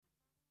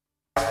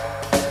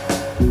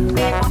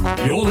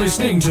You're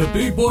listening to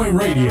Boot Boy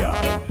Radio.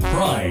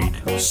 Pride,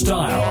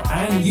 style,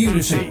 and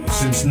unity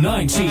since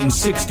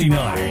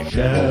 1969.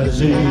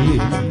 Jazzy,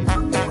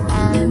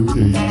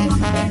 Rudy,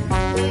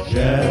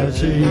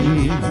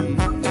 Jazzy,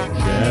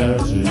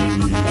 Jazzy,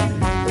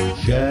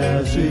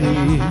 Jazzy,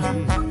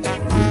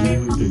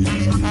 Rudy,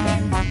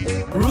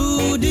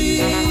 Rudy.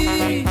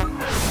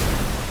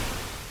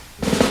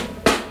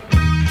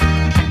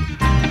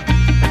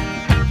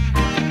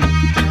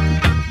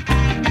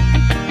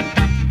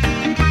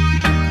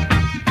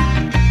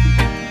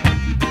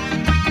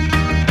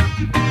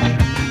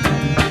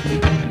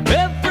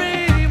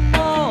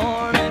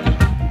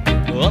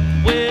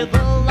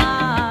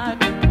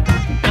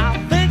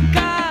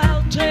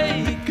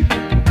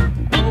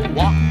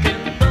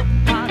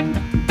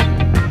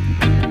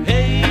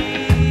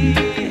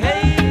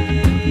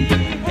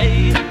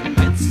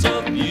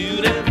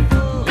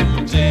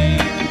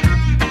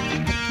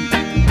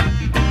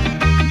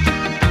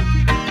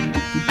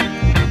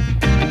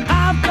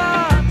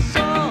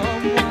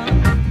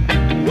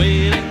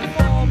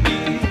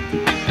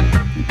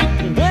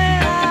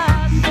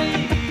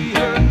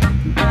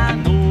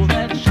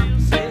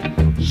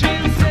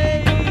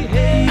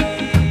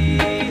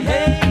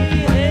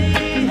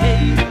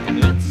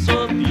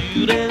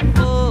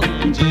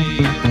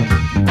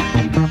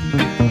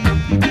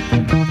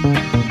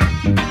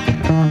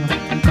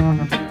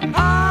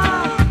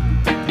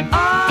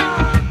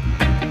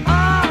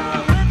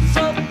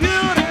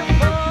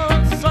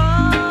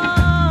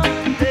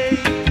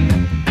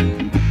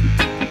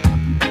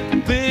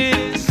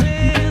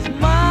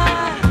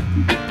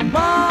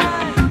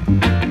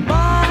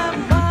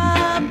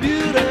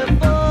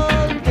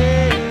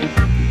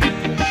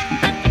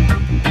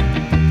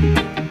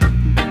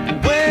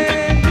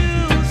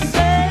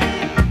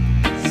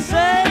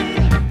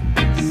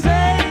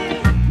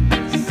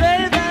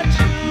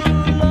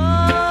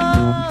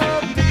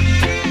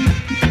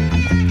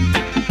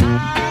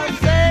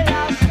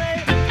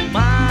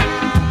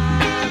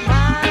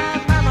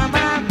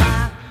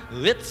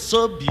 It's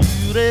a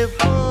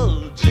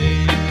beautiful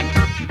day.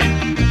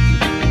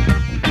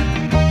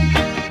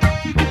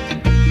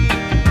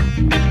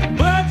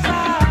 Birds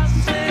are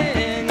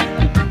singing,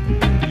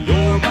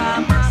 you're by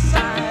my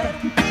side.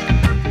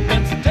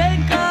 Let's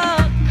take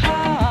a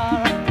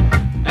car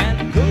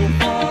and go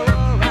for a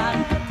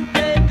ride.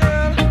 Hey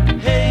girl,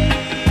 hey,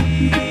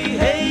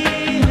 hey,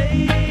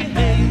 hey,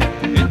 hey.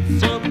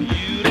 It's a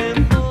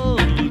beautiful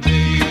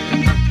day.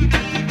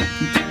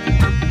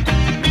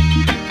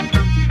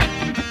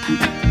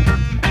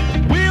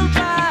 We'll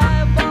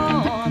drive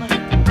on,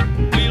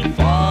 we'll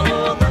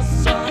follow the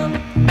sun,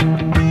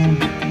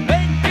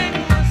 making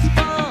this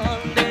fun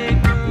day,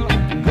 girl.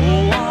 Go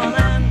on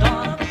and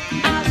on.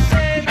 I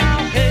say now,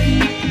 hey,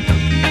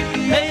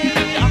 hey,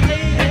 hey,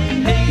 hey,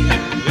 hey.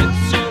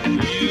 It's a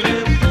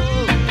beautiful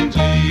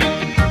day.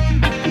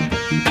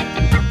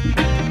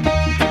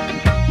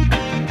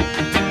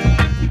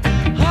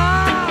 Ha,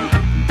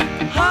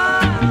 ha,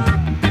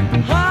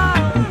 ha,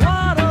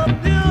 what a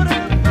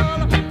beautiful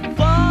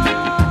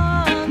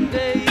fun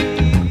day.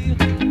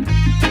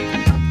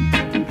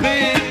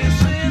 This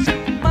is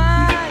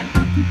my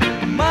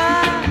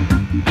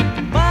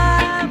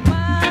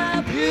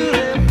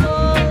beautiful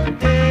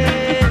day.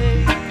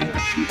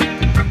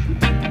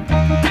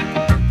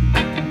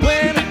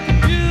 When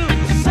you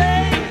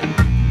say,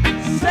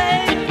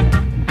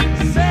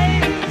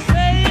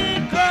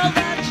 girl,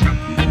 that you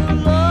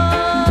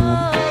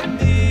love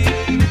me,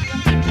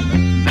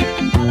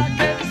 all I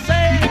can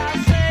say, I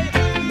say,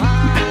 my,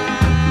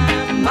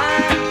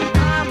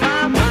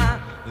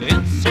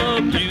 it's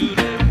a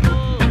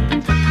beautiful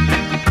day.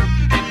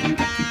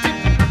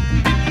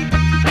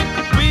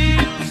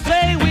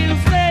 We'll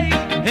say,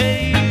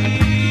 hey,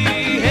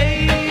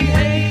 hey,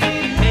 hey,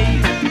 hey,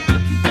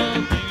 it's a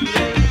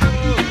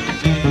beautiful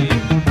day.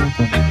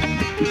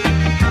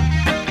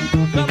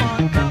 Come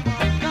on, come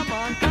on, come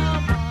on,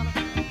 come on,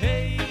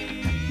 hey,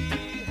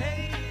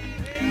 hey,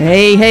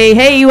 Hey, hey,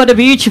 hey, what a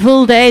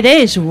beautiful day it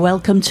is.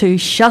 Welcome to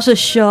Shazza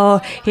Show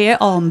here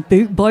on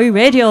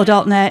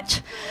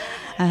bootboyradio.net.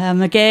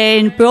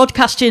 Again,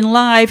 broadcasting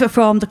live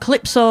from the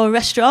Calypso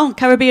restaurant,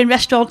 Caribbean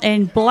restaurant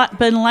in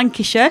Blackburn,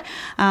 Lancashire.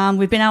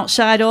 We've been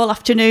outside all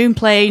afternoon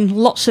playing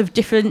lots of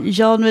different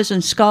genres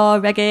and ska,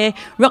 reggae,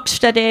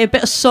 rocksteady,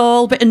 bit of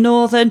soul, bit of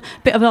northern,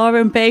 bit of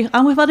R&B,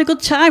 and we've had a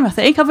good time, I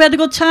think. Have we had a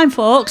good time,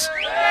 folks?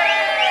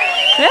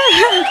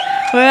 Yeah.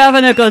 We're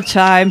having a good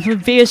time. The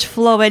beer's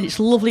flowing. It's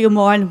lovely and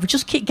warm. We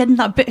just keep getting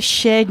that bit of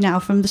shade now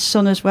from the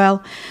sun as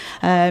well.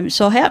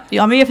 So yeah,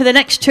 I'm here for the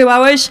next 2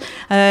 hours.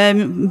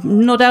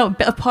 No doubt a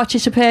bit of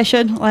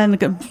participation and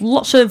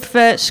lots of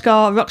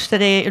ska,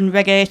 rocksteady and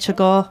reggae to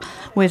go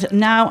with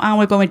now. And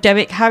we're going with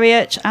Derek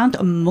Harriott and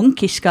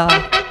Monkey Ska.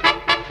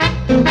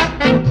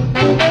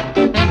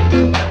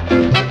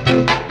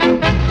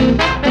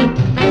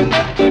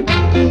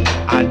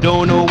 I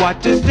don't know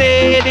what to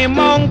say, the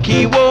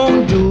monkey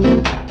won't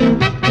do.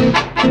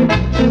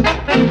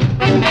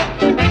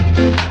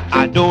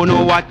 I don't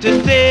know what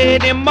to say,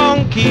 the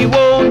monkey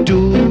won't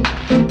do.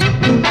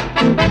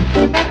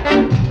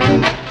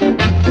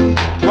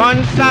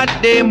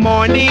 Saturday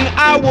morning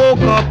I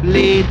woke up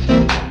late.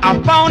 I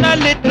found a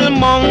little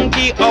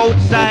monkey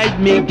outside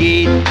me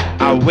gate.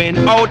 I went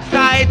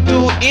outside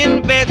to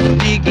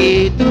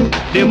investigate.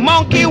 The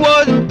monkey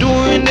was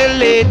doing the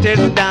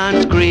latest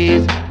dance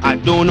craze. I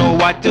don't know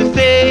what to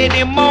say,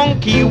 the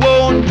monkey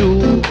won't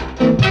do.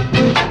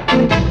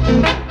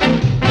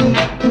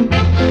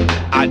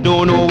 I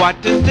don't know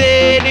what to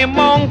say, the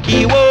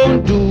monkey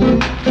won't do.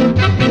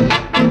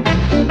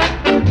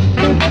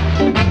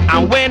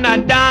 And when I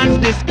dance,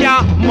 the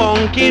scat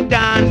monkey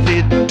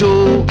dances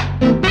too.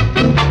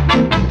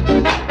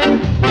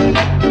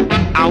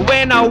 And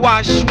when I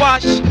wash,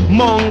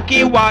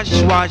 monkey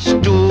wash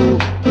too.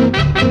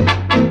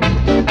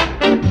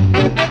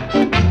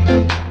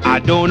 I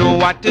don't know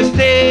what to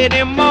say,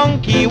 the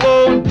monkey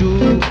won't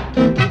do.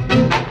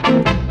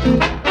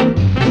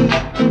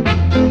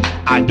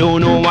 I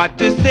don't know what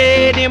to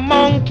say, the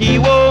monkey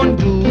won't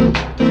do.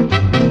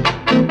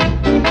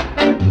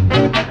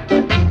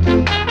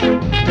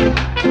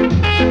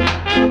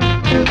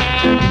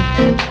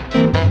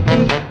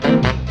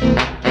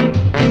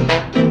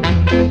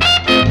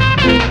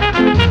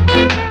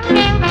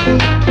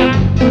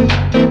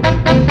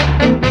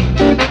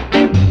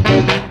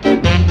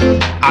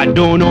 I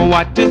don't know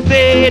what to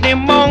say, the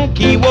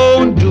monkey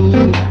won't do.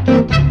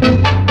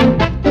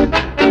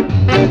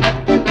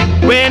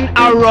 When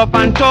a rough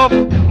and tough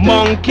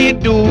monkey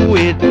do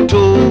it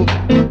too.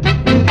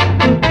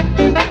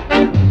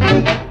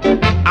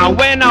 And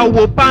when I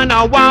whoop and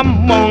a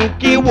wham,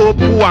 monkey whoop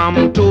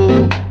wham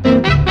too.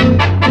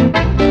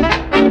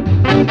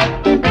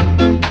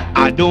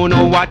 I don't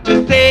know what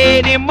to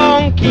say, the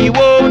monkey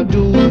won't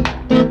do.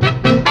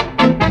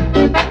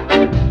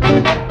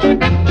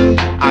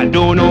 I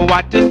don't know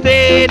what to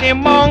say, the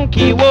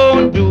monkey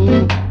won't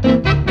do.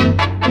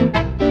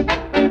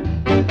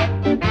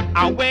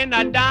 And when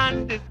I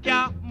dance, this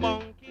cat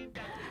monkey.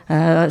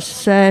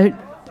 That's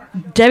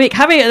Derek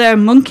Harriott there,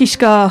 Monkey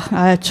Score,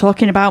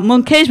 talking about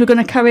monkeys. We're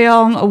going to carry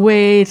on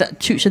with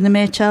Toots and the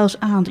Maytals,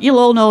 and you'll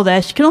all know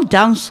this. You can all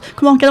dance.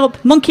 Come on, get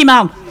up. Monkey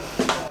Man.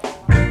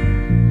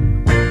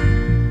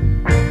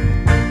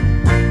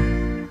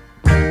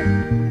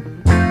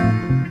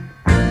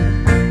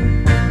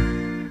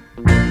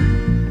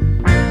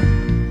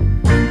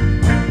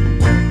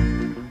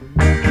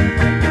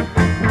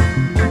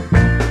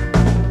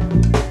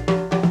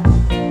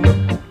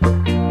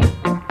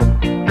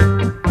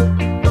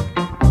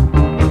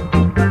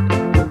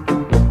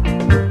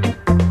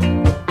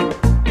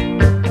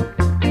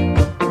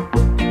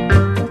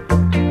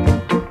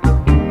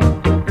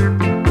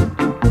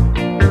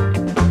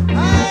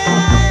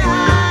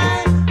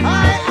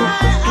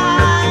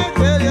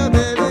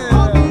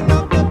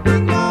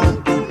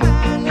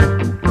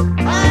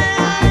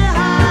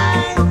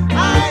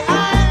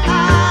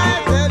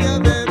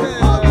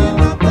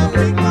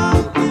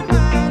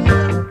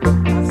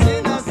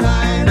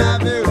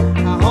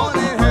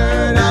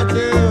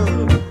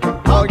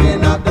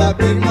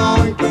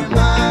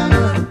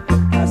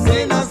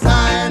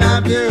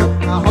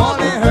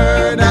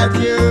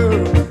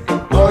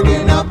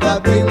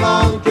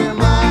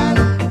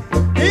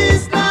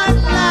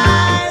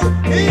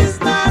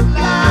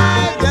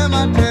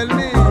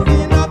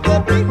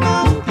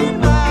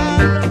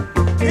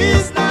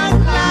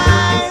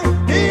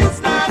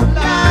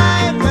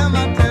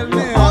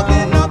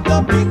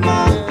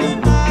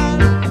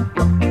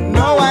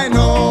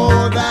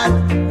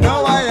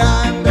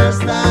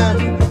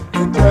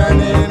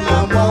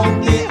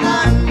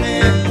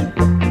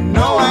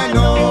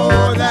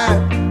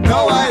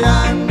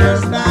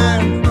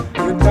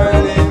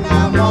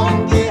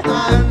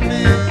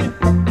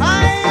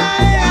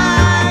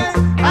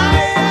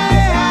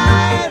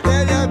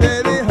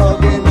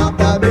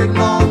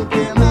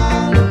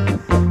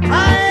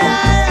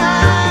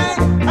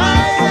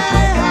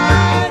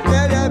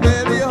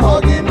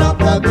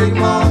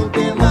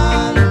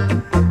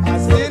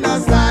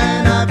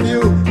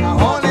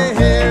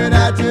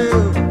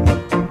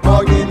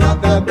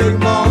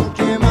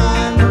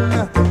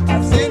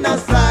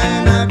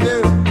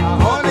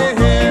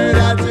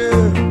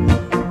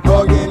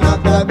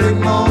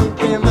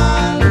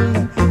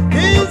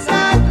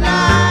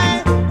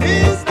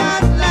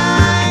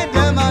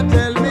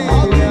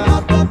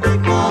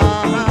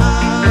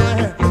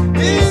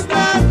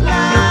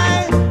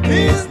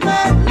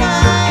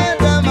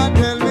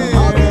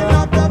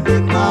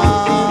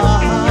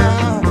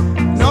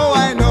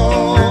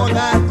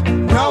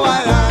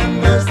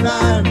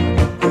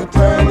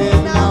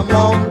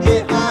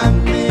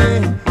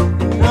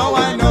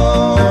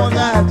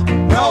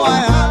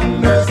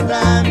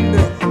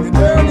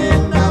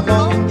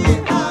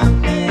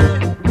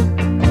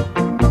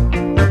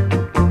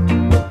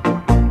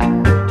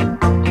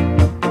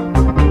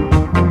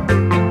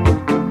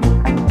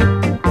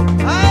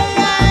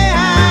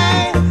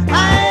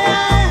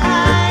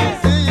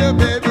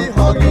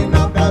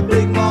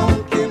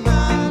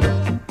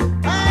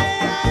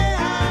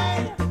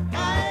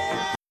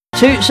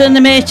 Toots and the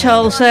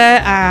Maytals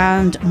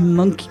and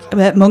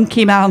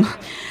Monkey Man.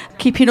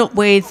 keeping up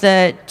with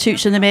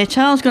Toots and the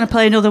Maytals. Going to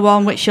play another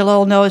one which you'll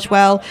all know as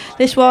well.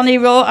 This one he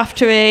wrote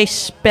after a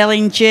spell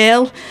in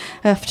jail,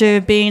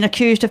 after being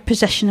accused of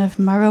possession of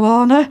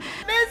marijuana.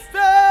 Mister!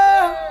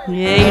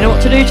 Yeah, you know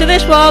what to do to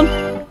this one.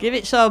 Give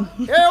it some.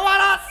 Yeah, what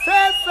I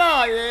said,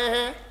 so,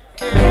 yeah.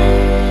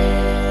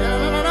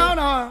 Yeah,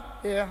 no.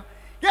 Yeah.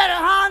 Get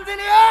your hands in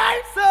the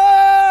air,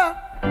 sir.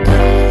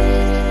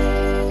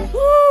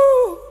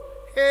 Woo,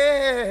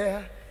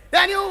 yeah.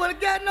 Then you will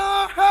get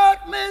no hurt,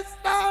 mister.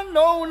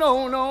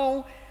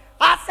 No.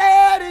 I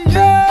said,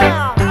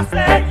 yeah. I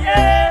said,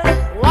 yeah.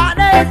 What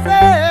they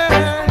say.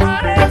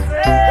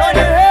 Don't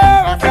you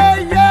hear? I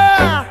say,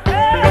 yeah.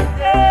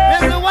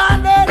 This is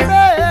what they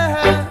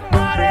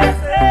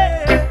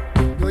say.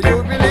 Do you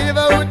believe I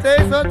would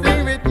take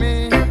something with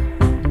me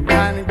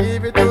and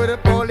give it to the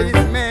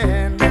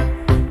policeman?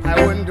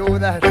 I wouldn't do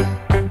that.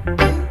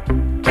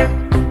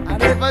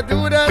 And if I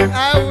do that,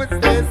 I would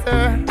say,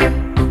 sir,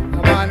 I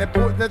want to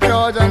put the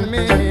charge on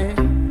me.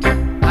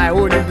 I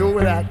wouldn't do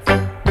that.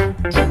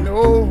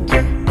 No,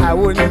 I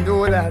wouldn't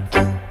do that.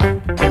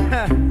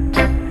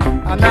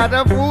 I'm not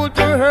a fool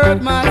to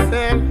hurt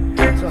myself,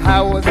 so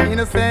I was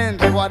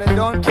innocent of what they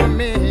done to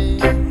me.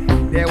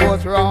 They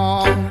was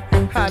wrong.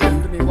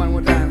 Listen to me one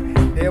more time.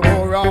 They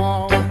were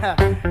wrong.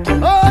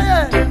 Oh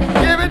yeah,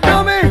 give it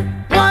to me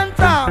one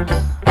time.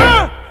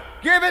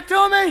 Give it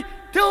to me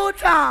 2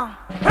 times.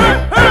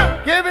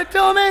 Give it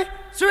to me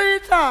 3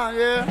 times.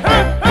 Yeah.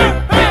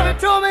 Give it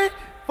to me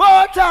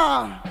 4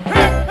 times.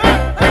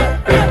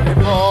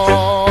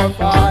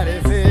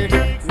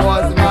 446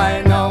 was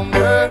my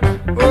number.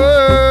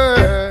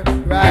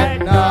 Right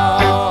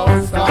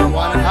now,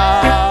 someone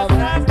have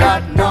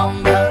that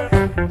number.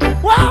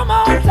 One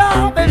more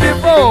time, baby.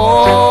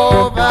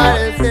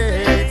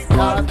 456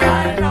 was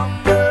my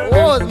number.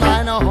 Was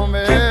my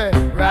number.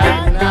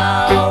 Right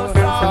now,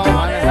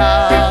 someone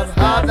have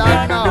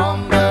that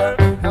number.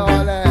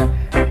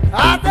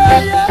 I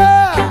say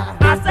yeah.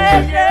 I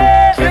say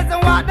yeah. Listen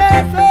what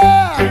they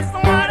say.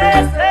 Listen what they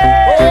say.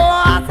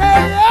 Oh, I say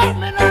yes,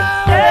 me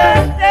now.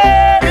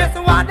 Yes.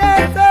 Listen what they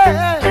say.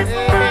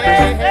 Listen what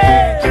they say.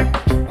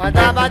 What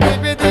about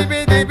dippy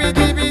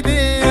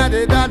da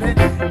da da da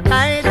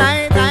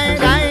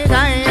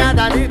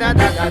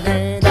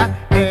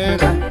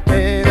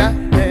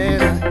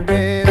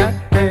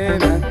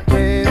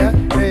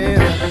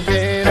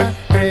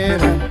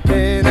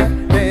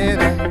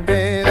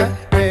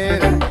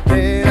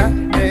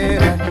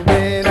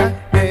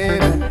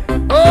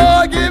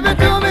Oh, give it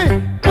to me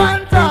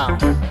 1 time.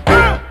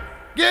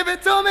 Give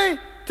it to me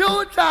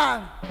 2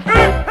 times.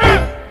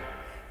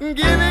 Give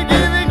it.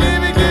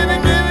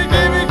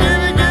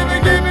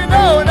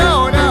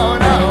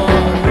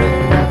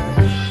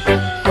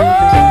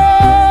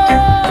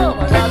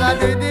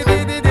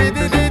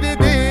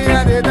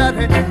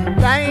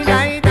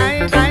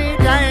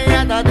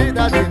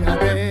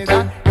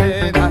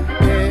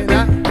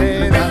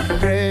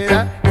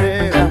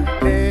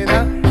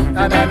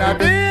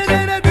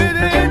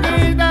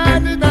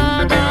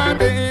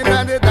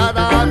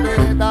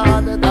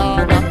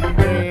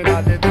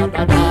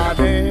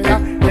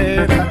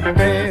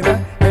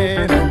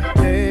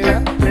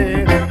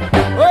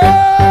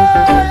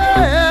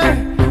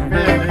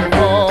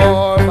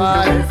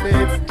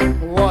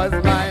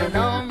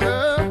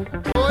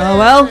 Oh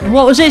well,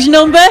 what was his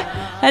number?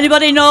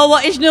 Anybody know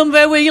what his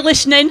number? Were you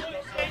listening?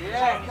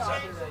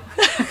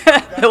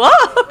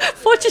 What?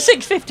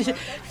 46, 50,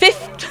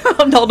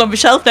 I'm not on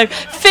myself now.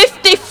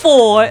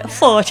 54,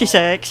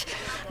 46.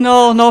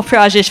 No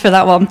prizes for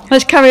that one.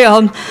 Let's carry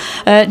on.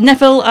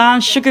 Neville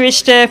and Sugary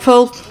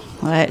Staple.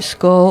 Let's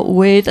go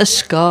with a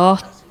ska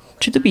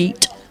to the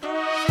beat.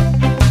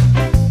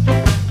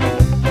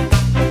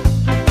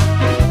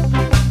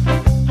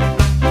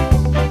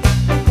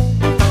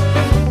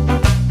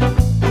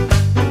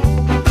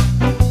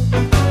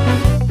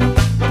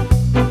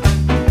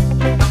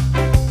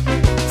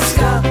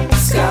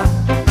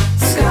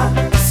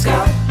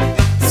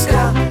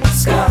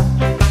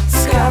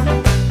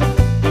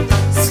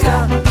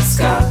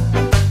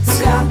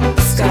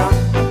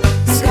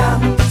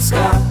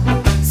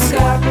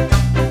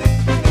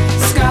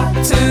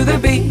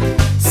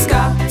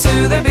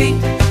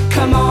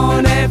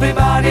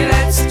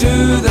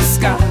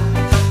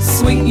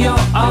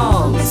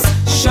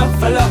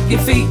 Your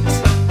feet.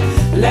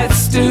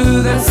 Let's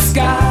do the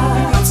ska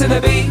to the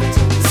beat.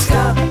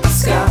 Ska,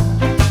 ska,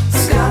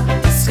 ska,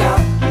 ska,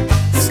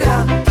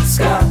 ska,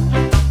 ska,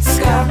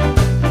 ska,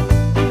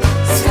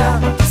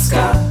 ska, ska,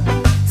 ska,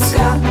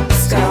 ska,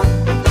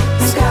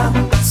 ska,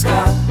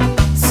 ska,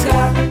 ska.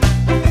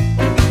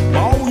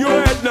 Bow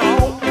your head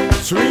now,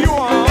 swing your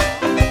arm,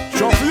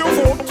 shuffle your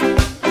foot,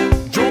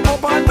 jump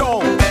up and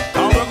down.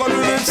 And we're gonna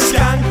do this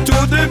skank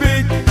to the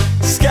beat,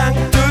 skank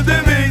to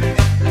the beat.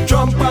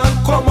 Jump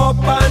and come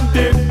up and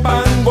dip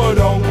and go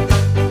down.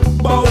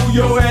 Bow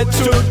your head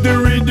to the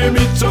rhythm,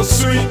 it's so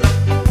sweet.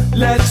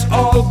 Let's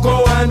all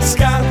go and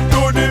skank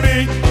to the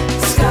beat.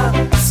 Ska,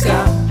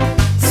 ska,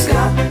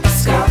 ska,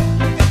 ska,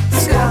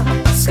 ska,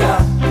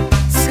 ska,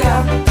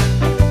 ska,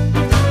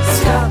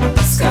 ska,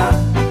 ska,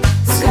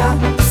 ska,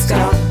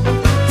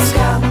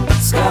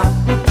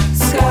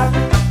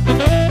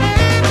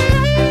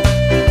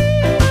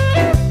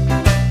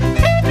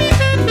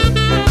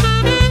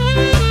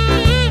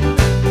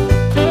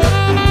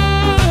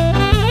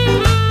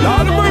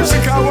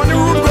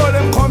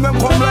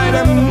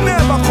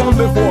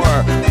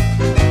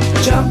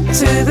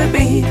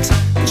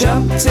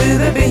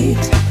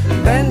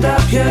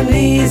 your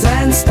knees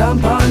and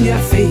stomp on your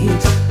feet.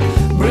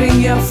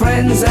 Bring your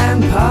friends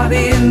and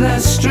party in the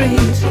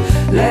street.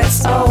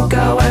 Let's all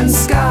go and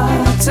ska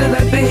to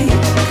the beat.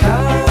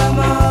 Come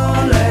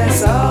on,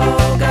 let's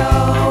all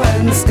go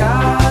and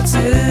ska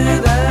to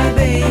the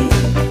beat.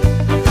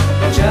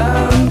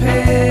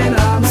 Jumping,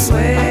 I'm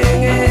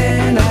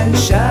swinging and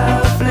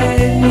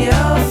shuffling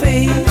your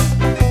feet.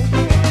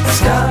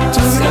 Ska,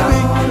 ska,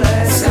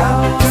 let's go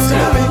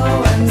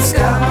and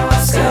ska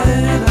to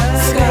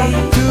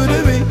the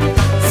beat.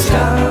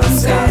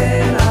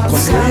 Jumping, I'm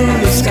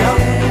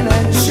swinging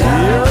and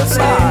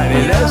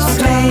shuffling your feet.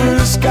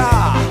 Ska.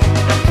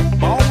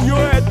 Bow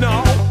your head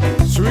now,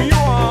 swing your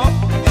arm,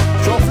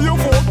 shuffle your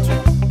foot,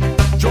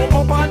 jump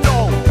up and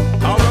down.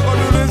 Now we're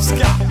gonna do this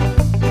ska.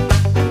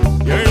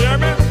 You hear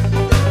me?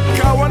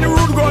 'Cause when the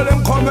rude girl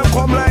them come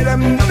like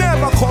them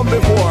never come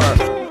before.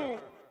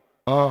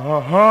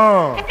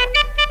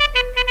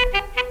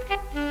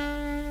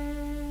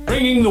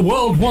 Bringing the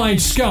worldwide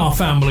ska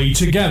family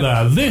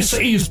together, this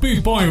is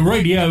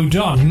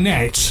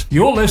BootboyRadio.net.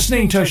 You're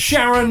listening to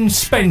Sharon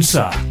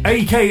Spencer,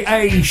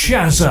 aka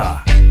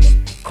Shazza.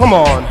 Come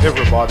on,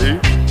 everybody,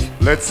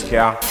 let's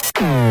ska.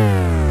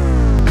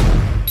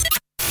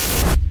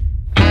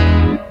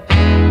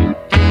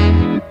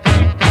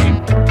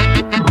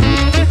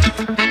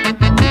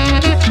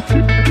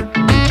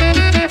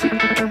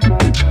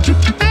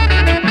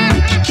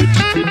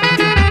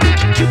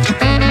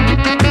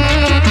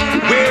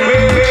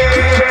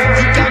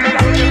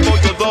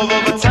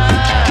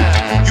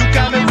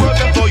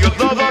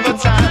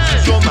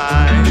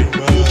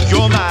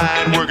 Your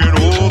mind working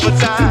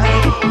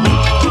overtime.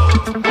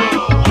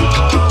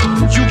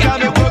 You got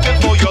me working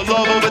for your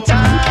love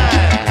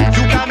overtime.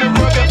 You got me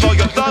working for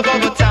your love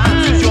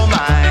overtime.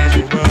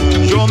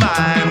 Your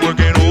mind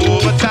working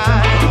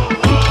overtime.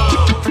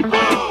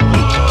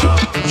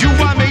 You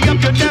wind me up,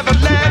 you never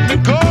let me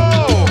go.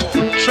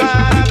 Try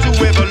not to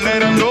ever let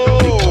him know.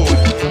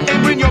 And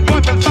when your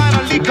boyfriend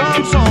finally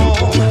comes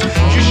home,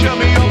 you shut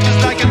me off just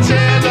like a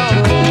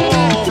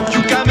telephone. You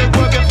got me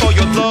working for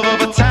your love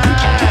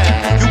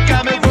overtime. You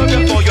got me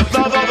working for your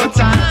love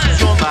overtime.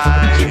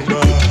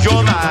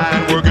 Your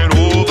mind working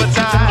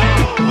overtime.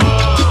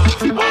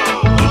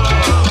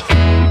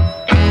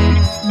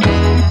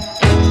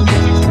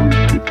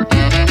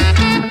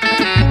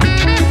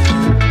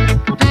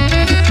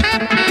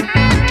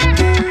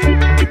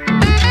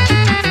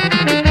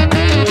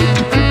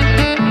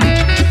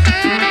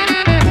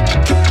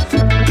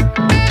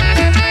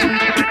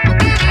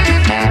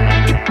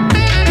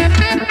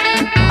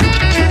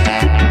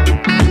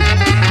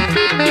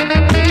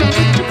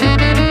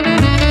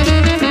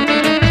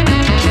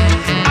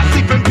 I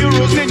see from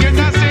bureaus and you're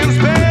not saying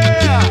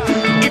spare.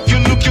 If you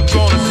look, you're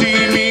gonna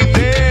see me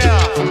there.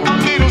 A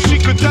little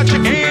secret that you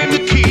aim to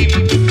keep.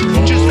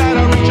 Just out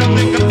of reach, I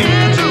think I'm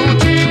in too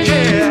deep,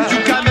 yeah. You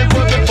got me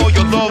working for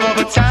your love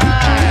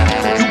overtime.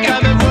 You got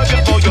me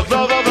working for your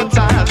love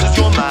overtime. It's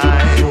your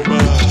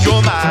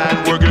mind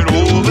working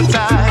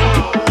overtime.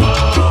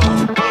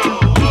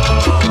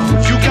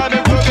 You got me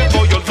working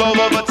for your love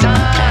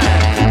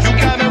overtime. You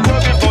got me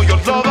working for your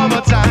love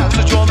overtime.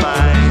 It's your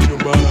mind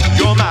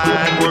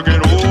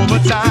working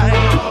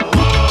overtime.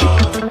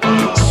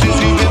 Since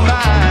you've been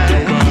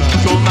mine,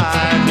 your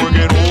mind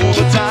working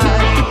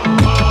overtime.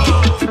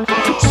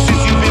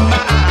 Since you've been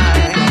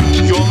mine,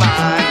 your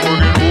mind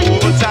working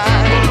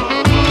overtime.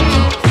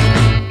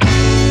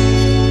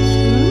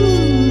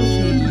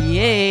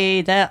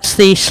 Yay, that's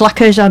the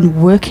Slackers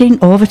and Working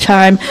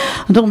Overtime.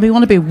 I don't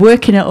want to be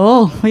working at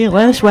all,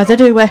 really, this weather,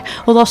 do we?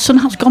 Although sun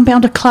has gone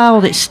behind a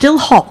cloud, it's still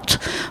hot,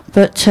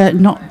 but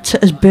not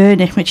as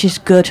burning, which is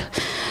good.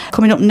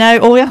 Coming up now,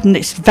 oh yeah, and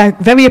it's very,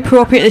 very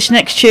appropriate, this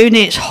next tune,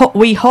 it's Hot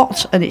We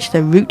Hot, and it's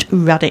the Root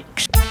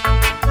Radix.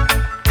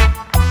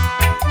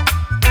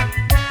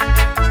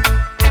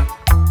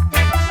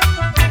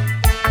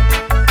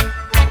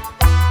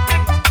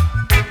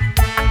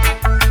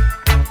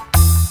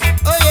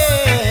 Oh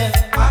yeah,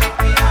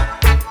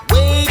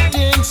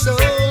 waiting so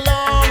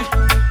long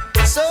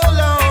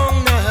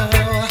now.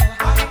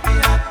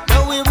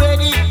 Now we're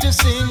ready to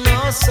sing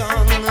our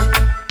song.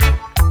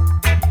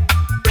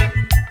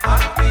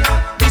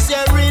 This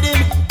your rhythm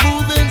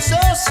moving so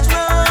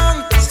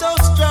strong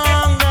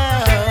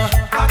now.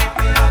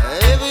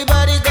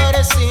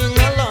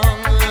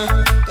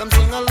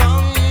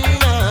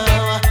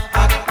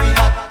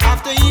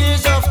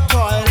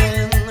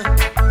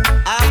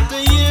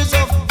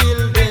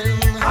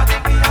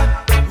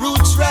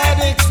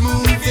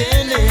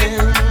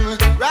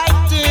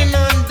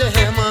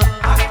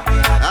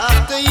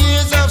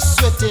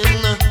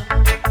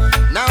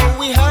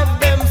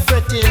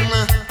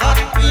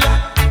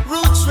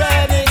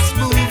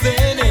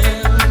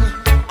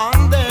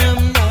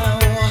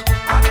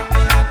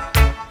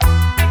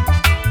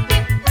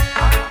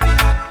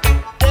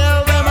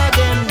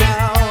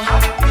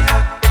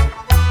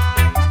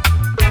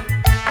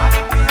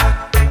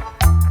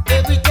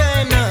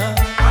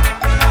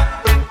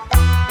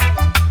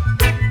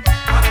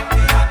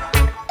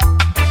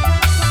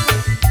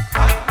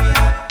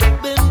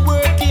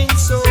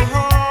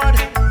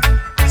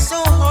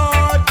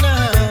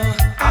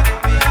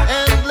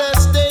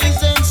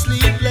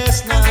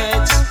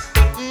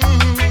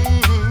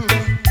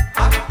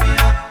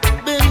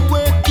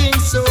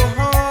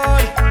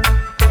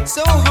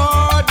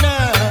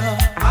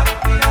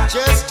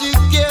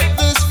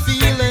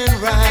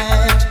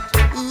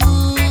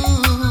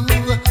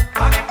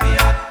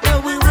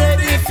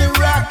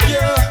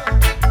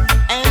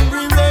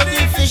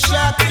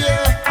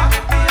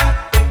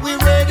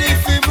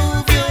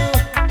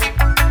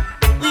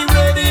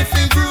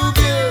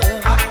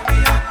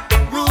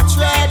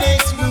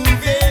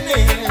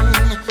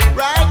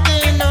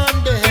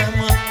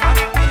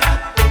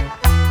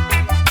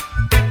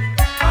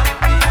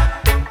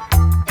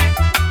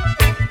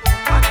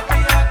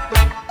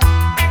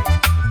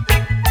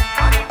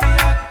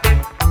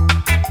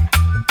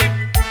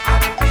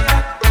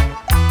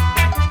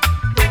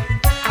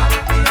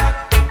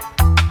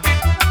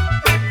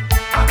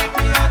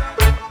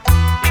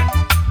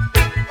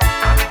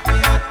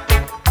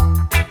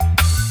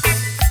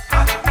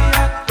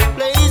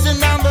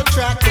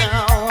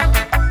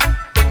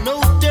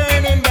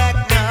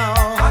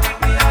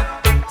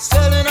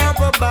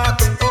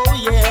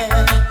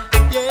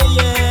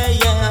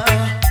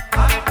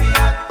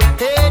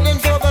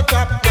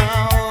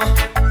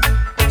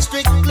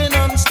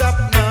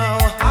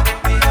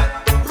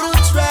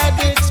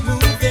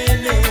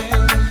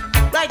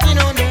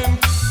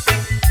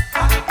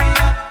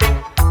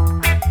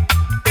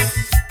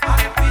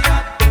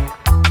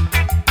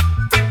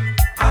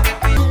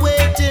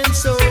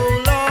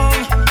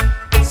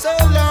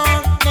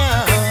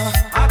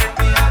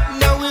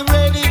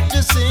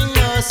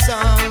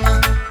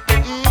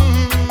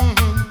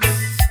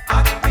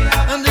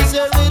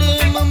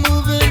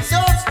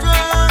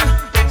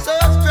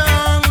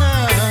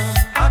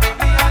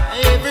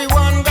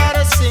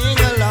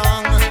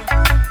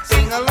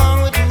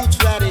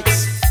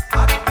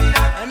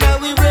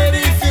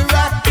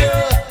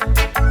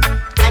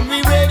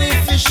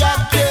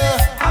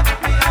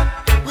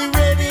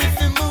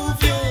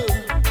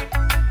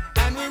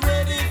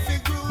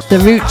 The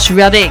Roots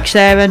Radix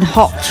there and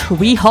Hot. Are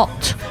we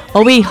hot?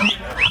 Are we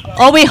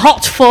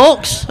hot,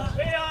 folks?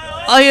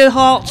 Are you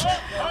hot?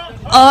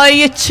 Are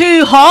you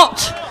too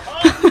hot?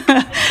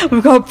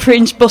 We've got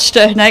Prince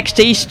Buster next.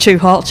 He's too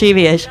hot. Here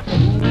he is.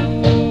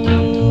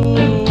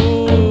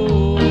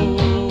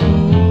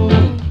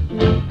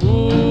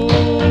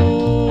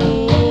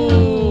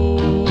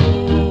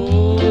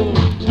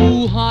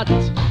 Too hot.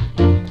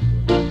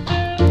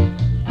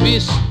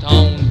 This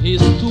town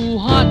is too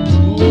hot.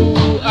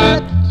 Too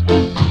hot.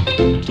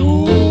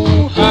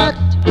 Too hot.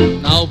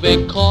 Now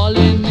we're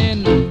calling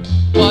in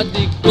for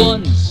the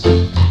guns.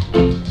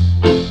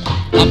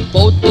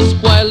 About to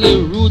spoil the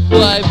rude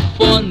boy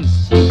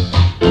funds.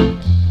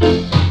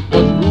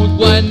 But rude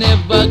boy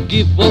never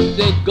give up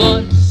the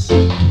guns.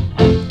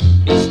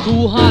 It's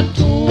too hot.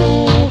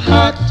 Too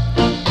hot.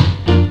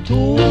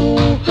 Too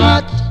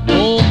hot.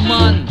 No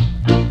man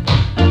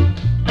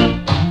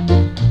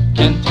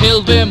can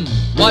tell them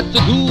what to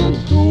do.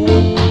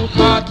 Too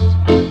hot.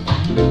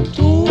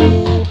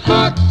 Too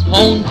hot.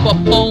 Pound for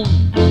pound.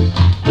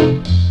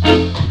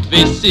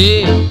 They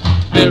say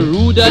they're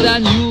ruder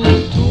than you.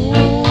 Too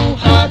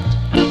hot.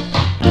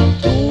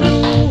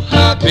 Too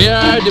hot. They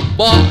are the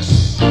boss.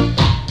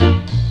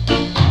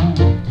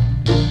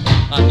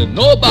 And the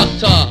no back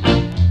talk.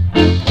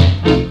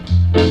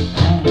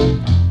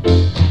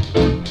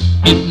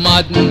 If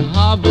madden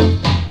have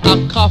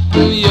a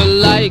coffin you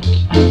like,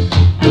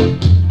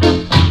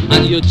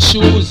 and you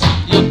choose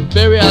your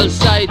burial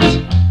site,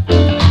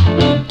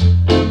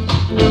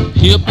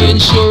 pay up your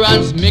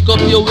insurance, make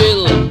up your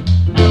will,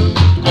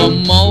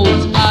 come out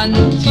and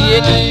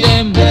take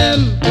them.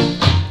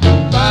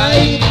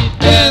 Buy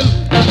them.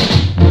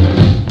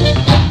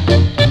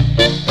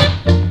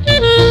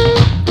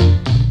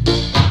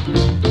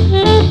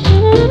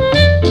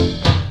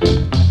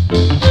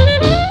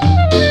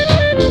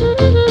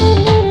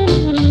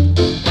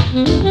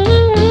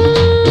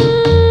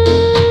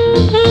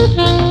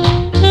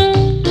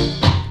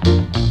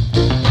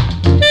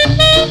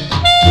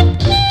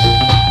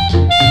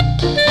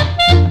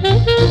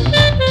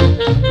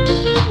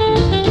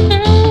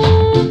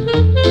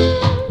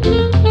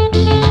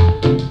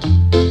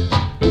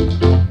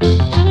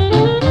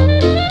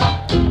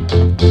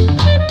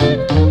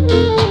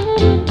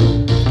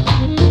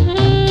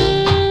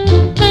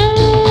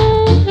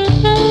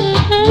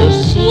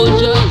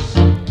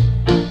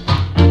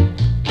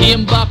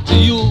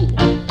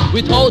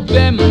 Without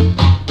them,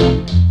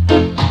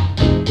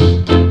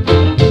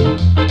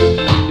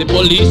 the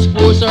police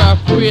force are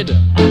afraid.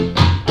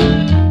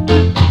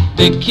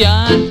 They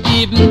can't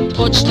even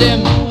touch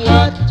them.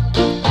 What?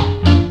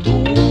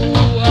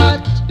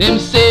 What? Them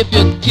say if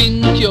you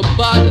think you're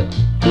bad,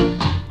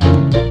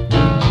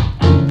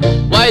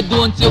 why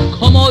don't you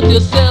come out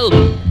yourself?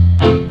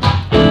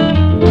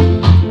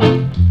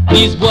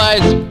 These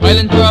boys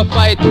fighting for a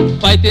fight,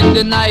 fight in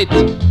the night.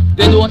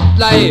 They don't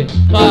lie,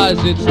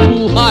 cause it's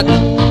too hot.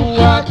 Too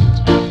hot.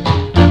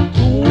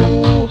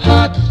 Too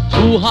hot.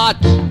 Too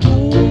hot.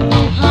 Too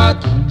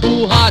hot.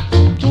 Too hot.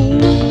 Too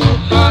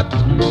hot.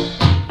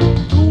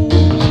 Too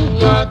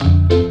hot.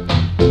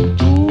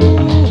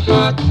 Too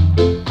hot.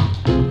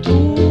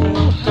 Too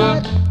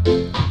hot.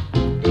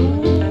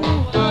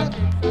 Too hot.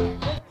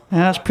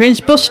 That's Prince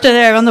Buster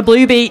there on the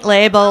Blue Beat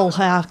label.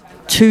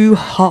 Too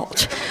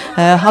hot.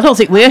 I don't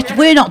think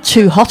we're not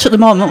too hot at the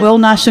moment. We're all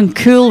nice and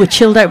cool. We're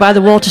chilled out by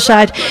the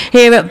waterside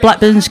here at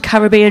Blackburn's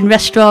Caribbean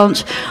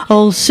Restaurant,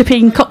 all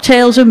sipping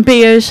cocktails and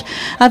beers.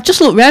 I've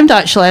just looked round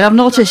actually and I've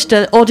noticed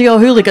Audio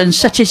Hooligan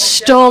set his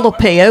stall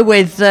up here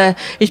with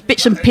his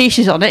bits and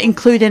pieces on it,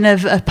 including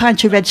a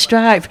pint of Red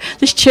Stripe.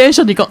 This chair's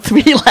only got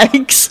 3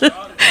 legs.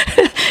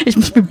 It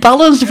must be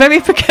balanced very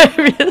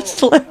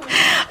precariously.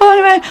 Oh,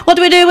 anyway, what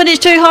do we do when it's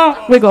too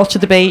hot? We go to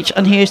the beach,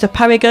 and here's the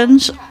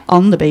Paragons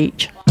on the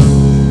beach.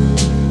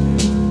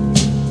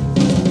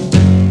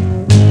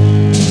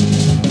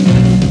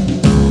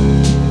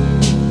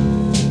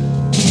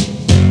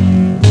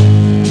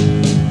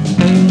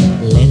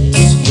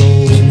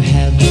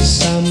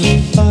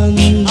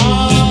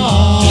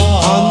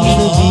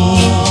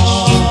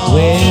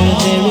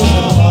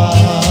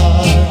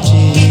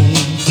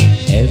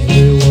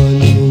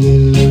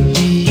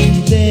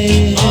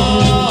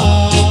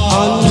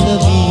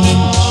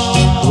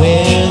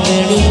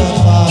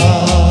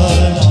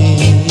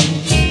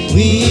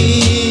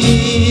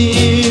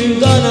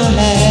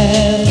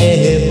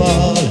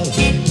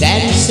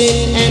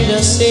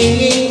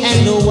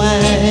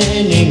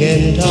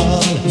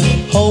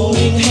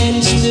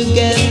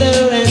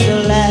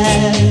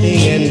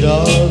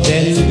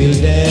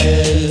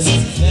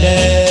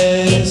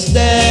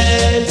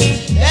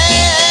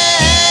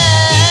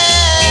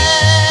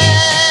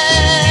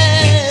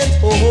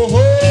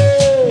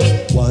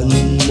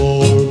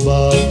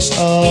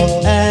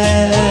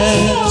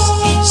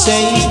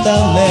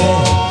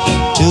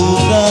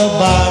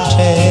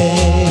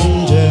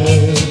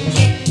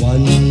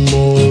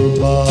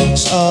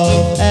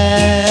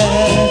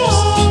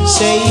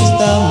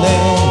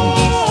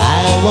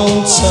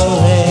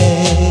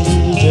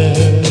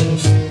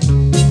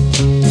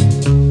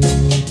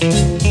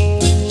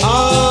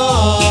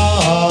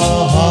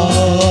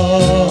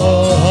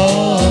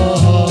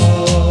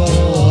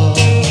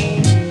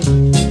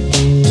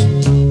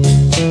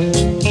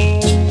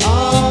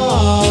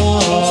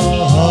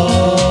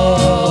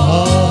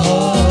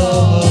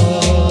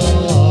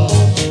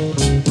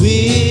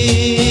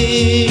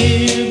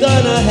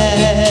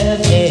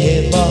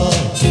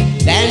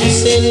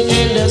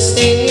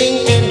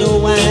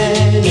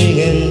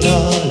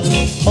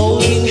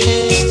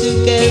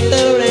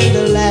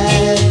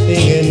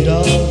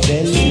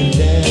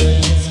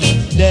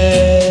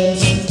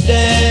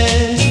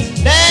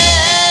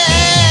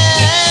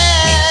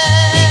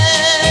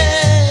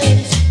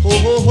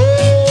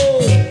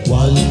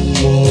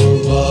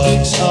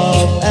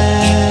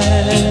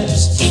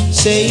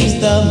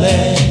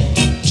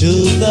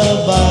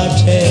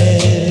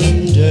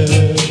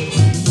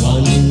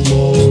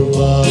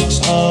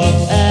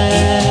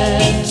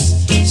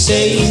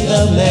 is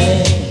the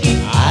man.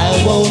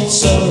 I won't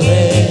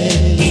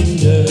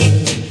surrender.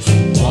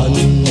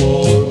 One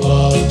more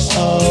box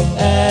of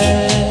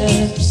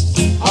apps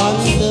on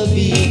the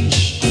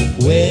beach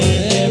where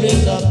there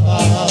is a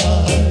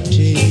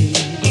party.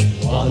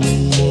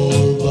 One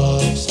more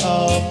box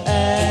of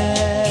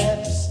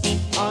apps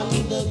on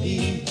the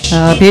beach.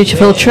 A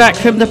beautiful track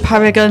from the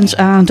Paragons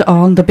and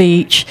On the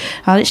Beach.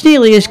 And it's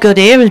nearly as good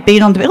here as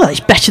being on the beach. Well, it's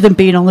better than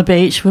being on the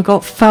beach. We've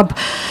got fab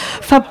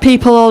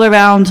people all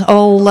around,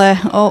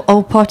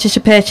 all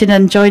participating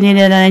and joining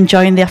in and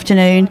enjoying the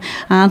afternoon.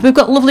 And we've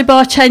got lovely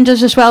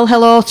bartenders as well.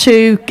 Hello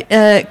to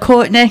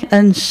Courtney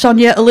and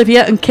Sonia,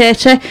 Olivia and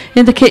Katie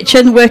in the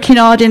kitchen, working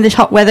hard in this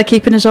hot weather,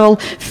 keeping us all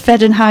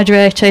fed and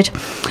hydrated.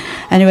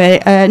 Anyway,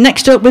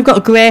 next up we've got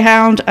a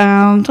Greyhound,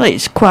 and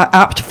it's quite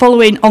apt.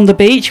 Following On the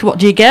Beach, what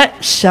do you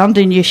get? Sand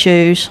in your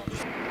shoes.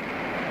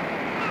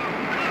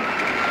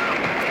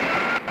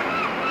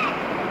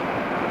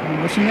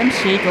 And listen to them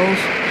seagulls.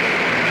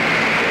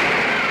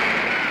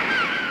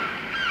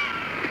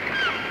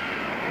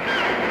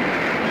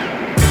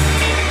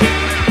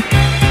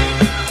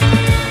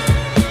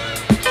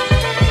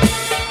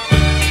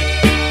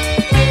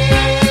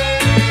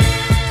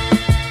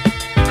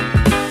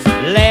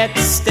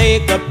 Let's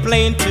take a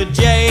plane to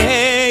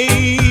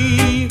J,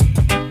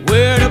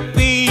 where the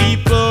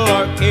people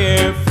are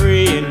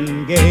carefree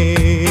and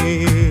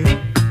gay.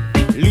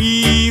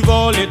 Leave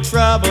all your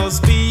troubles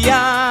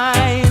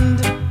behind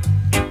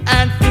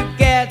and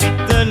forget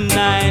the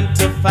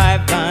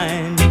 9-to-5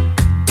 grind.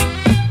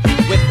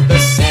 With the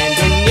sand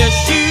in your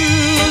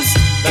shoes,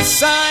 the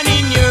sun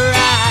in your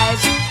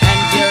eyes,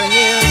 and your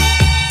ears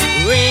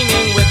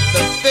ringing with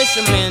the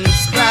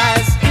fisherman's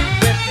cries.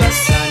 With the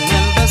sun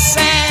and the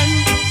sand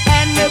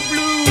and the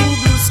blue,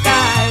 blue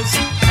skies,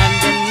 and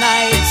the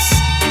nights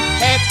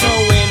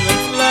echoing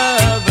with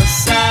love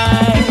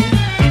aside.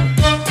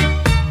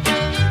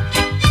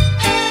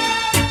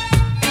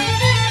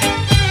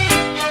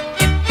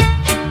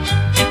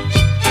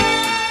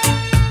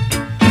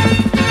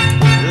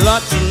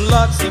 Lots and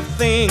lots of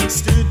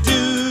things to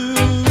do,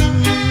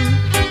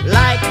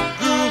 like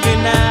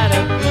grooving at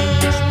a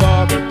beach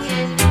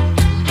barbecue,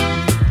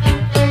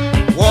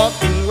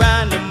 walking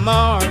round the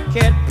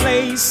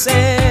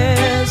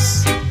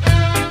marketplaces,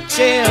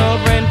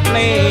 children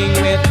playing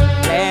with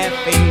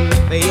laughing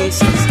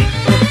faces.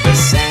 With the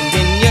sand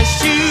in your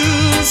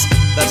shoes,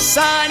 the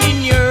sun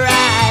in your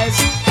eyes,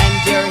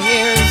 and your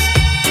ears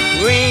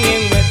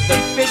ringing with the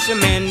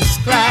fisherman's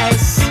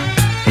cries.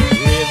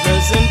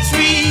 Rivers and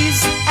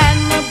trees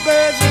and the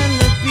birds and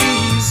the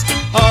bees,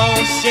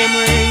 all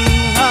shimmering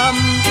hum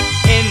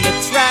in the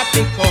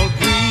tropical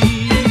breeze.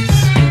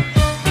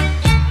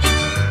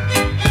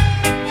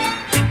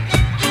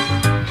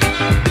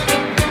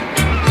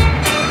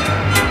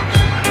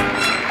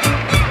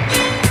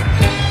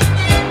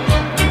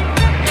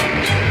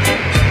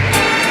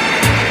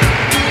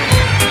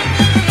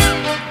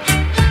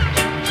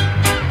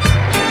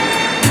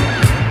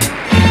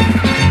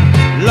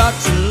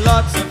 Lots and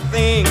lots of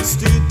things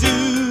to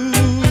do,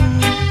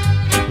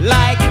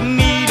 like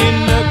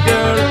meeting a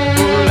girl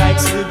who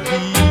likes to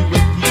be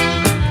with you,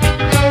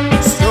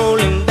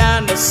 strolling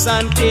down the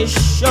sun-kissed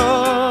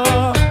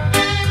shore,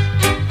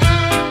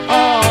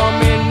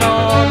 arm in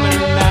arm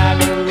and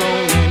not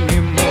alone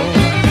anymore.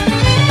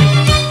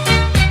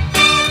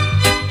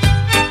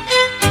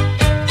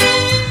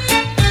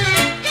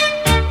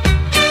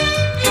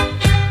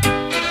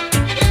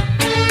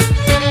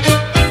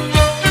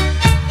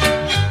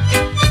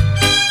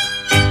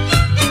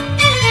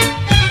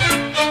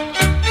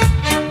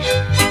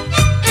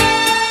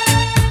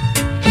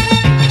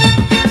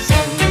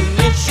 Sand in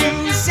your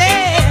shoes,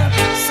 yeah,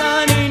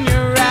 sun in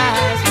your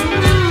eyes,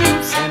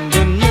 sand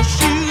in your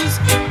shoes,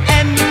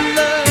 and the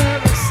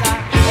love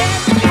aside.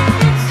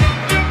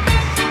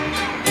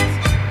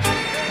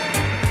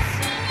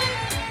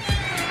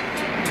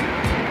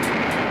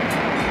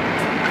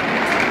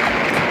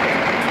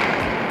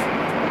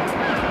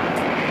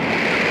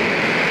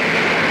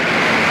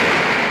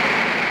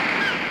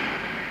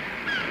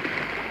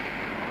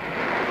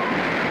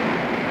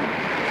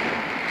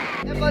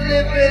 Ever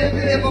living,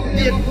 ever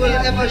faithful,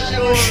 ever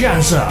sure.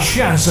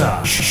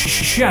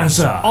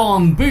 Shazza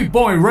on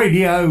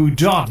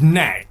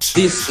bootboyradio.net.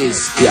 This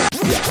is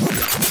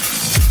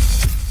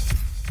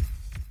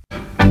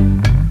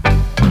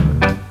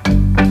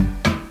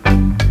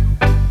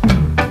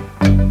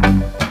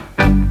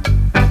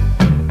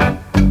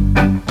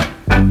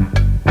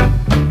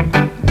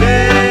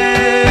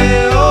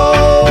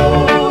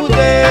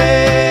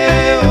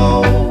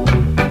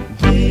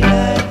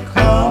Daylight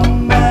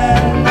come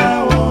and I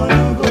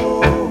wanna go.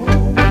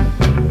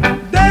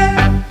 Day,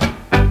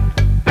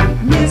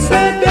 me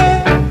say day,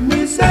 me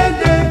say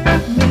day,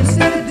 me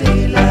say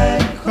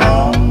daylight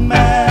come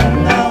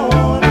and I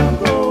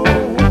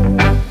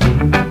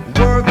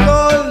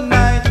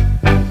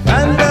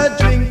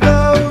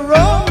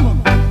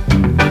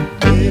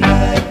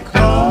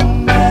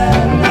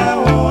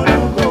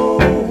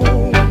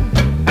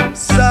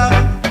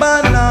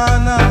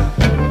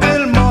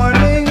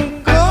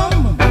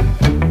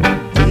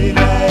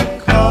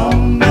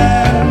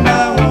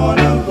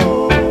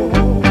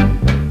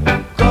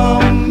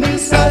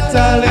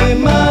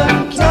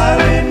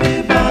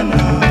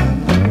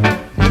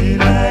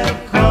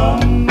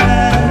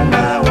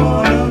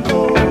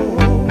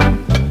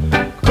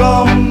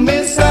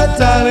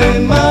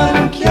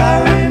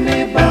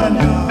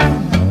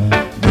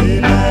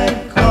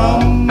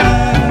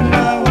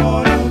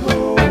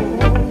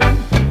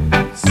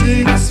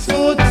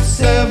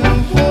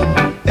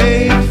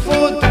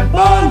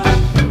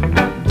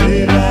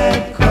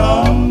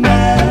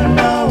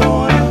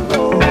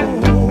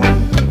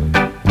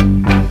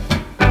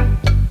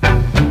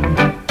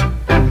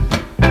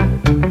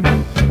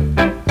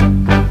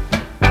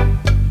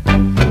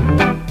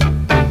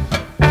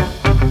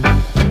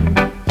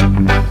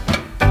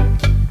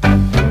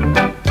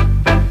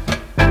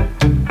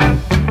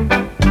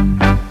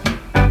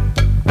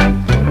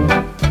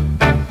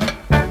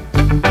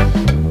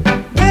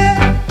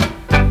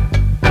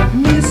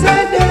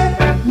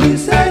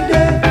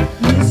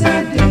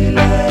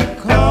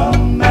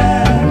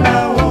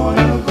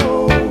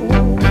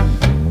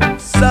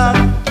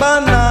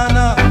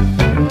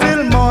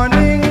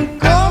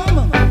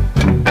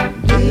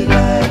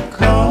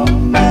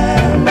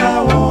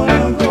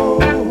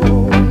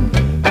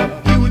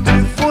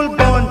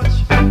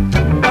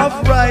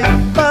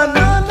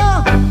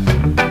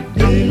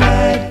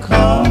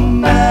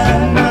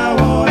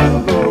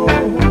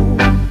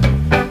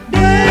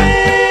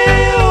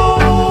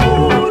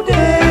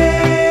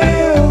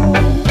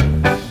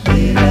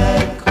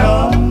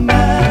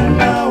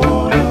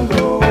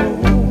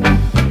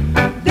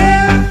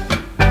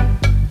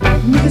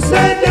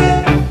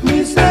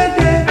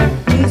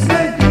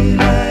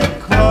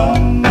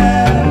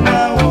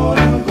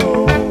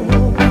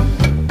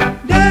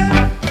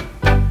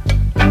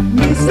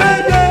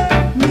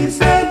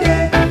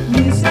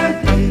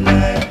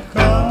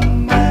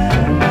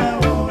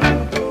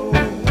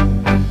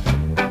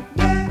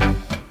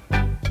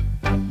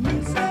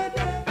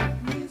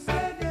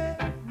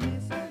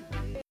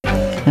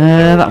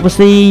That was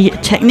the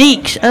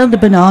Techniques and the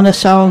Banana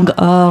Song,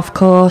 of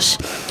course.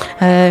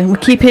 We're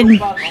keeping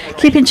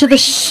to the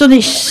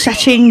sunny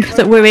setting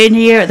that we're in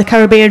here at the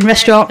Caribbean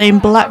Restaurant in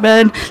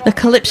Blackburn, the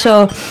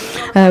Calypso.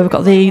 We've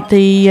got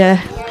the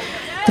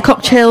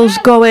cocktails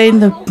going,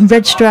 the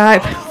red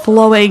stripe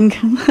flowing,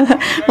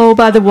 all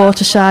by the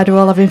waterside. We're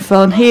all having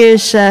fun.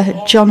 Here's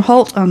John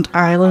Holt and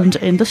Island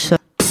in the Sun.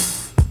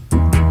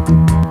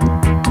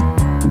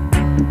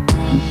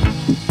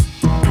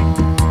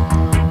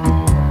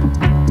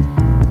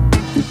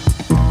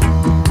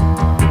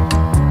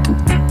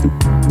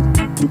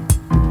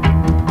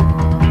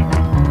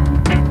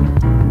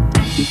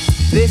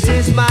 This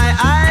is my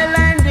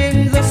island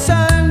in the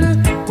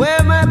sun,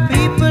 where my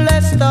people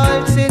have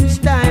stalled since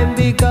time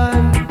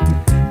begun.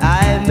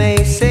 I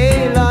may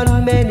sail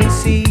on many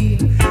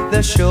seas,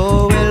 the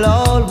shore will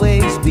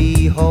always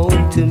be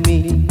home to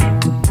me.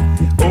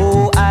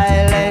 Oh,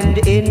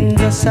 island in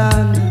the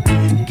sun,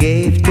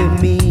 gave to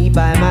me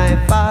by my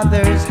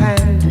father's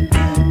hand.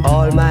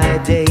 All my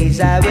days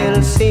I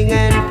will sing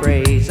and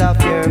praise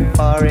of your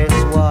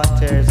forest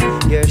waters,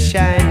 your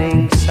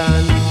shining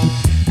sun.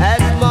 As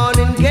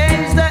morning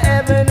gains the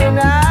heaven and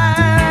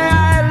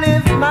I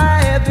lift my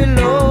heavy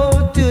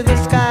load to the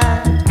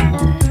sky.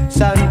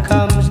 Sun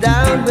comes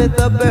down with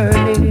a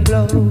burning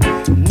glow,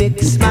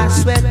 mix my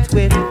sweat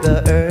with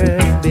the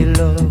earth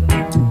below.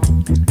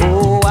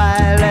 Oh,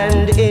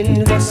 island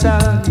in the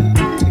sun,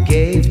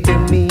 gave to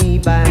me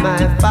by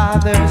my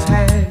father's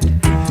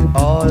hand.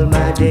 All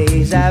my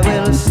days I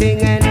will sing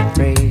and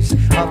praise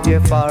of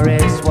your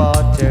forest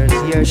waters,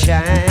 your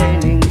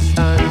shining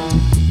sun.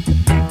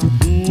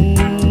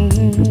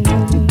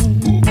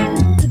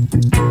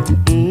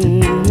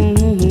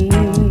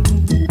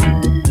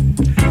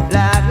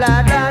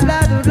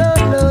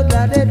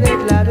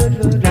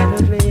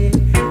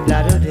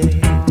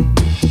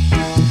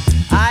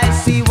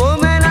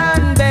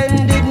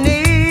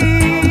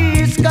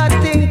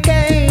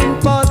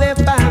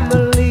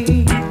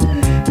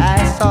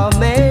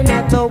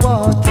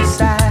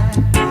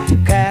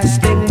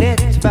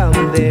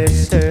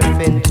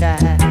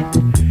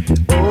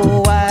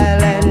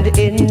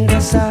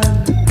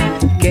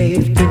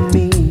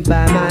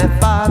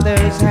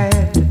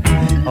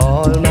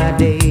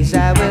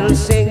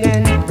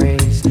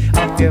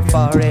 Your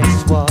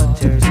forest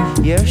waters,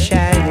 your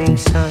shining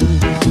sun.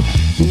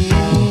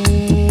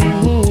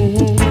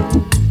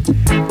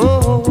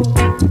 Oh,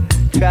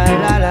 tra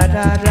la la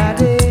la la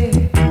de,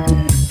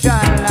 tra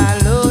la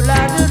lo la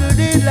do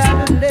de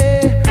la do de,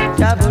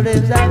 travel de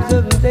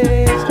travel de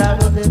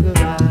travel de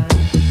la.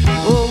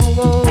 Oh,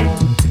 oh,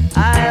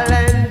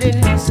 island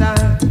in the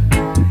sun,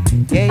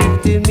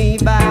 gave to me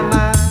by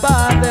my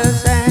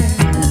father's hand.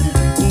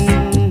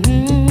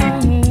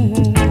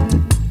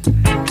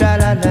 Tra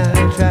la la.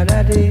 Tra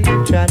la de,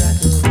 tra la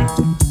do,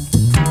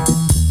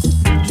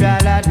 tra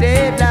la de,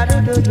 la do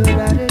do do,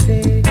 la de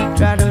de,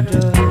 tra do do,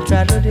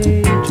 tra do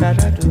de, tra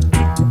la do.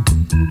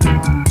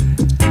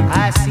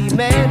 I see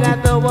men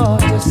at the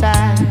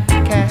waterside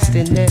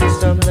casting nets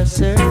from the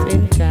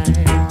surfing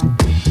tide.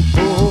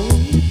 Oh,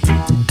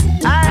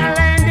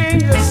 island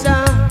in the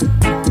sun,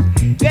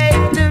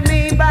 gave to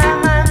me by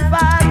my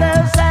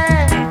father's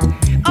hand.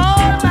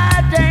 All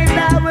my days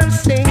I will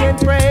sing and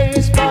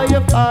praise for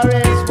your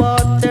forest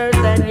waters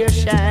and your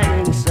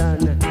shining sun.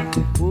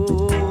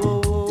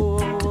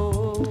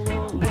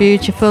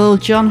 Beautiful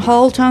John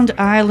Holt and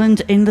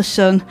Island in the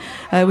Sun.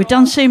 We're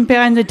dancing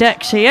behind the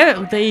decks here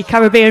at the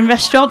Caribbean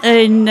Restaurant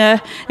in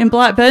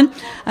Blackburn.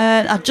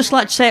 I'd just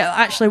like to say,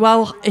 actually,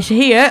 while it's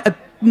here, a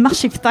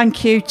massive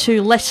thank you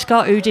to Les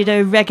Scott, who did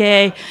a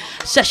reggae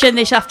session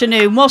this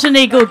afternoon. Wasn't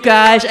he good,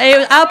 guys? It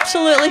was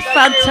absolutely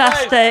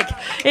fantastic.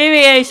 Here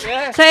he is.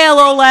 Say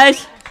hello,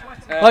 Les.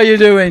 How you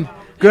doing?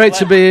 Great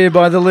to be here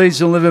by the Leeds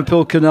and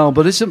Liverpool Canal,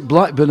 but isn't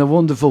Blackburn a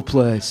wonderful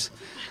place?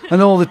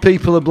 And all the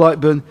people of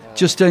Blackburn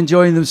just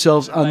enjoying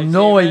themselves and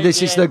knowing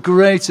this is the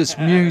greatest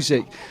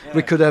music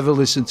we could ever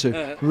listen to.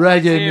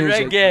 Reggae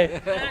music.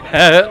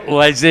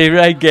 Leslie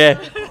Reggae.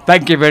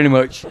 Thank you very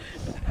much.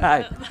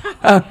 Hi.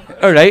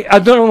 All right, I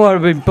don't know what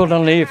I've been put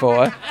on here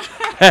for.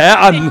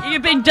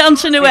 You've been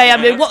dancing away. I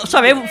mean, what?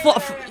 Sorry,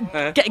 what?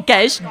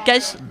 Gez.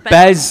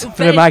 Bez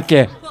from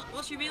Aggie.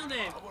 What's your real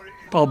name?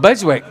 Paul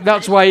Beswick.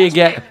 That's why you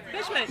get.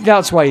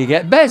 That's why you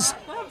get Bez.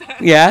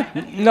 Yeah,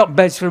 not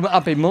Bez from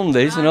Happy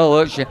Mondays and all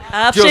that shit.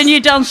 I've seen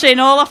you dancing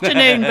all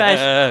afternoon,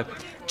 Bez.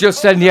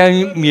 Just send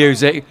your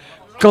music,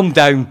 come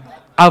down,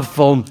 have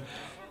fun,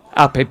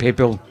 happy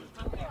people.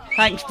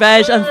 Thanks,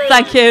 Bez, and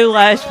thank you,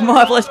 Les.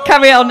 Marvellous.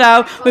 Carry on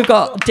now. We've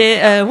got what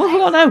have we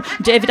got now?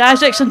 David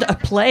Isaacs and A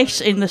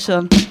Place in the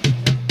Sun.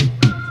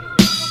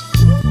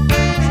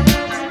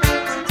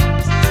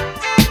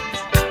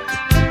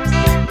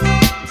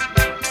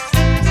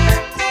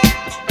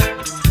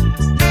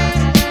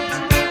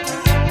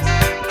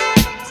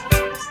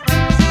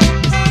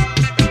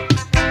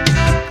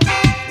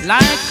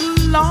 Like a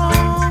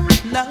long,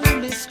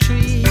 lonely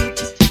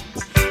street,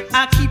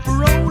 I keep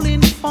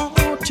rolling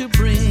forward to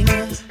bring,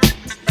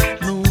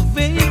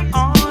 moving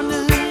on,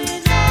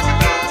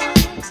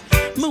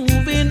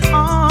 moving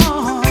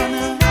on.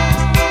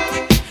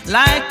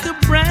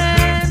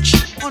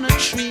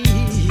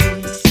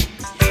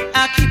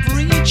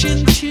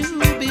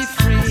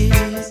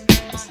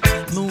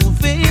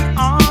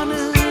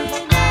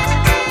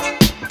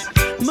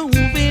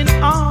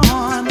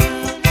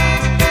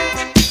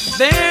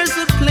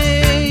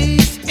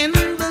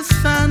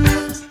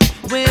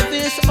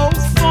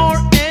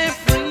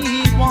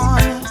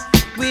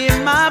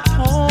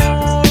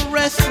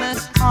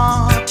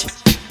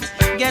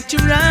 get to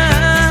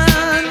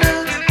run.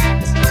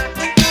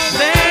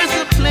 There's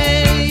a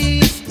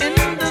place in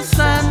the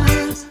sun,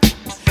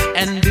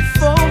 and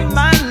before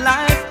my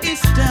life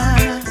is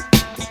done,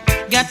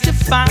 got to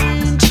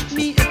find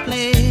me a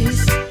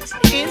place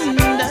in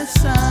the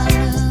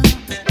sun.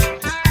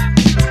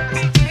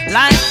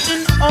 Like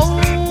an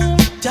old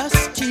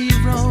dusty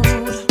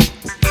road,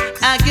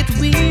 I get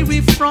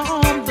weary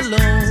from the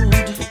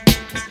load.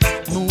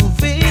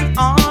 Moving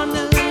on,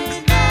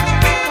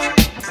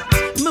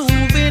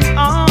 moving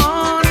on.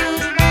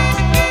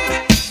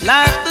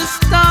 Like the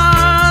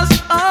stars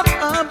up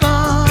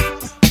above,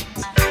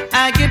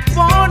 I get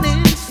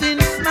warning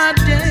since my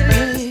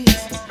days.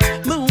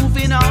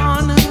 Moving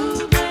on,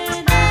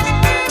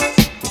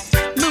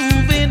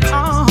 moving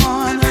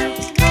on.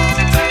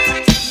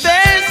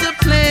 There's a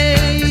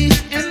place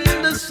in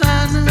the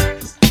sun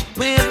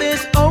where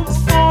there's hope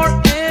for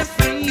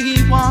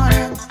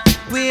everyone,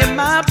 where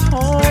my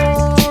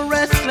poor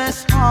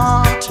restless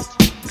heart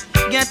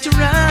get to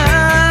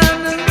run.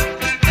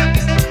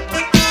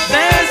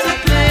 There's a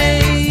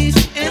place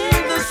in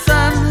the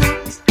sun,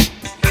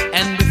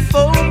 and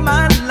before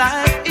my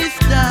life is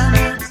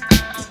done,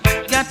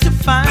 got to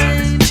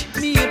find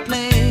me a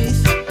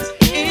place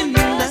in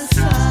the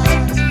sun.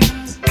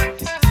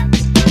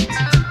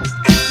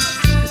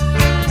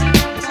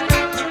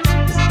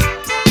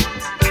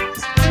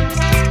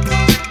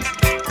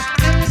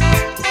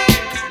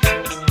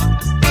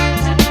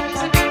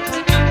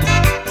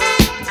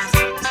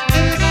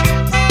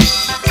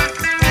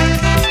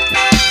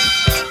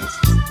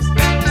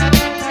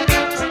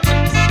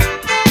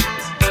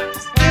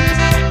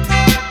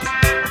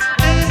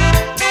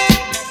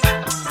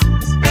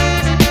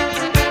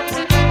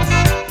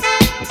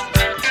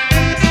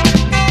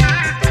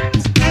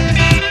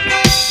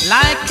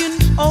 Like an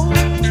old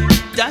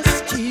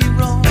dusty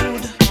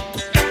road,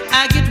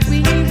 I get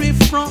weary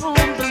from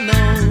the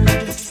load.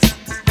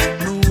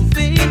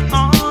 Moving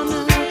on,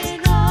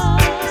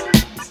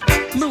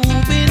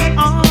 moving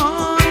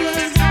on.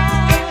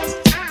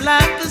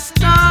 Like the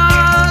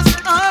stars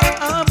up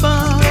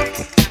above,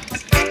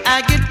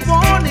 I get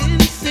warning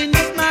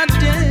since my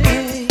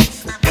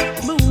days.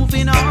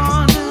 Moving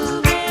on,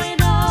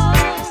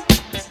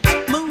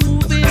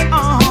 moving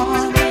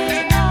on.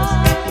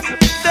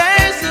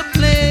 There's a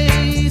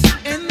place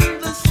in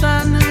the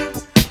sun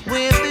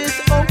where there's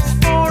hope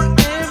for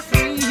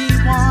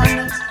everyone,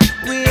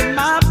 where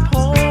my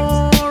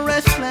poor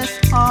restless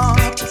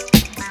heart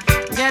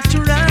get to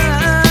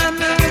run.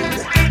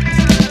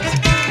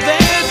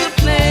 There's a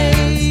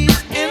place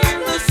in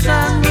the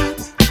sun,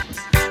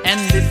 and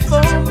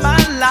before my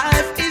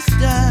life is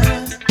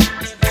done,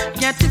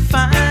 get to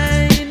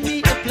find me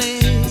a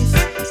place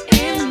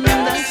in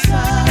the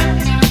sun.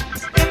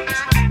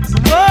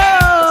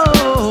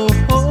 Whoa,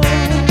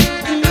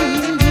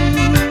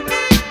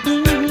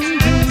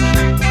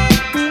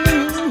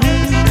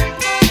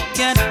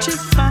 got to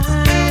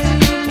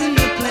find me a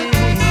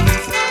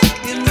place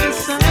in the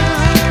sun.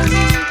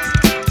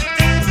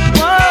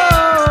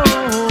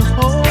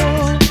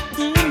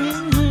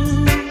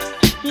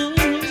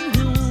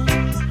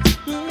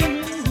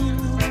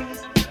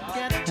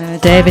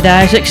 David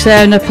Isaacs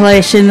there in A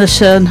Place in the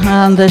Sun,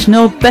 and there's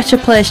no better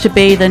place to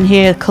be than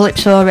here,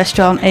 Calypso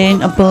Restaurant in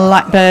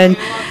Blackburn,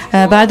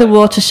 by the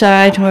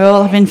waterside. We're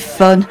all having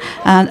fun,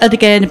 and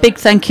again a big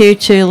thank you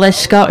to Les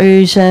Scott,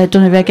 who's done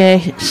a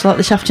reggae slot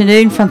this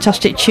afternoon.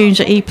 Fantastic tunes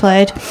that he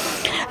played.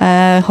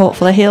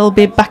 Hopefully he'll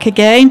be back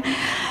again,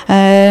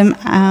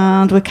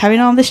 and we're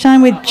carrying on this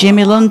time with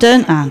Jimmy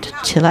London and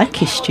Till I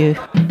Kissed You.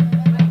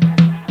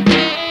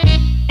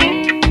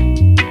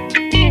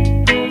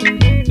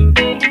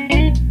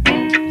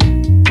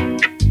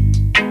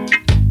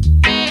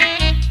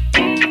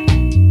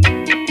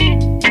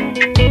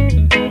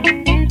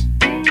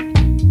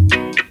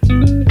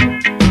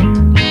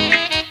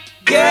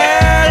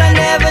 Girl, I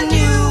never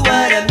knew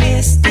what I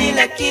missed till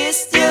I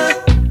kissed you.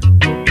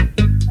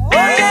 Oh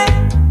yeah.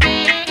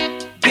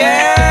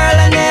 Girl,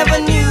 I never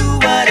knew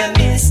what I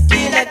missed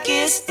till I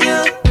kissed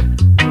you.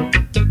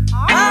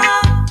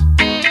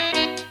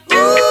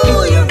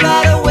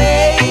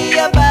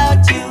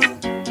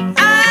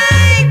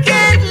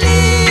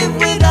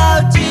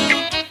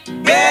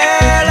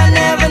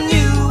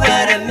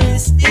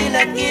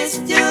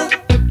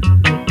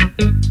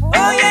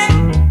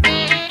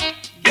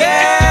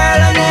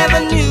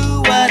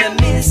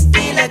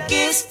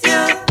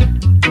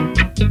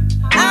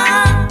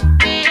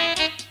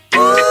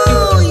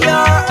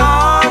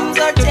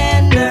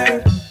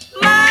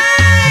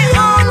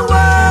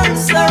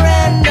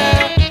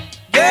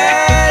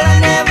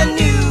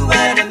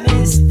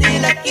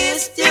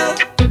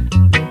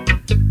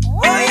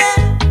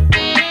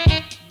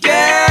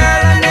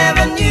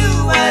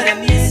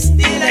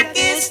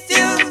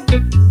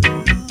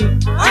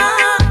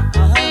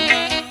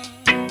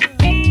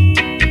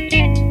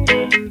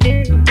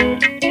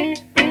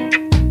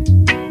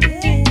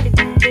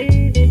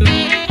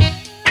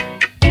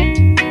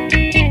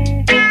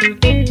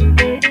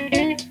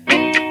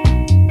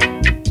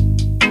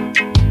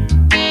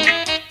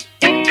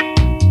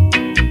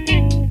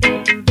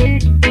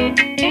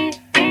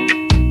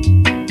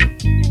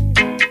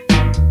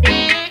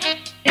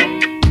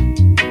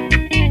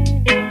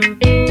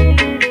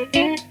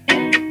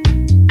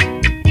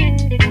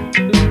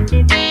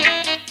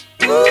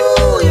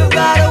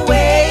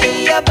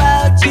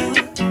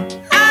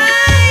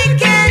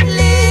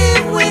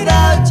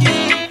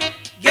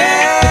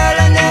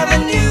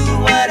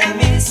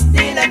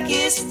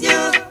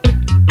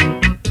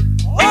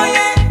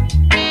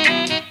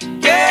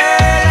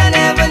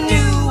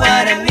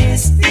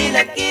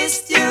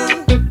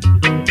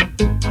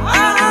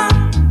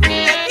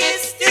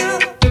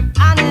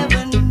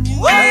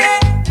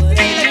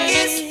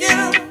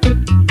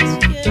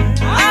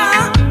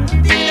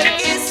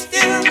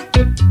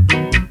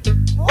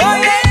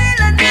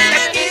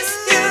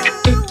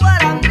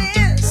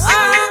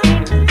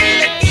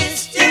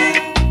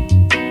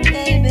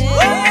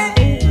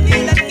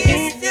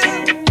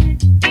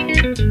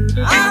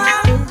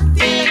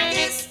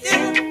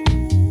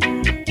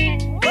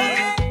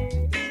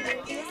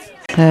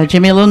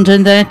 Jimmy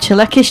London there,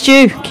 till I kissed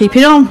you.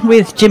 Keeping on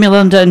with Jimmy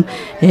London.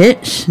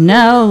 It's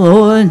now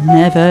or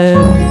never.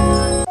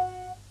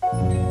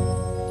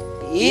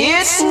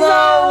 It's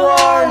now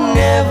or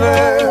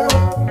never.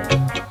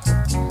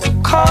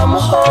 Come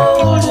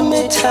hold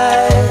me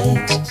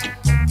tight.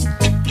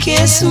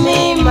 Kiss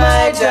me,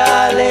 my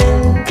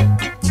darling.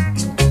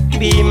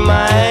 Be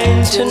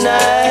mine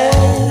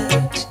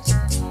tonight.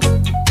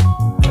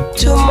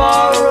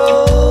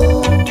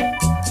 Tomorrow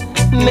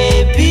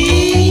may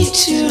be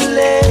too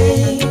late.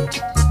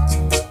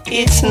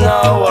 It's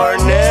now or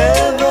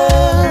never.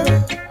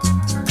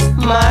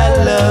 My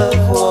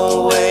love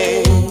won't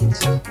wait.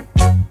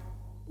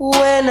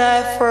 When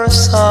I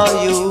first saw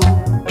you,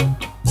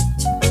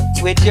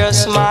 with your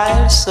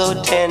smile so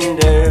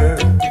tender,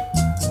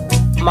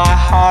 my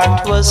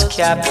heart was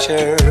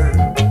captured,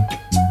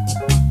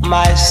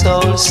 my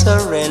soul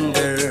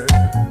surrendered.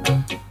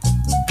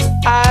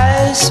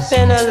 I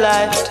spent a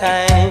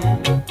lifetime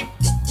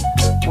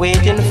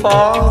waiting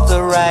for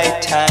the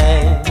right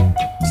time.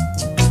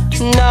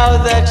 Now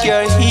that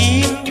you're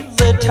here,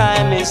 the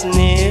time is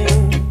near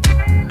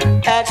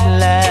at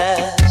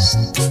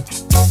last.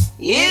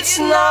 It's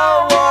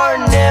now or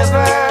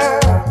never.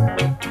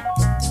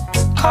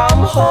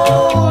 Come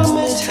hold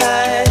me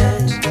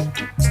tight.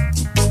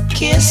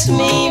 Kiss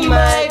me,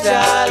 my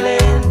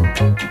darling.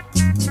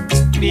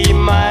 Be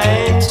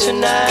mine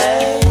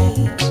tonight.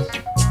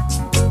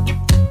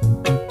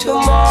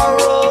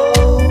 Tomorrow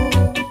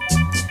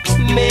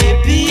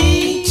may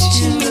be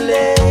too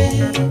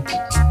late.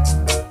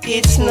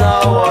 It's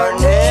now or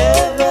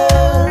never.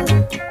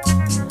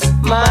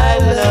 My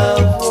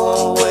love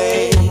won't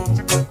wait.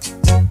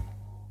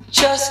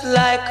 Just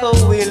like a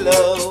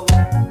willow,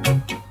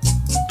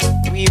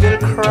 we will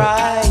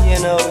cry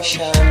in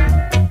ocean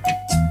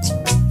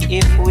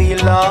if we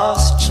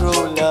lost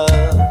true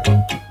love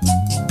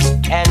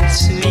and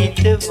sweet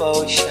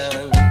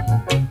devotion.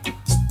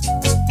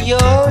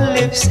 Your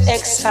lips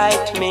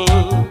excite me,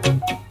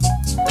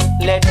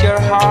 let your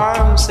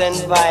arms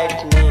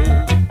invite me,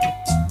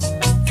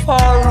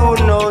 for who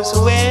knows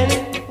when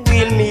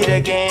we'll meet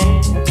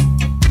again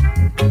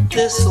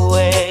this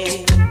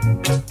way.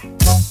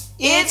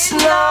 It's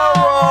now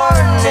or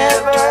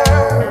never.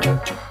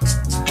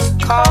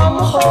 Come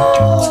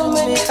hold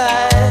me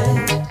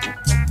tight.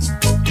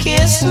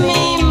 Kiss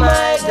me,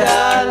 my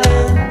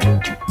darling.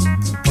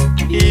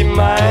 Be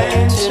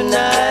mine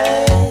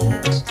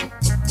tonight.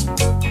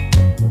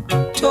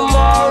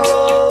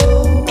 Tomorrow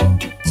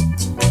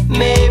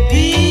may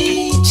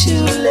be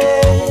too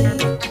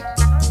late.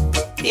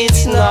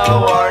 It's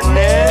now or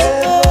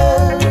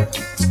never.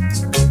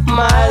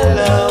 My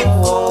love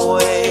won't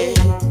wait.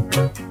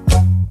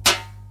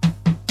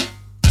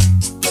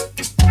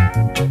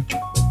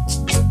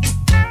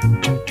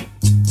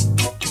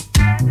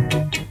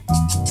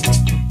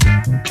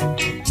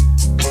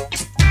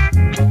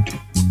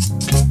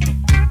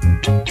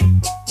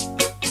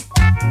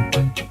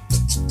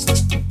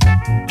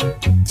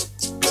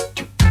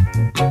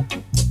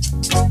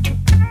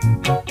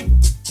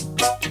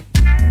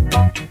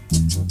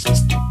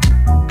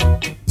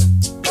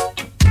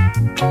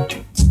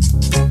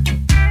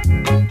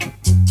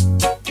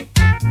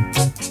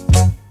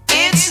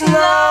 It's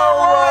now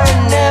or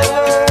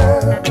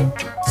never.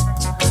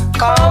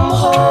 Come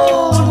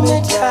hold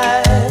me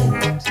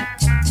tight.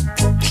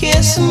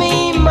 Kiss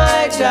me,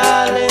 my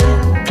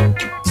darling.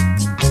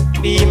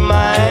 Be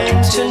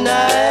mine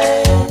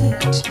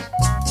tonight.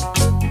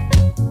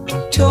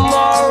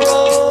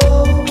 Tomorrow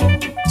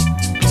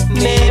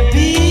may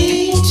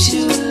be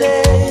too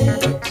late.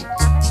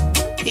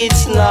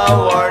 It's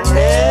now or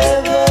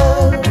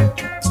never.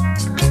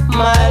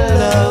 My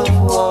love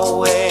won't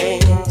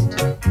wait.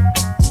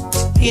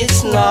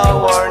 It's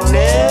now or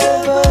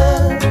never.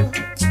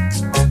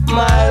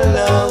 My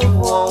love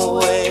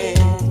won't wait.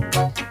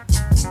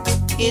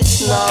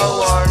 It's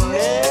now or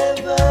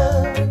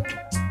never.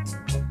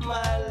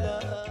 My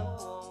love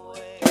won't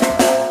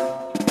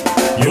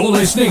wait. You're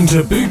listening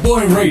to Boot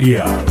Boy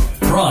Radio.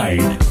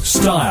 Pride,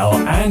 style,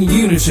 and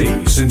unity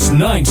since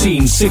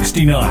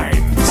 1969.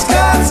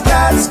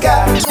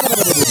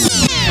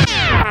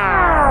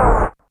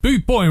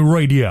 Boot Boy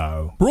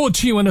Radio, brought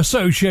to you in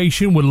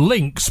association with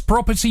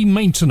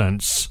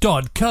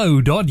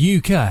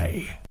linkspropertymaintenance.co.uk.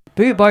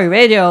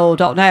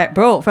 Bootboyradio.net,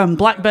 brought from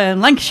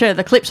Blackburn, Lancashire,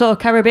 the Calypso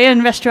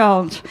Caribbean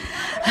restaurant.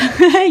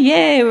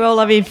 Yeah, we're all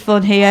having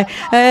fun here.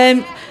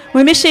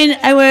 We're missing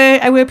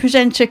our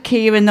presenter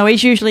Kieran, though.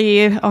 He's usually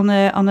here on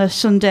a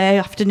Sunday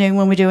afternoon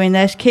when we're doing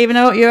this. Kieran,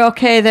 I hope you're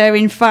okay there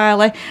in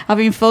Farley,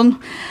 having fun.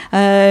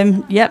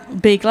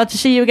 Yep, be glad to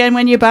see you again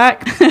when you're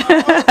back.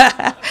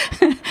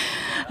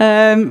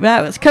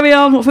 Right, let's carry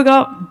on. What have we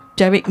got?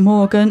 Derek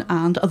Morgan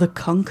and The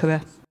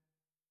Conqueror.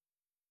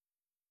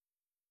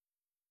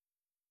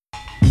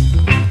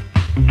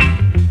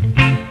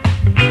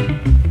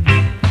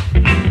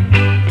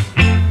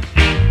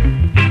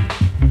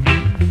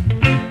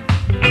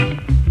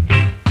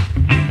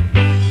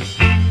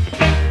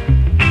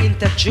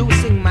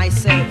 Introducing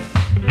myself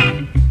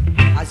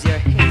as your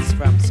hints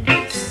from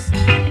space.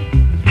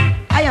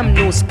 I am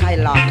no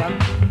Skylark,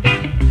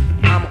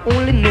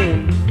 only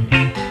known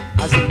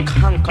as the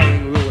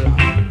conquering ruler.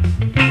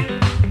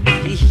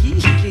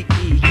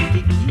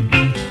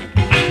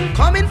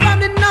 Coming from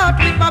the north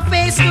with my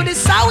face to the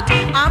south,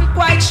 I'm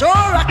quite sure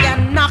I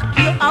can knock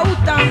you out.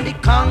 I'm the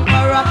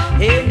conqueror,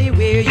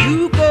 anywhere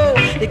you go.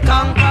 The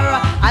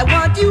conqueror, I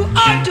want you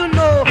all to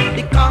know.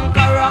 The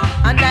conqueror,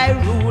 and I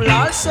rule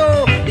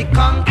also. The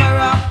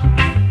conqueror.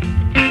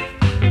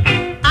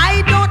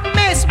 I don't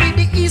mess with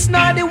the east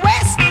nor the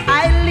west.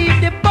 I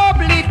leave the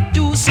public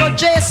to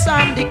suggest.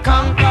 I'm the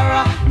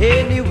conqueror,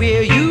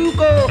 anywhere you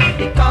go.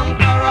 The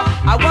conqueror,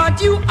 I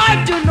want you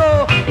all to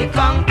know. The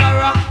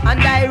conqueror,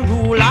 and I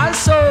rule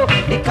also.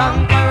 The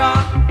conqueror.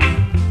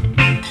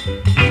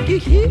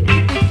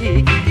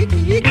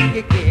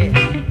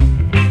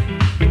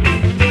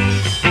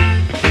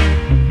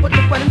 But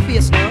look on him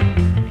face now.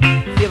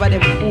 Favor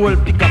them whole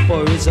pick up a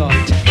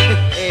result.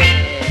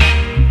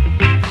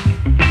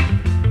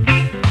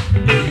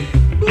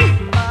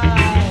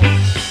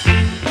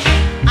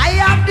 I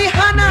have the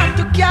honor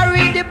to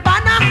carry the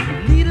banner.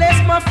 Needless,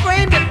 my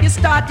friend, you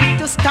started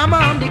to stammer.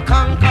 I'm the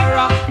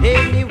conqueror,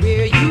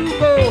 anywhere you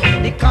go.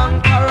 The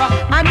conqueror,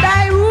 and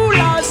I rule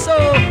also.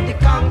 The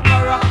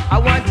conqueror, I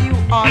want you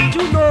all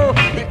to know.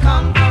 The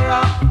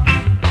conqueror.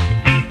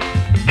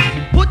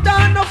 Put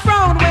on a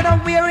frown when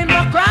I'm wearing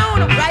my crown.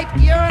 Right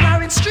here on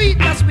Orange Street,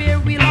 that's where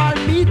we'll all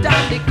meet.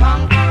 I'm the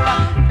conqueror,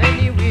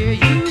 anywhere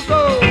you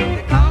go.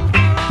 The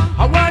conqueror,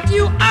 I want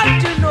you all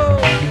to know.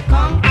 The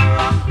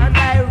conqueror, and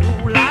I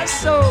rule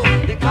also.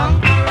 The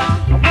conqueror,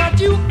 I want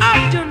you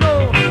all to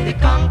know. The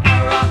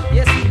conqueror,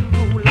 yes, you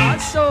rule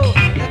also.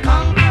 The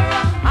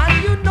conqueror, and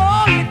you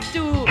know it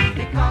too.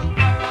 The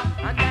conqueror,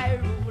 and I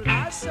rule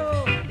also.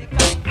 The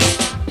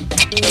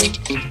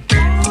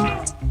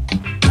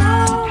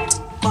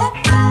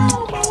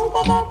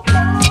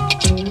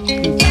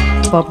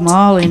Bob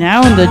Marley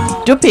now and the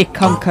Duppy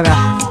Conqueror.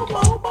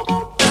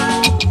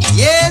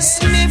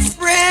 Yes, me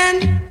friend,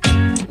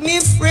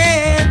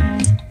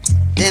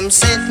 them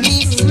set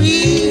me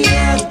free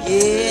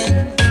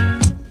again.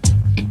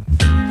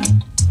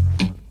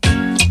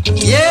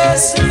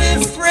 Yes,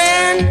 me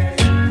friend,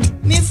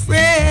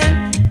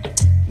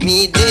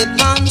 me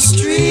dead on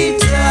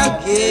street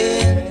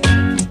again.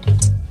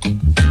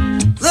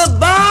 The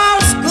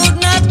bars could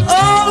not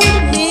hold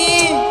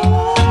me,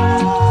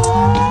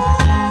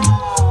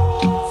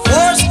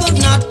 force could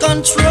not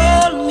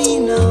control me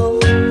now.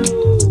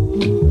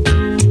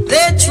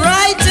 They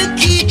tried to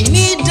keep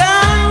me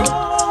down,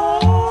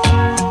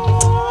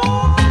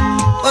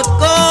 but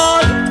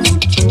God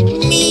put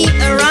me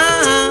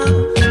around.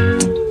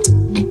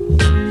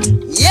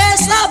 Yes,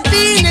 I've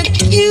been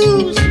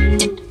accused,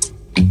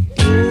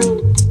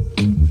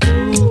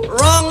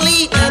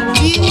 wrongly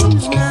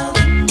abused now,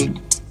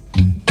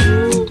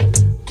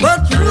 but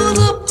through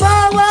the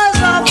powers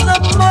of the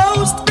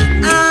Most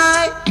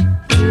High,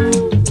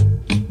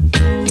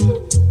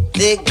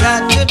 they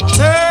got to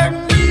turn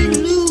me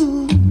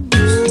loose.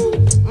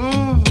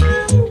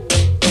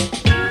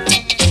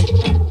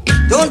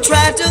 Don't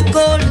try to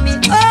hold me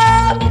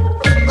up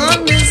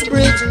on this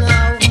bridge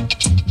now.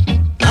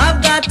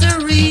 I've got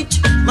to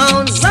reach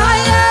Mount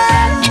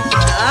Zion.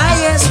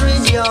 Yes,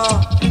 reach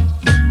y'all.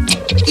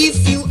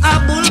 If you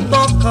are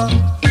bullbucker,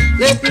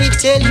 let me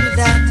tell you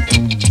that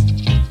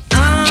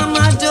I'm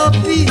a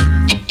dopey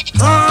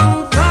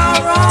conqueror.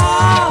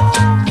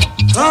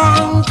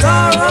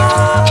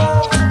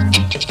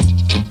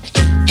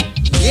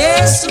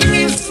 Yes,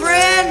 me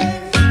friend,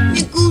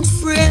 me good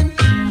friend,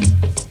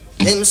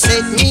 them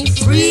set me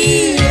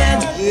free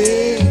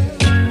again.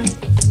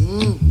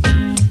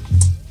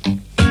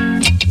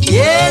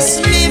 Yes,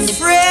 me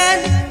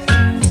friend,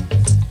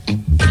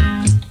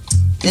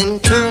 them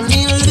turn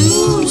me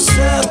loose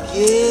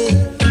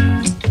again.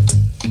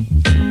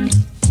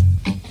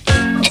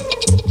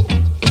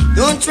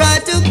 Don't try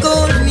to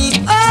hold me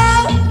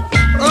up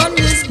on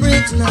this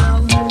bridge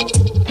now.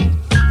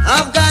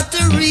 I've got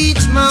to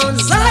reach Mount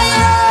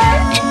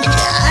Zion.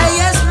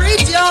 Yes,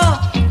 reach y'all.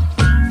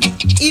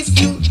 If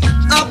you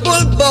a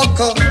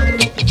bullbucker,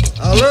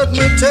 let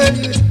me tell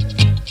you,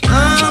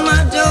 I'm a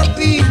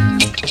dopey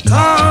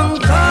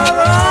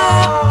conqueror.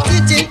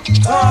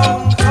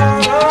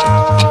 Conqueror.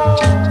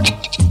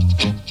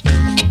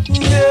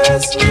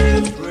 Yes,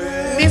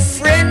 me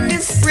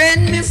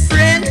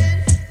friend,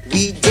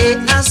 we did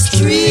a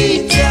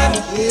street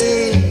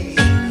again.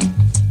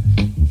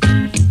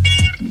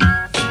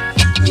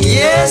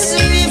 Yes,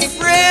 me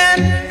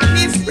friend,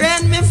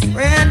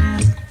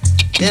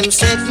 them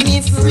set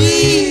me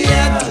free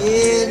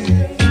again.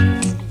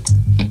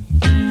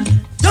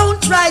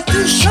 Don't try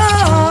to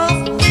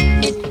show.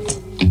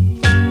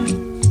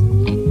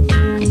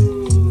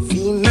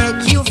 We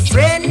make you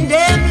friend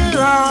them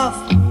love.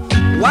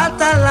 What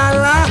a la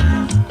la,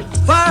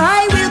 for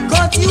I will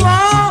cut you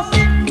off,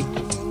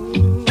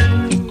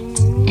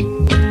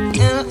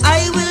 and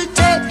I will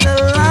take the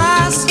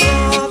last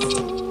off.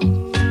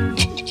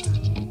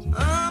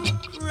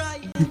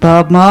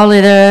 Bob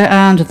Marley there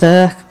and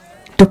the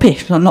Duppy,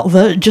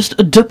 just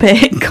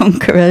Duppy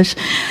Conquerors.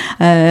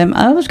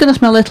 I was going to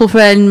ask my little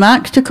friend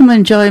Max to come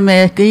and join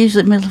me. He's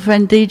my little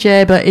friend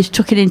DJ, but he's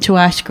tucking into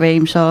ice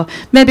cream, so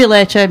maybe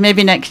later,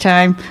 maybe next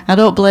time. I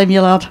don't blame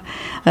you, lad.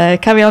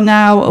 Carry on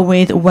now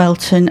with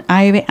Welton,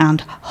 Irie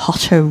and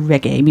hotter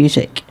reggae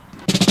music.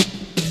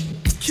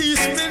 Kiss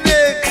me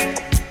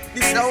neck,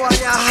 this is how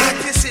you hot,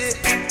 you see.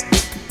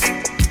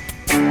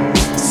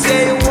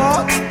 Say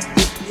what?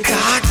 It's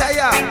hotter,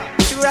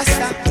 yeah.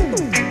 Rasta.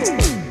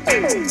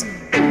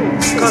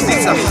 Cause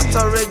it's a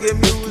hotter reggae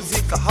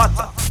music,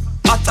 hotter.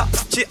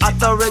 She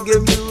hotter reggae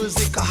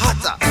music,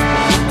 hotter.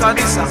 Cause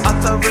it's a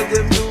hotter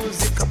reggae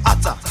music,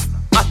 hotter.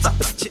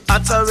 She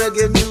hotter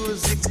reggae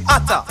music,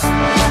 hotter.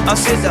 I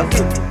said a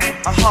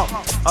hip, a hop,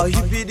 a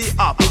hippity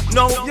hop.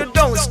 No, you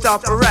don't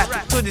stop a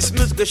rap to this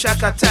musical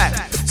shack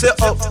attack. Say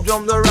up,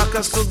 drum the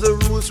rockers to the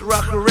roots,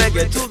 rock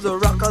reggae to the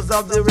rockers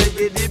of the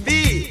reggae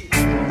DB.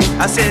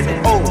 I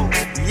said, oh,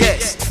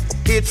 yes.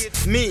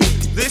 It's me.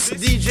 This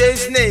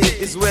DJ's name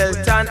is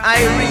Welton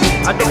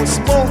Irie. I don't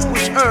smoke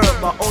with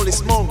herb, I only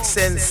smoke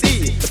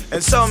Sensi.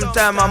 And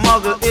sometime I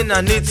muggle in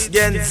and it's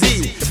Gen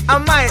Z. I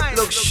might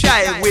look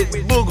shy with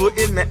boogle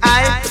in my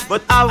eye,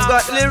 but I've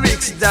got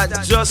lyrics that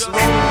just won't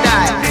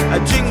die. I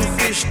drink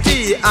fish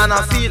tea and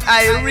I feel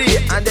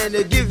Irie, and then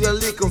they give you a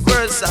little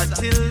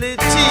versatility.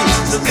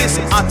 So this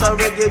is hotter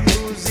reggae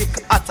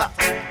music, hotter.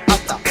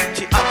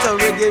 She hotter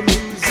reggae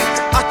music,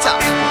 hotter.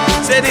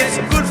 Said it's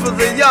good for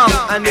the young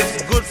and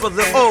it's good for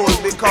the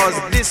old, because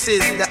this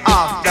is the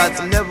art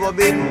that's never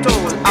been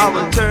told. I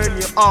will turn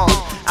you on,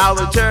 I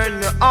will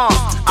turn you on,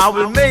 I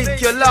will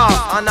make you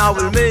laugh and I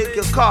will make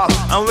you cough.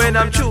 And when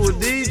I'm through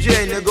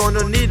DJing, you're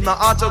gonna need my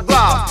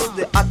autograph. To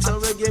the hotter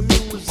reggae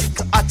music,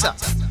 hotter.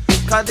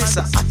 Cause this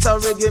a hotter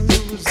reggae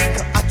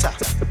music, hotter.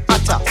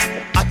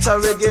 Hotter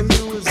reggae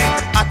music,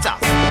 hotter.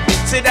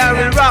 Said I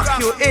will rock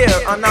you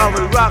here and I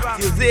will rock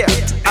you there.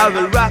 I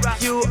will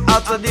rock you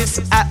out of this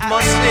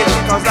atmosphere,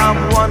 cause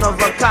I'm one of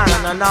a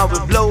kind and I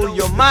will blow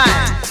your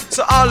mind.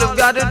 So all you've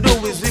gotta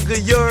do is wiggle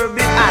your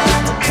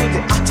behind to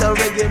the hotter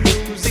reggae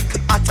music,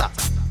 hotter.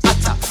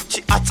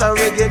 She hotter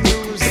reggae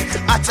music,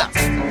 hotter.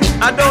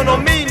 I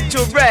don't mean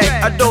to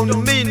brag, I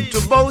don't mean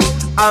to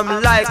boast.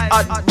 I'm like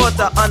hot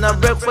butter on a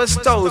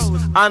breakfast toast,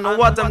 and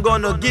what I'm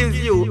gonna give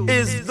you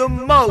is the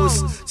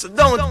most. So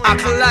don't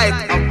act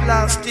like a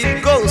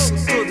plastic ghost.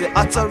 To the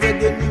hotter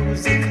reggae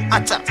music,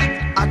 hotter.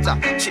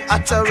 She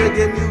hotter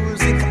reggae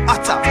music,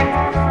 hotter.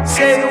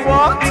 Say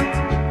what?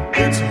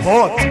 It's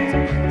hot.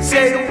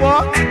 Say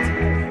what?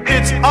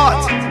 It's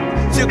hot.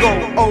 You go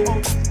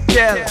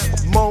hotel,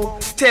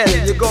 motel,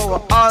 you go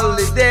a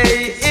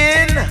holiday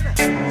in.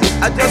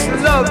 I just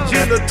love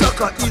Juno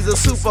Tucker, he's a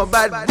super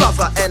bad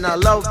brother, and I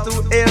love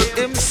to hear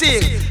him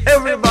sing.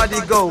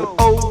 Everybody go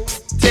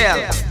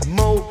hotel,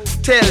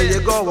 motel, you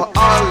go a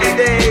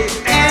holiday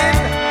in.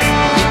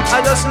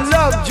 I just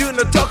love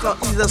Juno Tucker,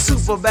 he's a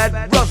super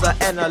bad brother,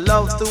 and I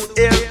love to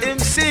hear him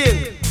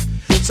sing.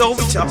 So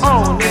with your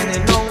on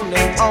and on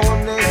and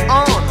on and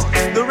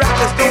on, the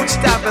rappers don't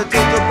stop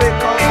until the break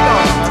of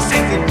dawn. I'm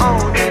singing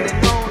on and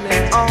on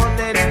and on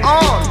and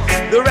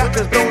on. The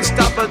rappers don't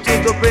stop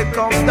until the break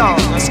of dawn.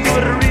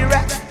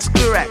 Scootery-rack,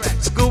 screw-rack,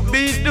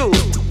 Scooby-Doo.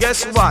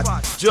 Guess what?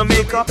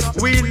 Jamaica,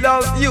 we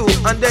love you.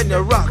 And then you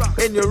rock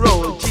and you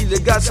roll till you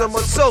got so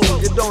much soul.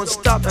 You don't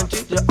stop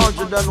until you're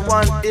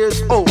 101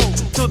 years old.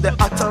 To the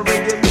hotter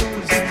reggae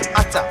music,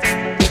 hotter.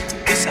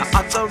 It's a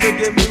hotter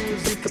reggae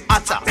music,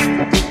 hotter.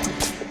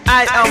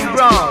 I am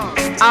brown,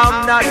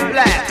 I'm not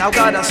black. I've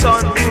got a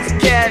sunroof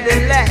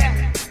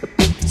Cadillac.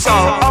 So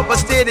up a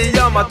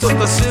stadium, I took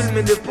a swim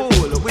in the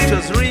pool, which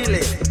was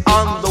really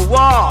on the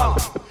wall.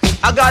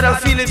 I got a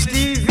Philips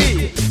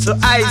TV, so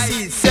I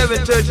see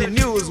 7:30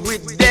 news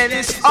with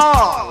Dennis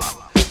Hall.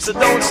 So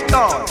don't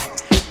start,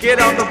 get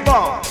on the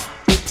ball.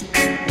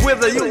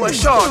 Whether you are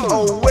short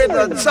or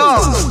whether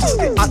tall,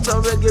 the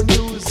hotter reggae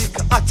music,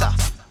 hotter.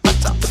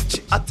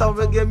 She hotter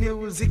reggae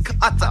music,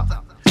 hotter.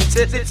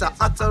 Said it's a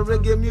hotter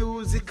reggae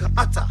music,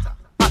 hotter.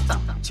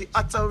 She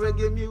hotter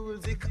reggae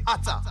music,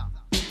 hotter.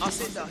 I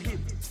said a hip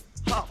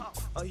hop,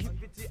 a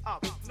hippity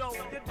hop. No,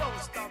 you don't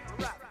stop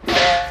rap.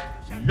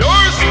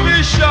 Your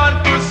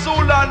vision to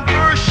soul and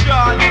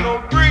version,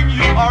 will bring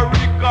you a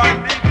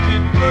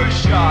reconnected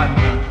version.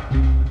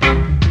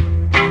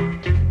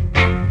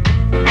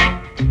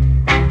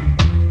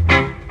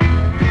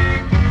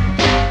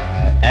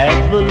 I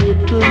have a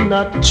little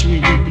nut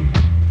tree,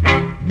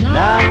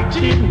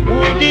 nothing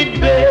would it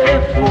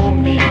bear for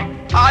me.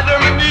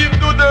 Adam and Eve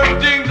do their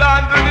things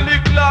under the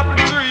little apple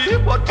tree,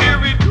 but here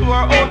we do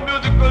our own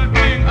musical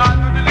thing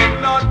under the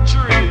little nut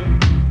tree.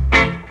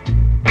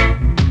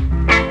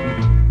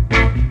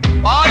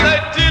 All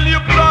until you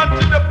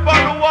planted upon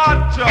the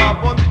water,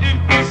 but the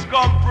increase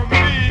come from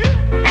me,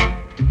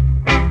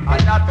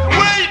 and that's the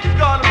way it's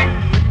gonna be.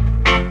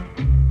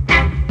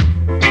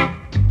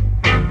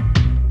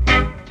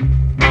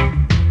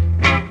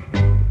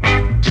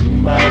 To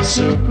my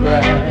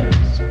surprise,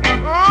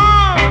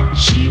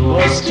 she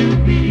was to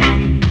be.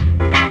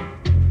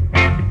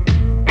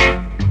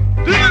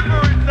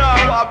 Deliver it now,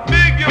 I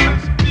beg you,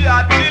 Miss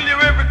Beatrice.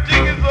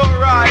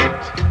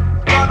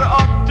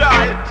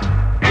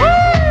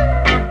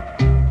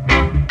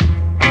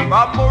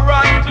 From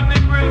Moran to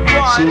Negril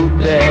Point. So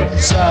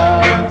that's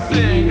how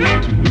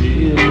it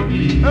will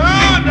be. Oh,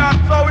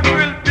 that's how it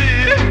will be.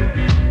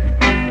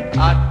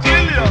 I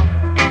tell you.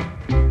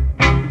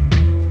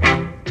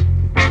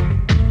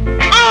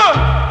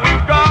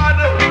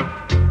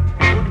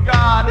 Good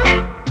God.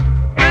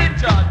 Great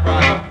job,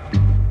 brother.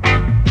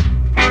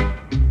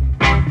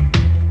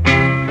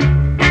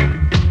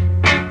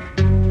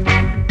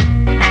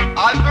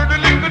 Under the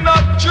little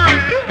nut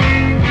tree.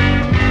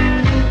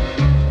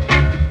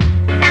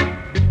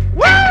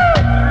 Woo!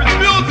 There's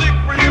music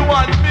for you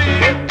and me.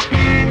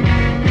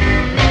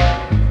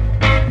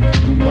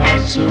 To my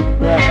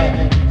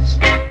surprise,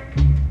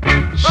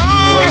 she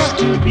was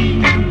to be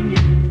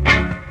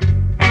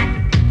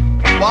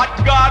What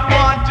God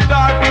wanted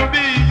her to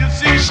be. You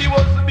see, she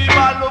was to be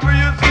my lover,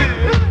 you see.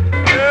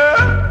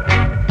 Yeah?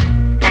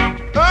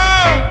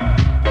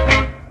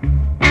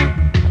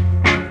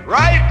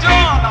 Right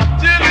on, I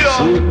tell you.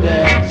 so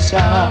that's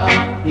how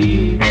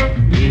it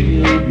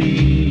will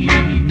be.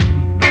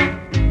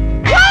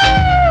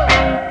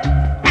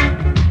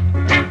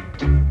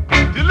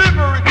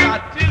 Deliver it, I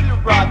tell you,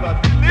 brother.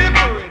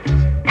 Deliver it.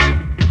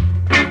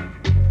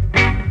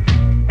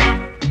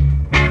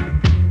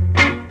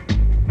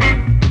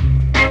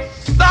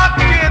 Suck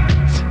it.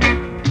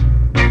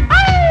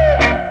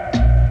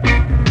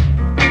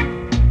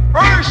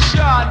 First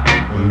shot.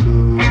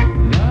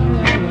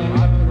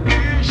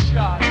 First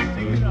shot.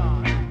 Sing it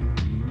on.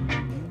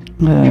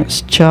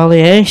 It's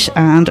Charlie Ace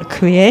and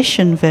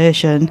Creation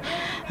version.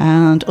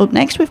 And up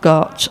next we've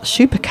got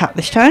Supercat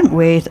this time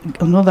with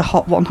another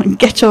hot one,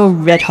 Ghetto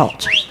Red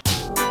Hot.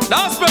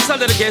 Now special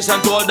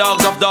dedication to all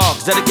dogs of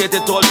dogs,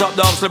 dedicated to all top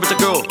dogs, Liberty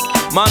Crew.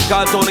 Man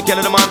called Tony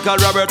Kelly, the man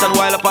called Robert, and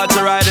Wild Apache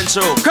riding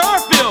through.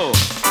 Curfew!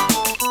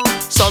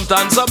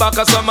 Sometimes I back,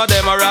 some of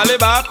them a rally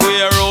back.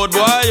 We a road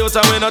boy, youth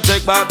and we no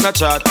take back no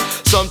chat.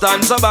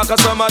 Sometimes I back,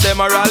 some of them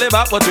a rally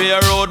back, but we a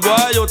road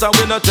boy, youth and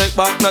we no take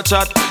back no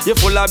chat. You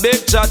full of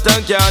big chat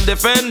and can't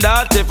defend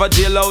that. If a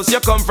jailhouse you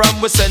come from,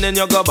 we sending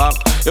you go back.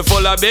 You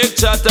full of big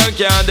chat and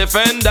can't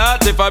defend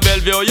that. If a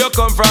Bellevue you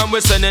come from,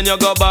 we sending you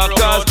go back.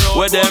 Cause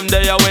with them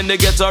there when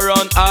they get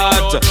around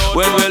hot.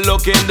 When we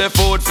looking the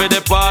food for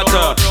the pot.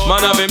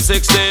 Man have him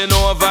 16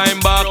 over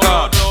him back.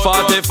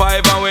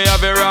 45 and we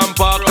have a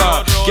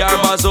rampacker. Car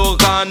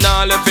bazooka and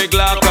all if it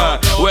glock.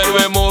 When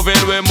we move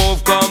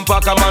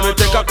compact. Man we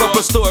take a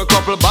couple store,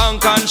 couple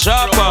bank and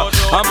shop.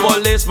 And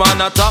policeman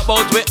a top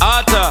out we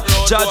hot.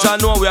 Judge I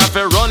know we have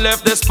to run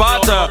left the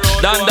spot.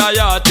 Dan the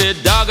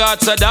yachted dog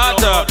at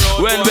Sedata.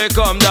 When we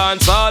come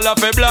dance all of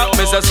a block.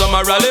 Me say some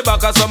a rally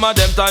back and some of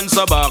them dance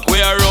back.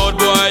 We a road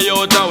boy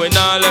out and we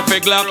not left a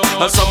glock.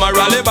 And some a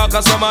rally back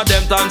and some of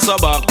them dance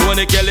back.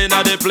 Tony Kelly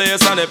na the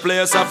place and the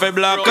place of a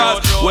block.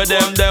 Cause with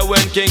them there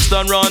when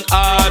Kingston run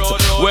hard.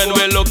 When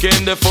we look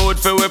in the food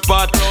for we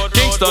pot.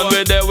 Kingston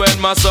we there when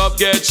mass up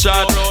get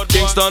shot.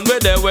 Kingston we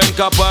there when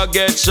copper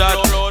get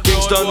shot.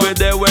 Kingston we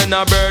there when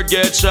a bird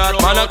get shot.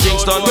 Man a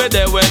Kingston we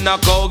there when a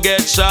cow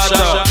get shot.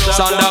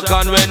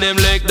 Sandakan when him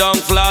lick down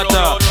flat.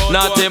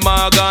 Natty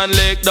Morgan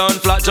lick down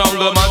flat.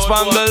 Jungle man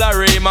spangle a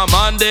Rima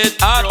man did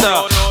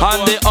hotter.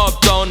 And the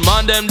uptown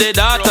man them did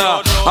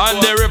hotter.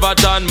 And the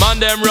Riverton man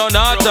them run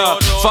hotter.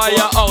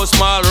 Firehouse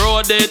Mall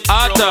Road did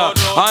hotter.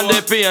 And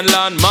the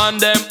Painland man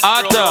them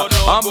hotter.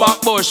 And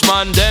Backbush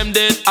man them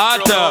did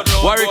hotter.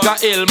 Warwick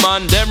Hill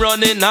man them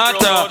running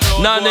hotter.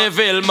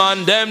 Nannyville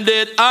man them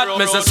did hot.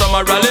 Me say some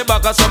a rally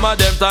back and some of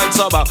them dance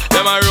back.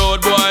 Them a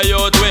road boy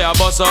out way a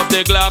bust up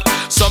the clock.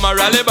 Some a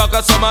rally back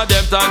and some of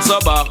them dance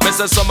back. Me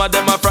say some of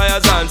them a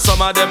friars and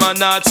some of them a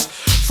nuts.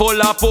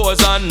 Full of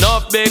pose and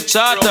enough big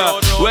chatter.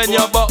 When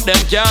you buck them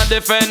can't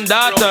defend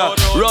that.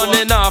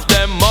 Running off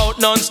them mouth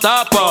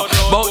non-stop.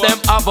 Bout them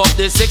half up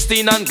the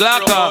 16 and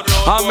Glocker.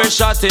 And me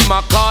shot him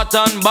a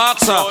cotton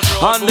boxer.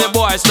 And the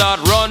boy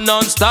start run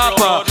non-stop.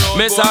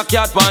 Miss a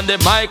cat on the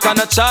mic and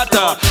a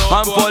chatter.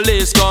 And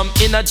police come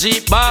in a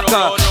jeep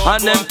backer.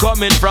 And them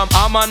coming from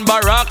Amman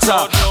Barracks.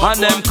 And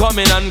them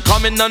coming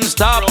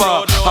non-stop.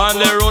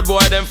 And the road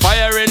boy them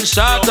firing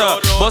shot.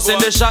 Busting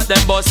the shot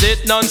them bust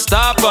it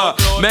non-stop.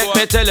 Make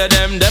me tell you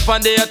them dep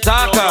on the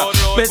attacker.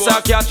 Miss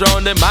a cat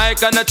round the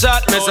mic and a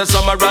chat. Miss a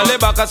some a rally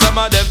back and some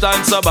of them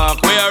dance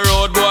back. We a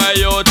road boy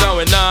out and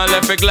we not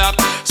left a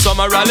clock. Some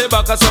a rally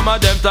back and some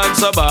of them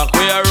dance back.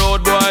 We a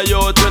road boy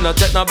out, we no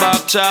take no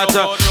back chat.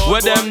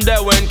 With them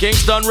there when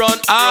Kingston run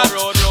hot.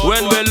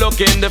 When we look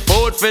in the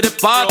food for the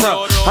pot.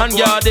 And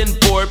guarding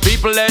poor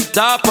people head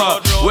top.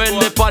 When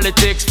the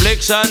politics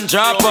fliction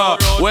drop.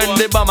 When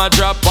the bomber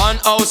drop on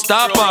house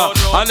stopper.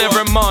 And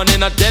every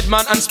morning a dead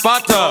man and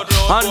spotter.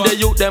 And the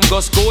youth them go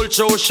school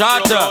through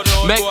shatter.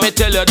 Make me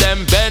tell you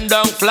them bend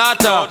down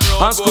flatter.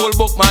 And school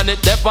book man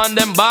it dep on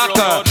them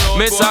backer.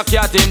 Miss a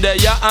cat in the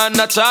ya and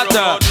a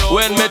chatter.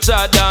 When me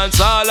chat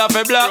dance all of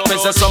a block. Me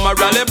say some a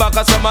rally back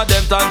and some of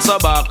them dance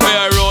back. We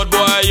a road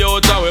boy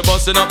out and we bust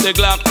busting up the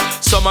Glock.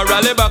 Some a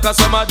rally back and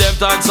some of them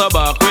turn so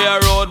back. We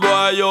a road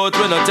boy out,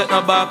 we no take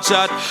no back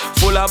chat.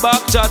 Full of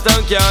back chat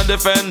and can't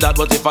defend that.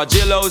 But if a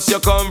jailhouse you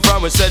come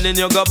from, we sending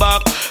you go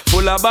back.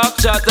 Full of back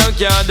chat and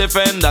can't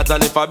defend that.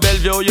 And if a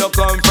Bellevue you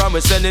come from,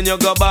 we sending you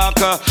go back.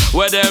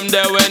 Where them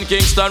there when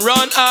Kingston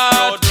run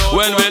out.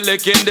 When we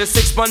licking the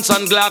 6 punch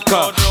and Glock.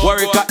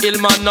 Warwick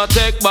Hillman no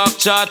take back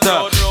chat.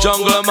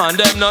 Jungle man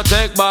them no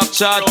take back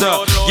chat.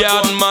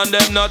 Garden man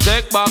them no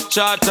take back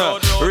chat.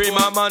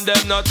 Rima man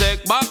them no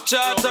take back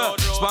chat.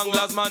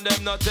 Spanglers man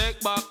them no take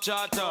back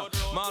chat.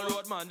 Mall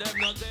Road man them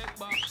no take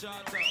back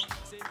chat.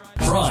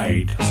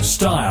 Pride,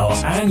 style,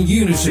 and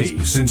unity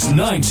since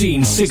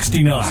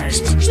 1969.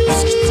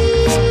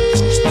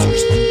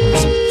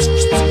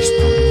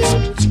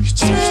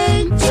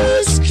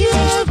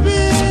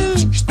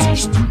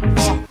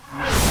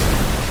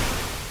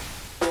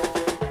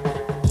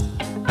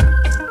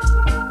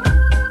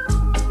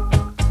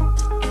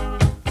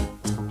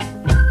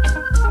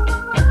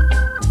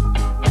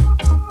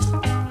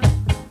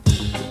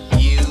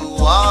 You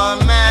are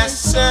my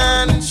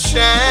sunshine,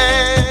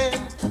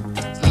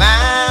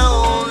 my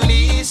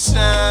only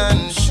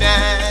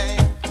sunshine.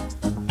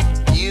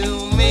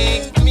 You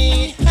make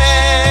me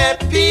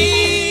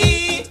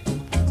happy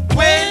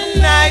when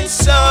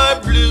nights are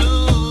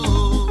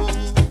blue.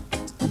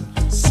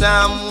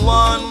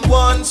 Someone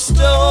once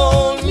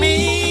told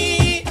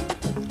me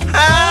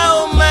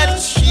how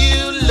much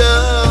you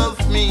love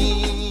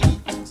me.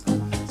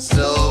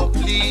 So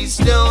please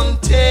don't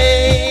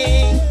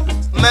take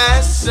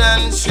my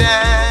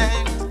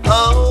sunshine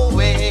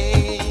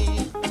away.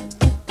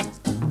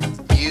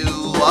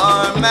 You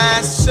are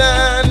my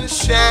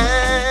sunshine,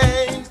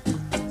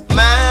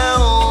 my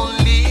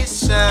only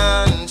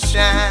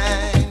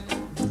sunshine.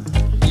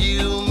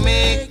 You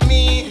make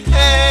me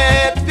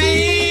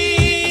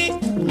happy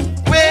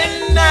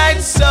when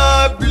nights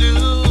are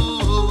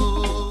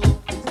blue.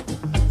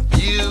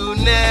 You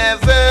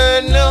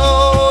never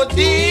know,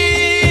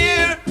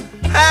 dear,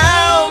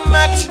 how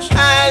much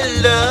I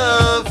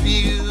love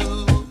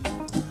you.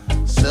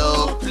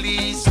 So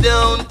please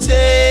don't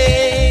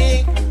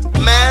take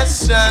my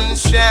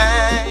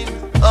sunshine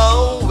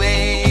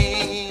away.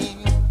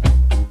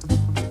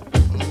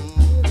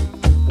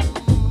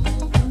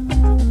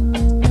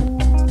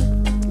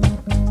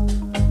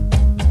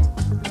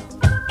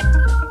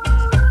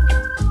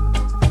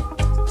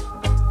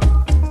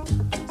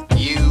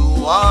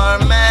 You are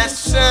my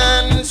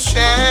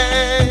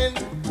sunshine,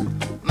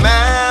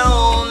 my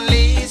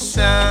only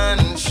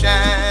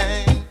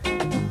sunshine.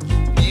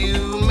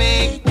 You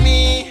make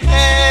me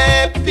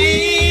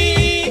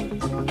happy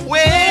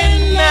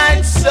when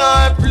nights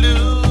are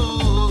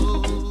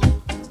blue.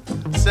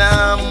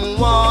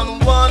 Someone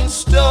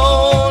once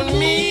told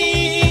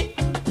me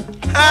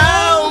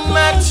how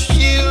much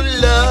you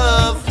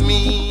love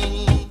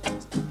me.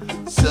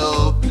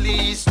 So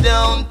please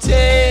don't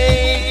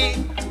take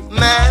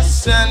my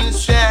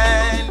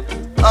sunshine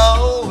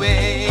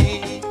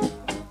away.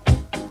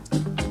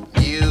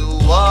 You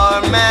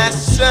are my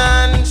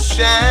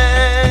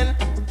sunshine,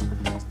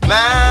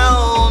 my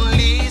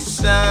only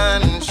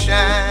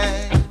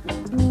sunshine.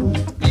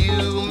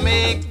 You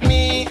make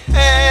me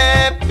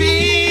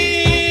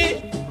happy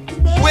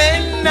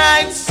when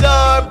nights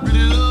are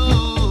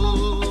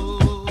blue.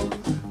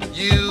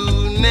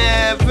 You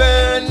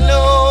never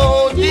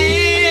know,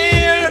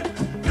 dear,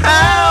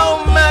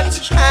 how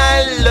much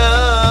I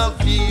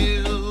love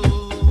you.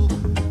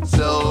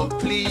 So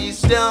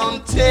please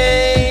don't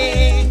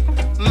take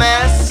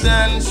my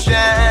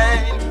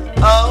sunshine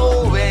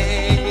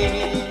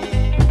away.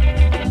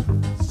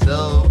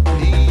 So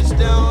please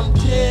don't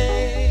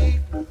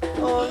take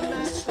all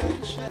my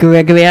sunshine.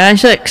 Gregory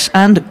Isaacs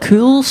and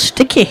Cool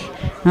Sticky.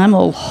 I'm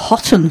all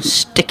hot and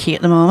sticky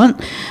at the moment.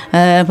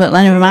 But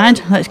never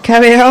mind. Let's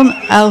carry on.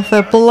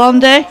 Alpha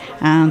Blondy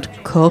and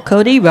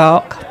Coco D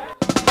Rock.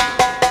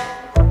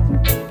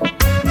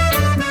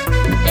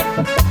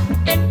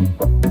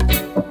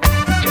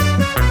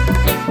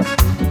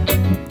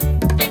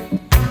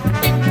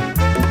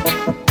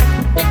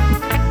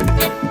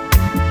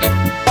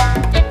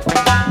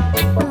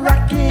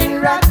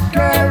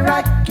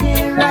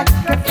 Rocky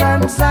rocker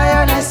from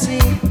Zion I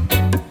see.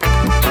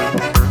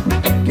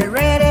 Get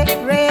ready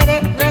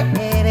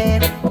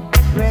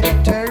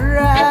to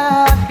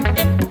rock.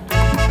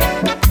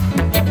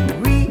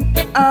 We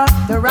are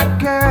the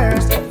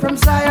rockers from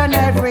Zion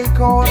every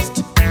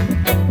coast.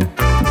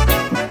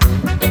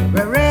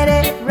 We're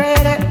ready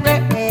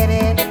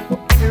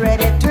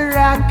to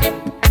rock.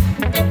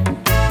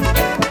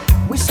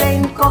 We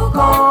sing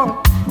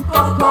Coco,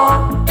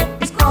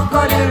 it's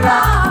Coco the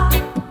rock.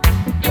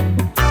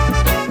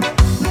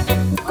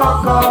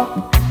 Coco,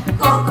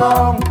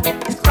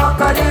 it's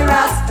Coco the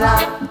Rasta.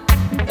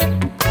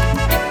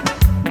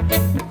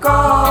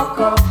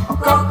 Coco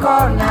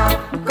now,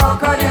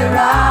 Coco the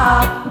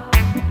rock.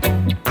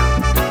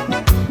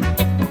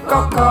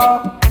 Coco,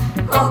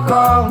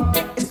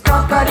 it's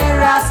Coco the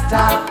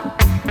Rasta.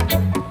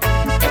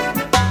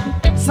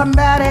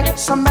 Somebody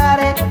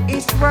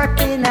is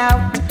working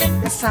out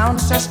the sound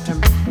system.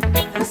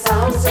 The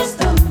sound system.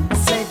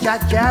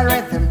 Jaja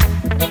rhythm.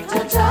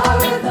 Jaja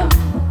rhythm.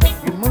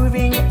 You're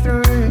moving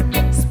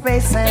through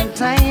space and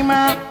time.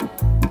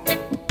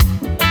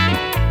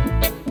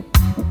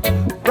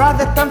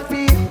 Brother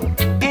Thumpy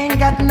ain't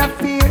got no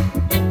fear.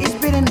 He's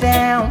beating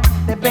down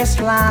the best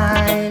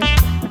line.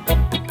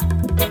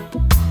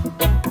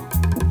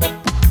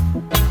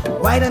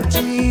 Why don't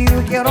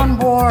you get on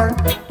board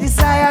the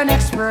Zion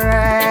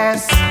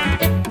Express?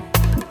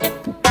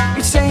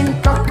 It's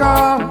saying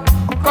Coco,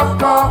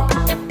 Coco,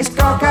 it's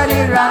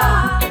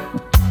Cocadera.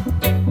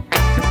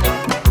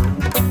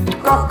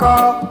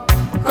 Coco,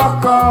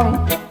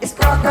 Coco, it's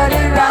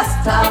Cocadera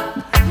Rasta.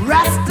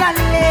 Rasta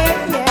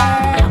lady,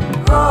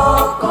 yeah.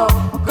 Coco,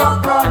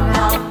 Coco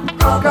now,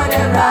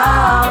 Cocadera.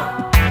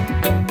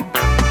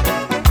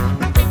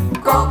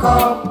 Coco,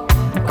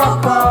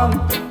 Coco,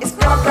 it's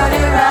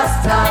Cocadera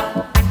Rasta.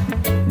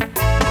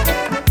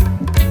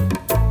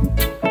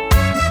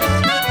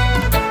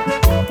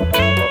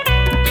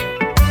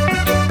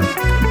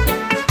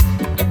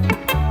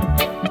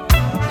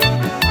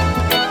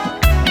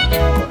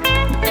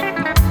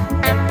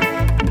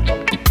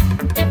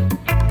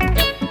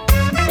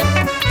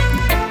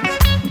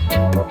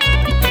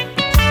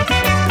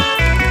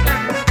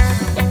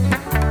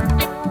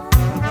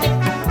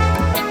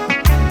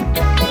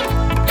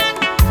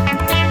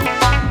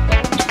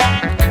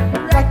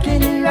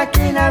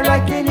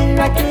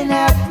 Rockin'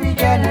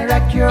 African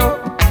rock you.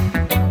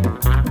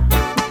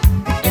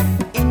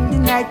 In the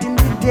night, in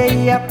the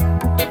day,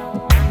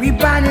 we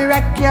burn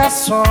rock your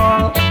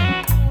soul.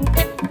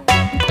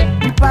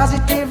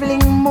 Positively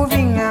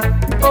moving up,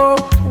 oh,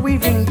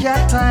 weaving your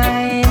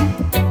time.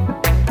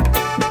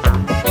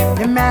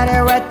 No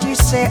matter what you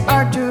say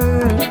or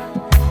do,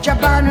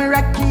 Japan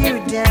rock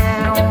you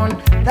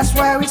down. That's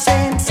why we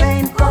saying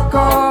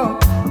Coco,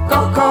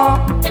 Coco,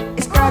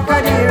 it's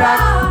Cocadera.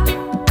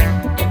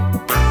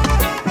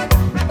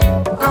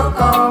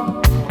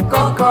 Coco,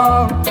 Coco,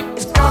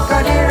 it's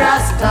Cocadera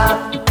Rasta.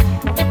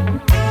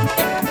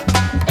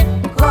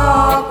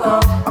 Coco,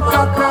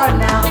 Coco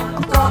now,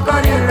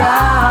 Cocadera.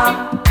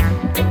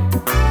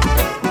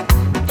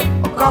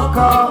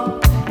 Coco,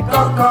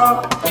 Coco,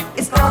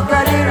 it's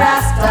Cocadera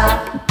Rasta.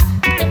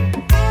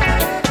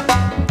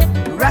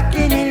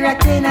 Rockin' in,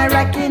 rockin' in,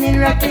 rockin' in,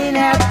 rockin'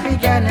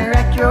 African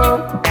rock you.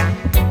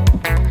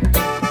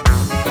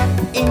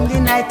 In the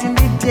night, in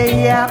the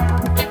day, yeah.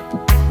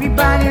 We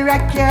burn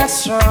rock your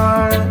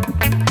soul.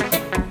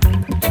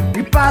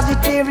 We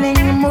positively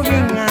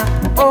moving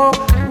oh,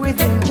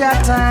 within your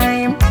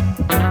time.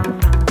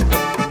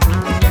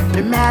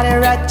 No matter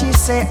what you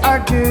say or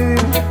do,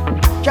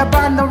 jump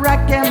on the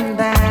rock and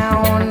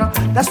down.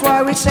 That's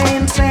why we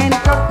saying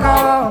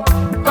Coco,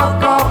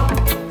 Coco,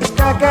 it's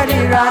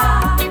Cocadera.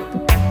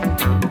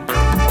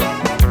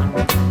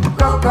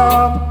 Coco,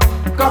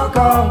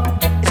 Coco,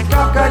 it's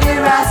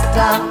Cocadera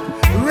Rasta.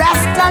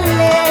 Rasta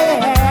lady.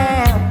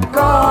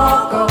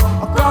 Coco,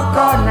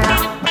 Coco now,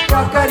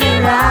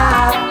 Cocadera.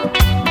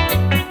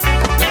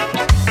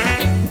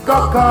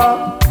 Coco,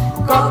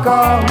 Coco,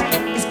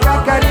 it's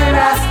Cocadera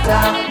Rasta.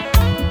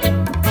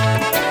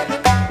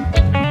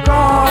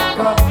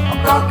 Coco,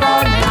 Coco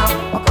now,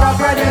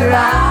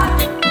 Cocadera.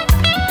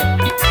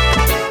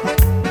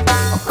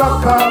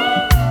 Coco,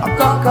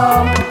 Coco,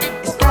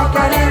 it's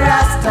Cocadera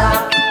Rasta.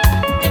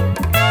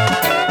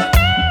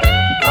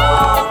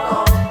 Coco,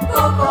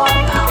 Coco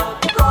now,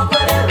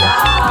 Cocadera.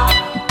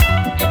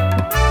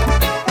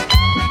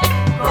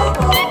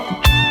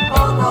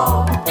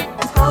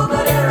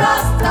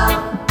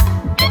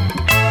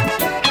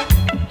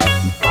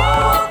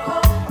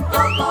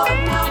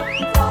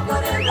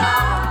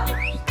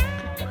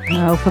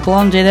 Oh, for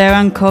Blondie there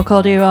and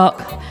Cocody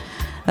Rock.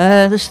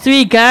 There's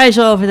three guys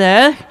over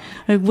there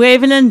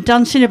waving and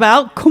dancing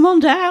about. Come on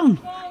down.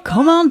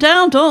 Come on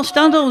down. Don't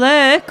stand up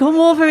there. Come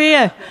over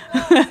here.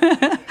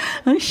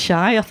 I'm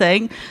shy, I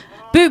think.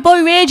 Boot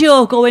Boy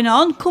Radio going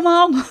on. Come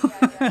on.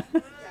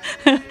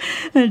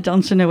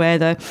 Dancing away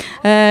there.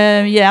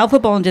 Alpha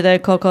Blondie there,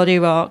 Cocody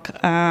Rock.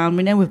 And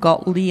we know we've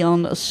got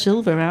Leon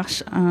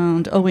Silverass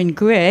and Owen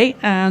Gray.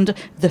 And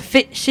The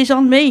Fitz is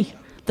on me.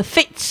 The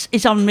Fitz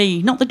is on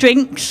me, not the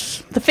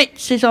drinks. The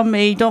Fitz is on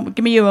me. Don't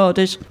give me your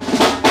orders.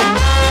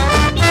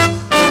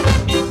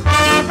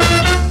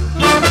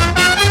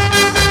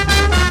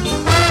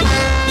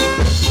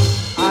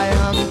 I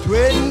am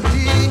 20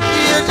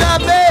 years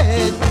of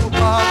age,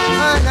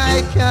 and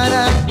I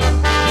cannot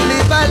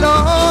live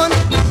alone.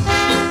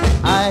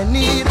 I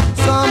need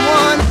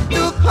someone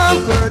to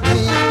comfort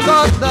me,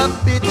 'cause the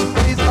Fitz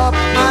is up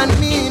on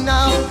me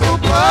now.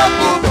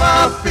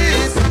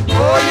 Fitz.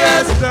 Oh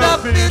yes, the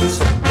Fitz.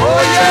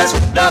 Oh yes,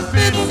 the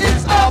Fitz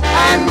is up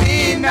on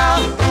me now.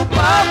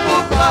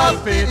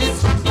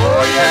 Fitz.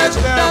 Oh yes,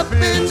 the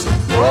Fitz.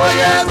 Oh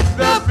yes,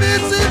 the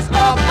Fitz is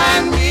up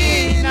on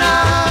me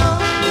now.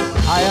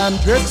 I am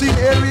dressing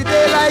every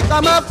day like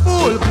I'm a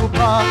fool,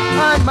 Poopa,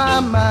 and my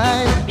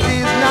mind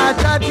is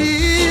not at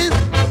ease.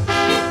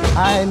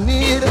 I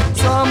need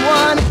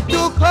someone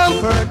to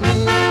comfort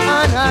me,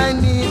 and I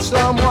need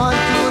someone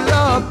to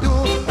love too.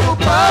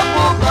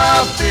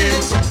 Poopa,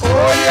 Fitz.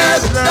 Oh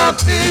yes, the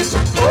fish.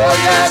 Oh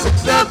yes,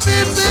 the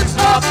fish is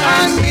up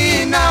on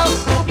me now.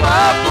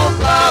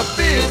 Poopa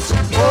fish.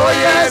 Oh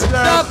yes,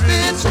 the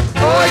fish.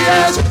 Oh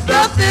yes,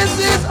 the fish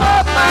is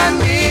up on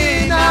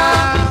me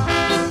now.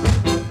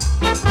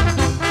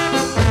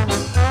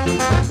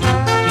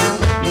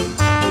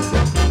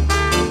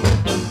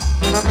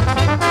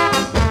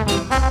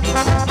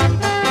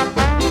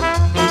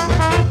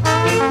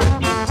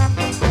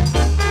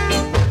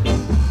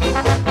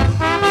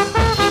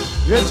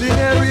 Dressing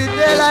every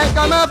day like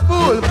I'm a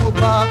fool,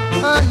 Poopa,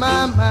 on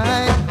my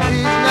mind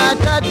is not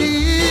at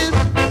ease.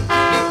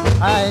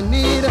 I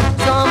need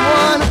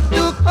someone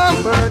to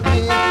comfort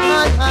me,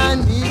 and I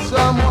need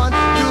someone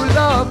to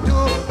love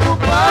too.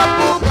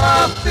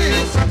 Poopa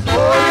fish,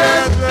 oh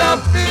yes, the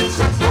fish,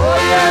 oh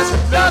yes,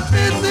 the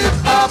fish is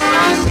up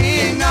on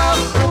me now.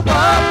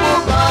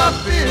 Poopa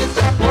fish,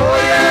 oh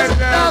yes,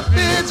 the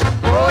fish,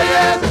 oh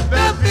yes,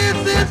 the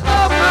fish is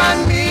up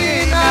on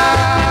me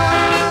now.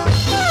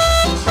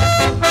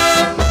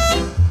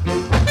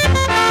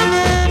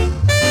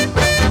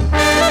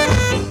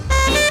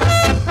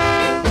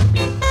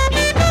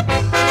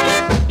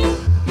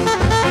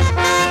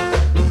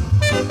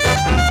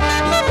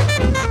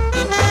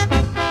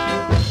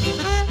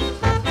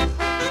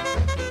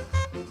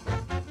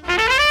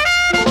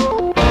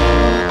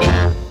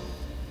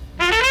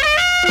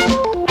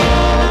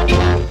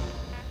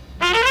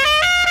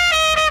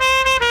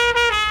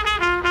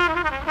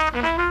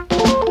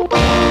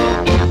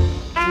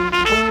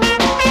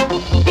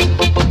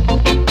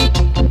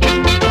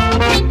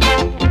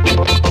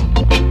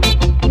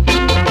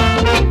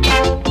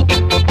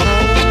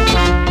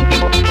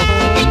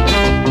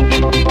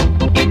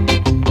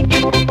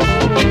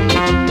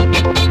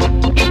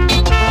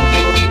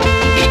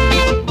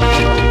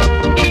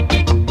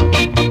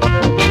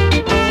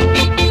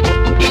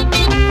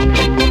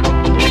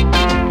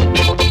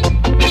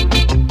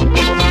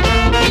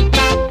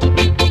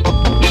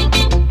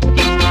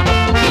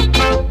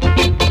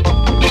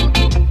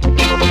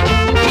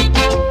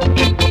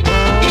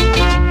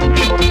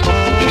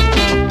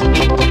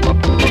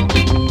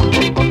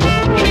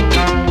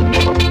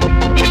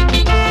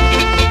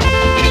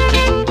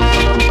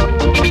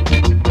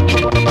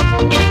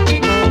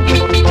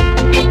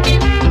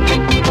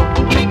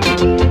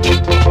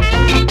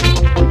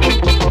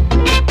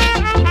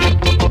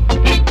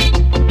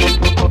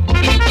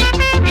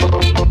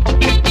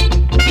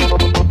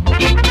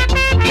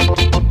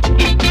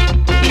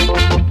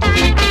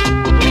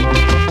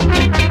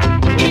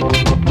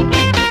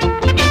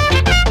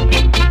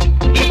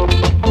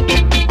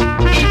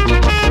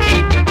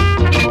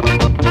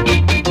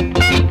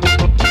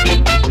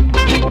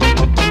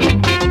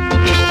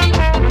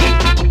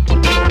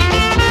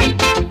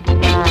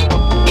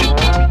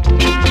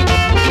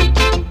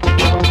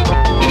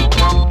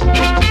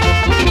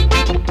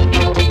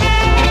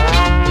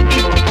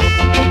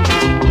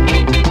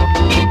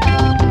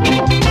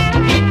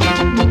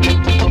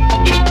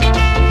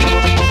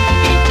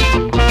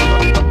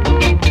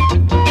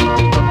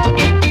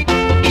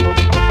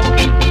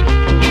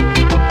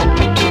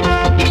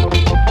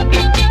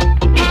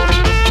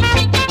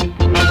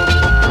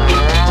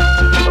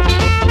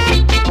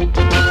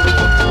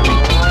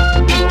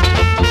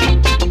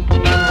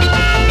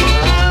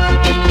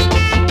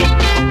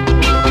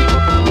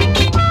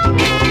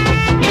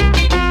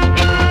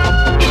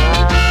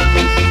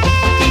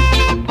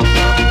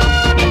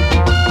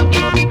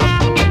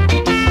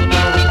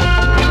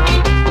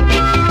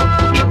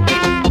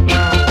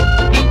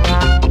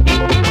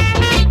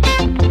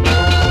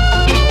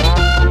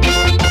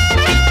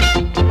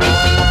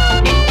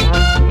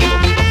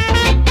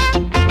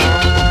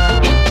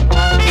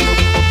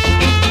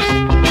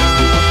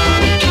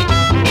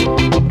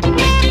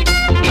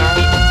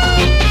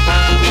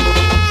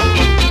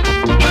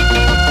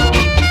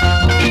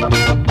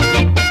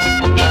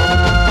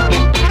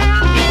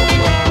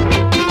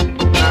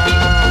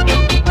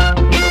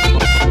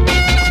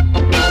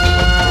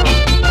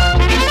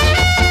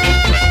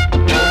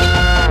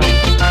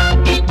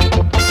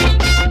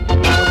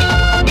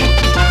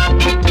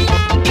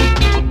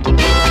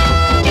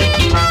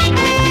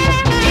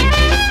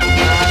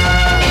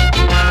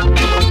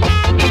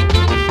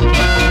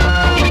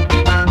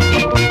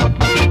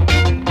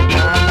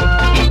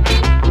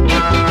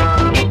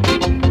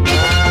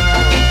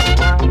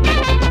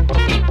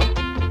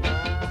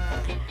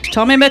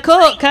 Tommy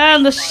McCook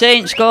and the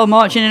Saints go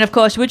marching in, of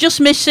course. We're just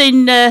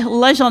missing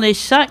Les on his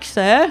sax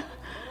there.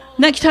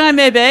 Next time,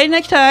 maybe.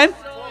 Next time.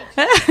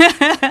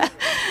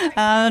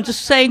 And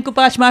just saying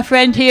goodbye to my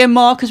friend here,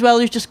 Mark, as well,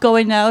 who's just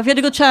going now. Have you had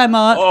a good time,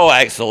 Mark? Oh,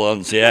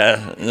 excellent,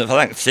 yeah.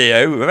 Thanks to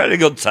you. A very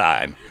good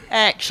time.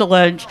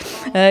 Excellent.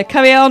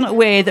 Carry on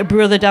with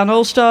Brother Dan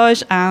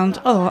All-Stars and,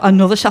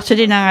 another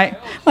Saturday night.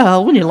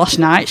 Well, only last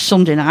night,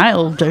 Sunday night,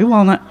 it'll do,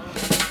 won't it?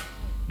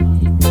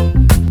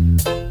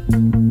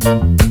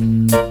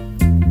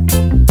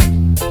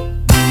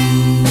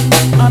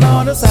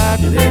 Another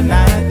Saturday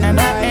night and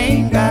I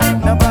ain't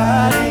got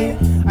nobody.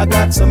 I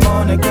got some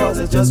money cause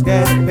I just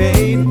get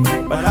paid,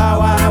 but how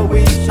I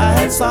wish I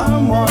had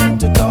someone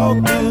to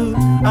talk to.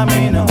 I'm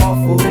in an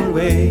awful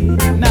way.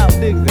 Now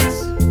dig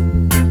this.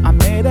 I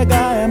met a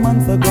guy a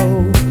month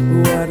ago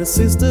who had a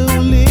sister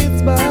who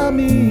lives by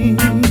me.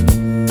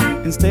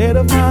 Instead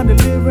of my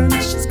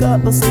deliverance, she's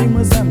got the same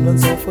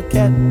resemblance of a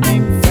cat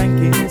named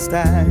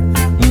Frankenstein.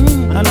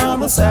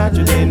 Another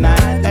Saturday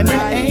night and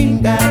I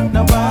ain't got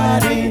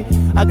nobody.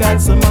 I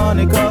got some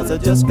money cause I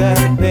just got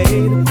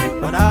paid.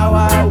 But how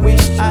I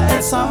wish I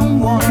had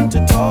someone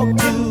to talk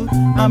to.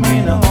 I'm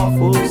in an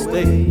awful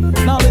state.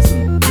 Now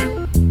listen,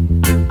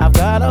 I've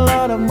got a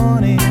lot of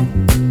money.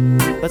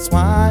 That's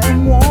why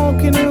I'm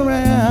walking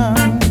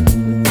around.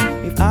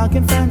 If I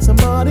can find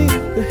somebody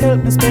to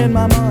help me spend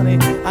my money,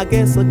 I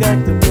guess I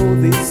got to blow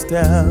this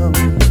down.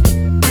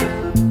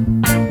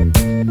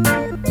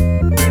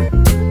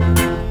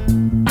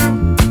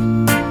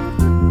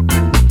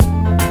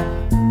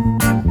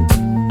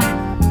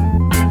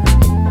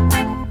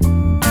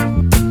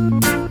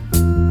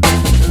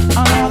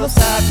 Another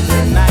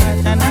Saturday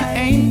night and I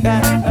ain't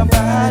got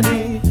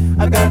nobody.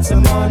 I got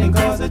some money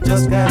cause I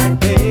just got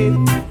paid.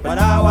 But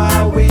how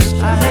I wish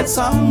I had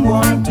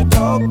someone to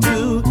talk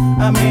to.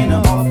 I'm in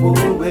an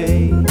awful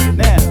way.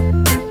 Now,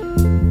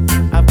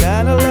 I've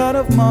got a lot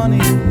of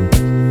money.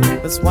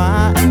 That's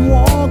why I'm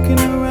walking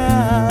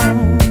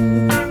around.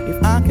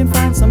 If I can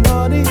find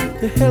somebody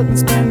to help me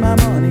spend my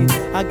money,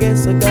 I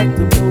guess I got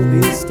to blow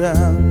this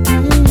down.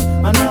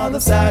 Another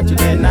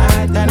Saturday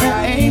night and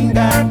I ain't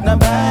got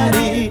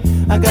nobody.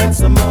 I got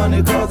some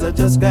money cause I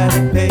just got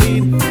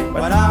paid.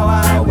 But how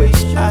I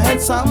wish I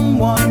had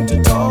someone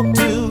to talk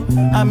to.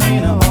 I'm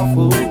in an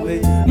awful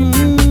way.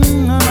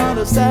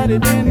 Another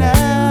Saturday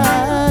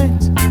night.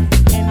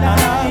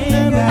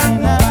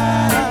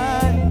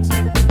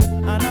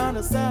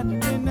 Another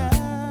Saturday night.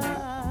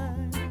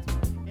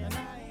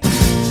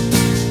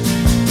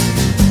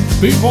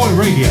 Boot Boy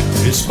Radio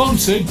is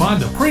sponsored by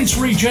the Prince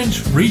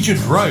Regent,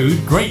 Regent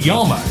Road, Great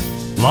Yarmouth.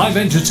 Live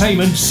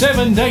entertainment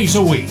 7 days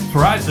a week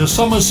throughout the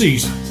summer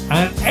season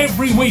and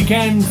every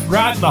weekend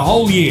throughout the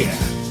whole year.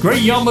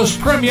 Great Yarmouth's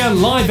premier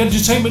live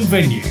entertainment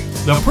venue,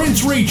 the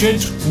Prince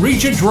Regent,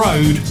 Regent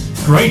Road,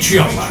 Great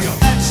Yarmouth.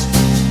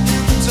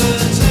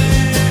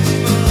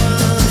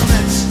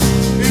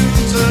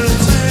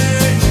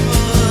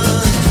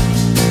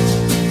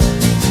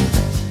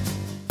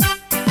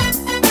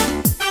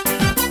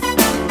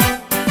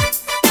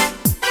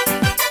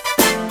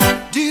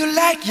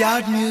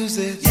 Yard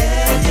music,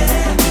 yeah,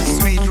 yeah.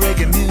 Sweet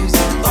reggae music,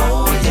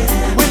 oh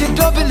yeah. When you're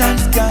dubbing and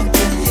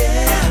skanking,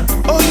 yeah.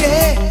 Oh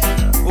yeah,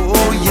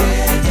 oh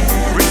yeah,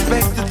 yeah.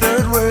 Respect the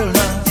third world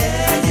now,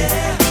 yeah,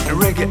 yeah. The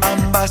reggae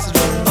ambassador,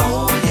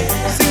 oh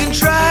yeah. Singing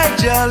Try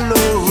Jello,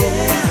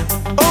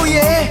 yeah. Oh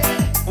yeah,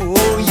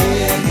 oh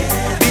yeah,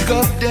 yeah. Big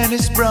up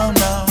Dennis Brown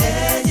now,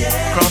 yeah,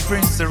 yeah. Crown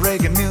Prince the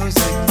reggae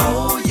music,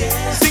 oh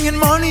yeah. Singing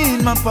Money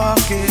in My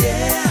Pocket,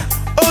 yeah.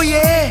 Oh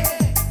yeah,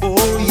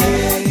 oh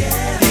yeah,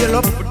 yeah. Heal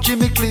up for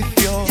Jimmy Cliff,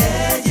 yo.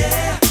 Yeah,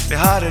 yeah. The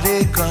harder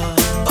they come,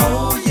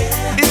 oh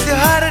yeah. It's the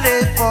harder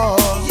they fall,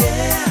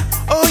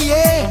 yeah. Oh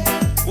yeah,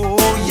 oh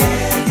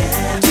yeah,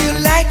 yeah. Do you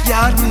like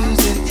yard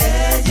music?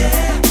 Yeah,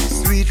 yeah.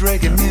 Sweet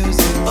reggae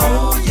music,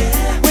 oh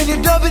yeah. When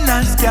you're dubbing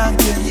and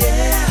skanking,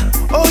 yeah.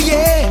 Oh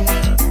yeah,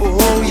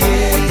 oh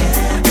yeah,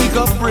 yeah. Big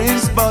up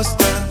Prince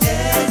Buster,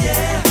 yeah,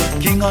 yeah.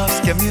 King of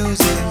ska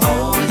music,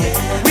 oh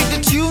yeah. With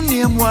the tune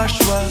named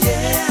Washwa,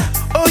 yeah.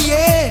 Oh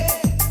yeah,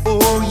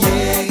 oh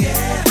yeah,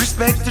 yeah.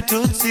 Respect the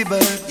Tootsie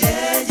Bird,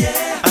 yeah,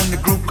 yeah. And the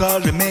group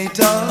called the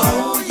Mater,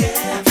 oh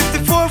yeah.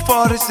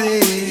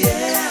 5446,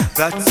 yeah.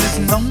 That's his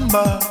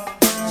number,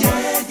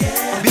 yeah,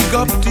 yeah. Big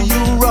up to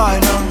you,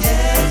 Rhino,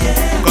 yeah,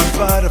 yeah.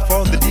 Godfather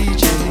for the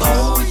DJ,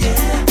 oh yeah.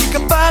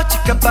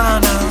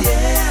 Chicabana,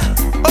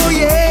 yeah. Oh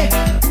yeah,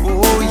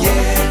 oh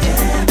yeah,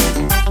 yeah.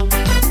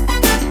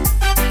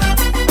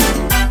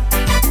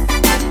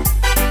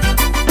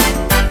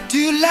 Do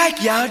you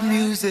like yard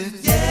music?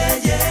 Yeah,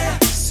 yeah.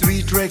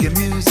 Sweet reggae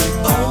music,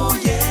 oh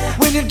yeah.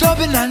 When you're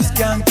dubbing and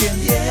skanking,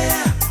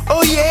 yeah.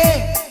 Oh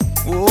yeah,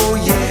 oh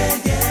yeah,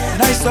 yeah.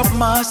 Nice up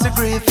Master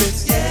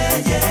Griffiths, yeah,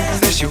 yeah.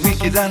 Says she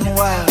wicked and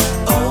wild,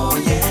 oh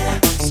yeah.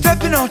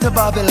 Stepping out of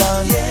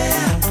Babylon,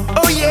 yeah.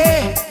 Oh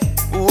yeah,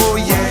 oh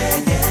yeah,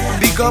 yeah.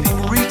 Big up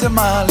Rita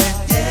Marley,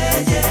 yeah,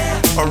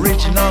 yeah.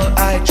 Original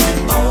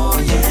I-Tree, oh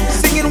yeah.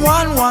 Singing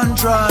 1-1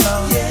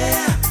 Drana,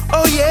 yeah.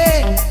 Oh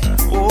yeah,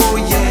 oh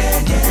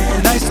yeah,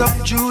 yeah. Nice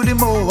up Judy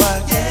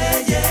Mowat, yeah,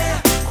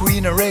 yeah.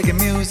 Queen of reggae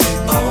music,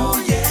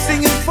 oh yeah.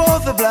 Singing for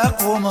the black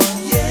woman,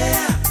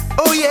 yeah.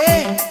 Oh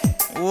yeah,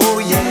 oh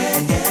yeah,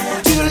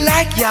 yeah. Do you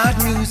like yard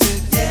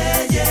music?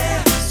 Yeah,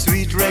 yeah.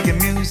 Sweet reggae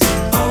music,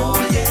 oh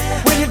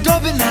yeah. When you're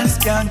dubbing and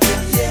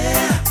skanking,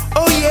 yeah.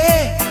 Oh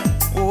yeah,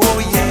 oh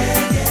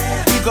yeah,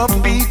 yeah. Big up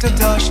Peter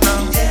Tosh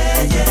now,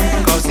 yeah,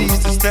 yeah. Cause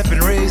he's the stepping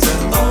razor,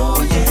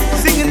 oh yeah.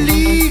 Singing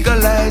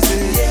Legalize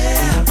it,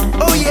 yeah.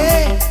 Oh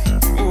yeah,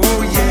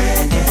 oh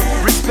yeah,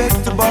 yeah.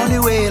 Respect to Bonnie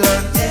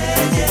Whaler,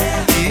 yeah,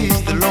 yeah.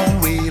 He's the lone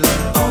wheeler,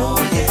 oh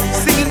yeah.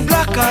 Singing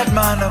Black Heart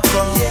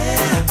Manacor,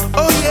 yeah.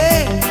 Oh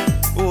yeah,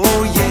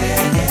 oh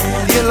yeah,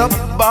 yeah. Heal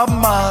up Bob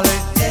Marley,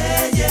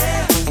 yeah,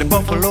 yeah. The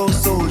Buffalo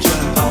Soldier,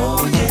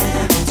 oh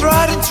yeah.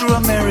 Try to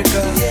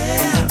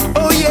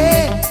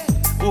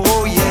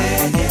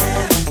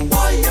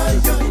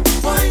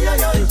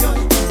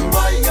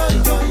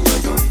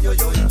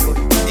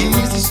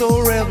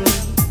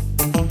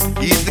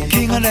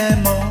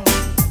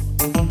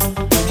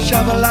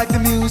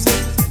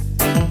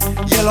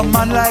Yellow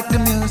man like the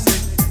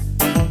music.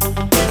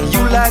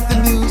 You like the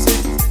music.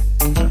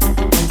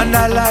 And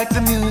I like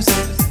the music.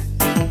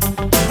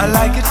 I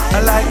like it,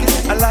 I like it,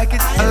 I like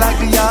it, I like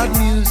the yard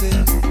music.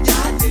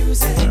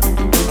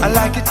 I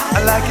like it,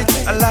 I like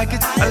it, I like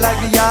it, I like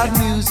the yard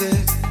music.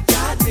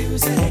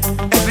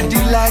 Every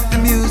day like the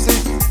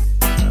music.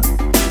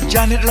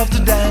 Janet love to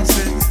dance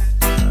it.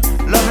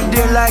 Love and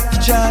dear like to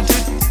chant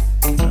it.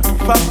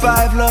 Fab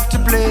Five love to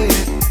play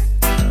it.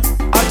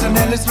 Alton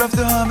Ellis love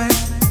to hum it.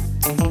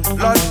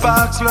 Lord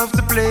Parks love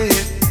to play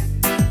it.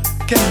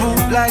 Ken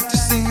Boothe like to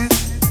sing it.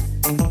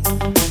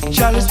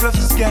 Chalice love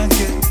to skank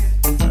it.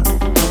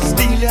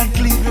 Steely and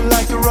Cleveland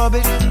like to rub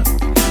it.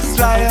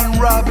 Sly and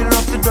Robbie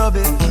love to dub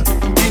it.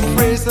 Dean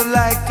Fraser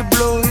like to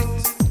blow it.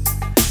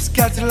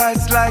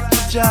 Scatterlights like to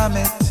jam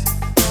it.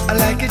 I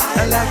like it,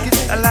 I like it,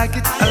 I like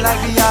it, I like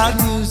the yard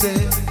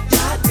music.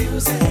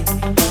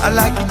 I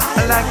like it,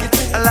 I like it,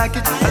 I like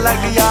it, I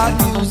like the yard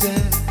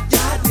music.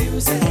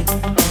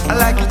 I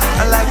like it,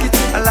 I like it,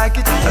 I like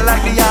it, I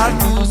like the yard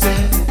music.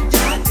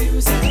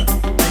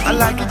 I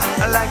like it,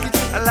 I like it,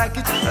 I like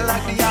it, I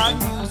like the yard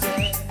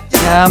music.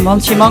 Yeah,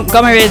 Monty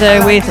Montgomery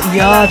there with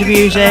yard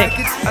music.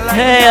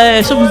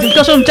 Hey,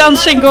 got some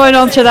dancing going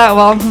on to that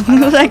one.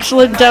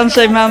 Excellent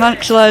dancing, man,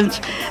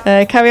 excellent.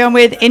 Carry on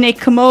with Ini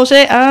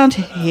Kamoze, and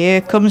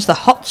here comes the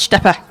Hot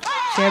Stepper.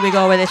 So here we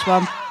go with this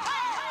one.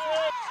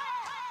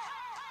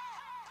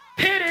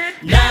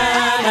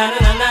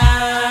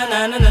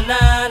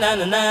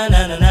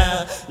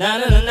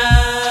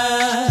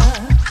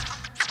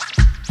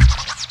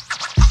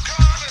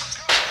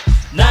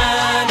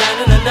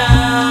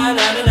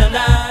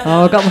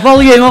 Oh, I've got the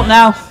volume up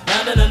now.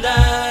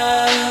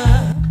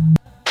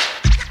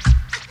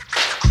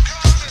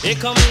 Here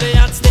come the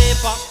hot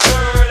stepper.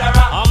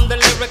 I'm the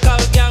lyrical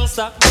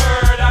gangster.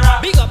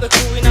 Big up the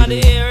crew in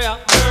the area.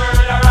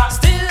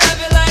 Still have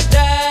it like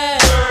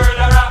that.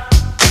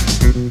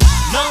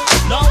 No,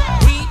 no,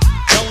 we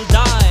don't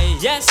die.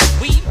 Yes,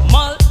 we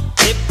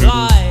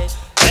multiply.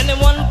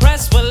 Anyone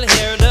press will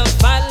hear the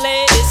fat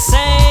lady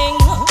sing.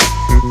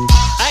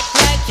 Act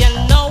like you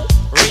know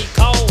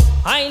Rico.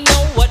 I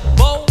know what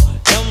Bo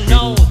don't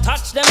know.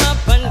 Touch them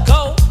up and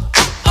go.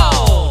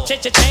 Oh,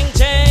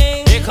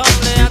 cha-cha-ching-ching. Here come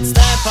the hot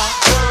stepper.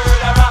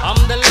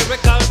 I'm the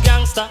lyrical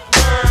gangster.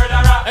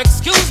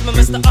 Excuse me,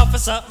 Mr.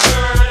 Officer.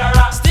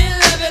 Still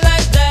have it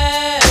like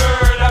that.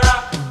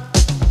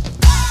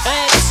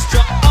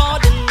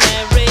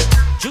 Extraordinary.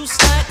 Juice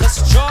like a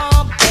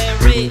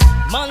strawberry.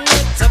 Money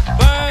to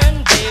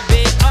burn,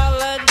 baby,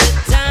 all of the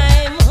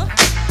time.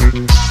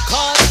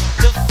 Cut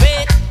to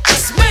fit,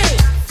 it's me.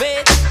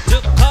 Fit to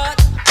cut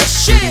the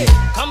shit.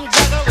 Come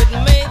juggle with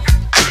me.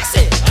 Fix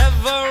it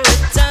every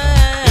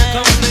time. Here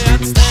come the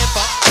hot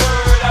stepper.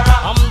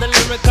 I'm the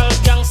lyrical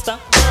gangster.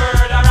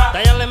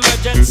 Dial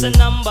emergency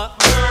number.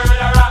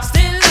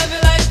 Still have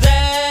it like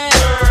that.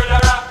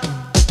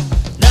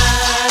 Na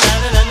na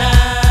na na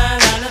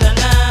na na na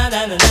na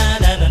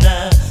na na na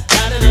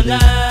na na na.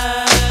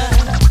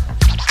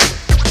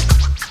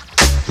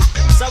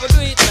 So we do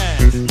it,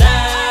 man. Na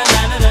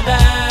na na na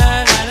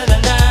na na na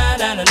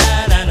na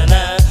na na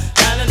na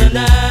na na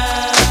na.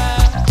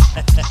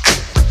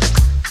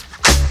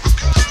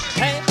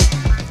 Hey,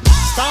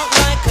 start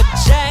like a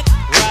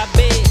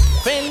jackrabbit,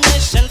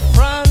 finish in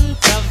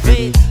front of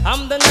it.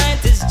 I'm the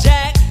 90s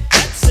Jack,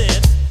 that's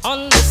it.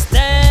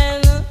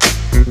 Understand?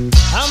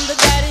 I'm the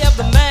daddy of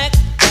the Mac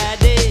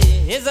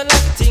Daddy. Is a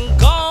lucky thing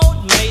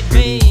God made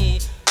me.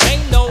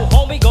 Ain't no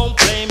homie gon'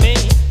 play me.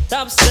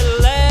 Top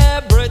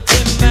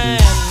celebrity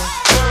man.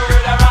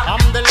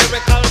 I'm the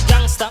lyrical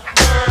gangster.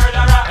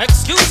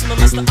 Excuse me,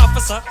 Mr.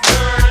 Officer.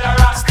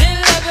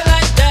 Still have it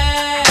like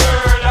that.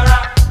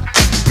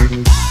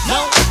 No,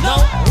 no,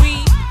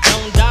 we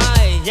don't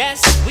die.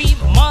 Yes, we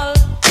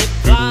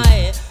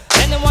multiply.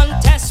 Anyone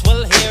test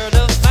will hear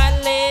the fat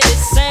lady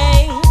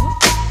sing.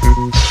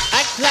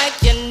 Act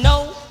like you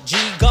know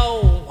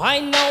G-Go. I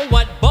know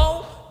what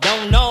Bo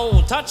don't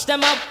know. Touch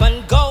them up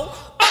and go.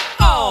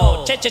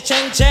 Oh,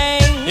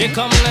 cha-cha-ching-ching. Here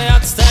come the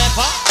hot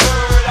stepper.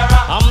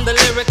 I'm the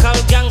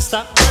lyrical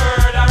gangster.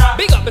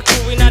 Big up the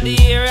crew in the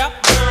area.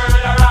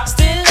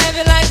 Still have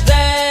it like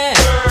that.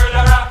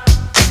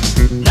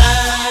 Na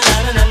na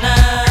na na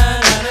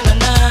na na na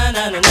na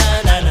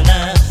na na na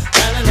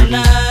na na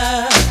na.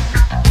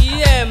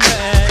 Yeah,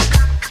 man.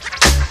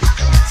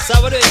 So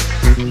we do it.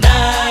 Na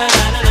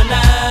na na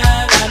na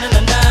na na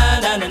na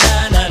na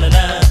na na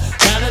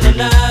na na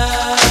na.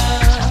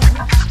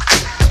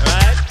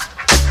 Right.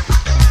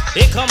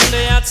 Here come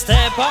the hot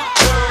stepper.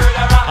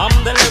 I'm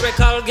the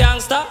lyrical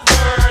gangster.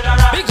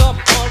 Big up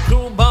all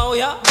crew bow,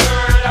 yeah.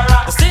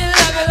 Still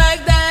have it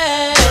like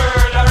that.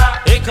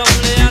 Here come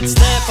the hot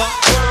stepper.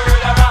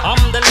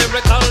 I'm the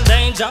lyrical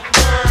danger.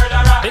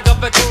 Big up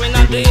the crew in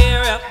the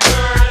area.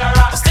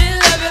 Still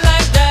have it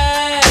like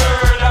that.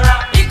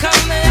 Here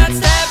come the hot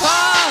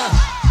stepper.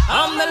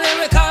 I'm the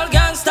lyrical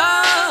gangster.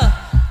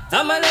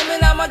 I'm a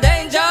living, I'm a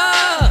danger.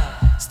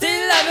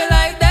 Still have it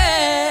like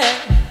that.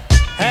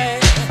 Hey.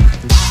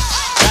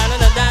 Da da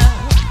da da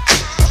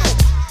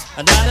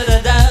da da da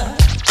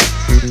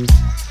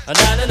da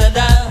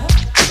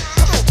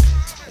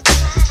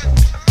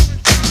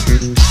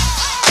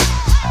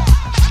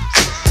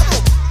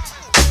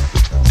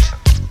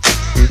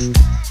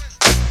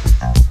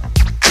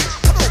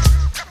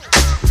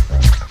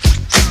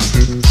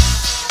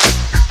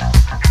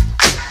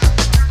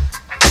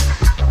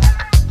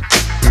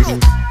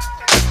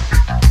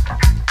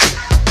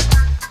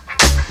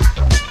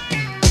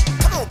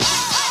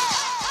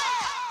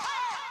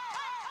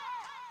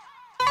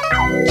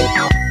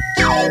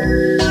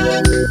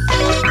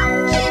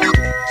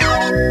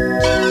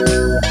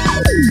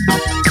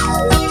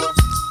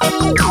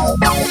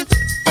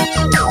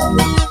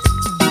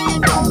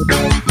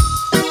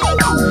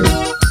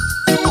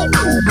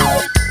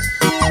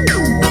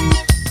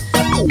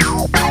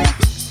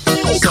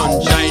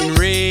Sunshine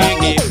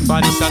reggae,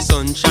 for this a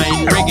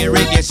sunshine reggae,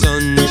 reggae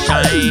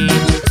sunshine.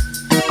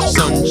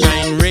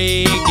 Sunshine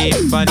reggae,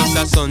 for this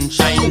a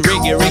sunshine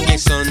reggae, reggae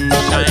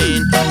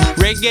sunshine.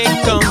 Reggae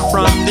come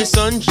from the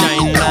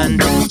sunshine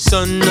land.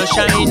 Sun no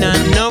shine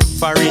and no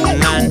foreign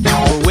land.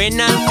 But when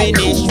I'm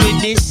finished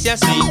with this your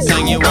sweet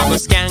song, you a go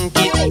skank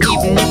it,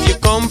 even if you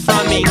come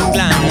from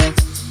England.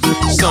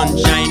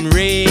 Sunshine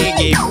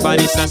reggae, for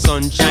this a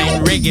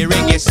sunshine reggae,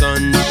 reggae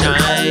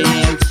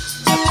sunshine.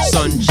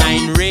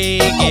 Sunshine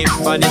reggae,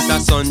 for this a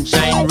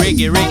sunshine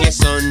reggae, reggae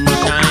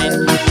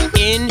sunshine.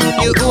 In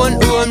your own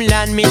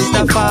homeland,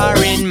 Mr.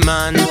 Foreign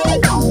Man.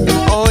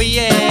 Oh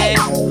yeah,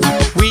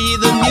 we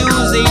the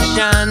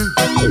musician,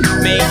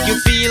 make you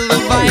feel the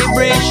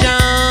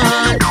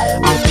vibration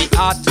of the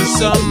hot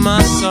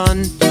summer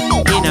sun.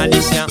 In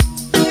addition,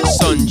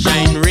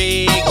 sunshine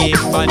reggae,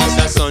 for this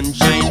a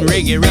sunshine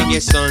reggae,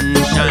 reggae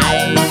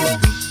sunshine.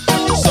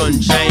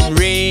 Sunshine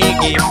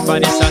reggae, for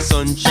this a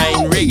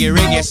sunshine reggae,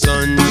 reggae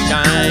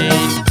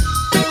sunshine.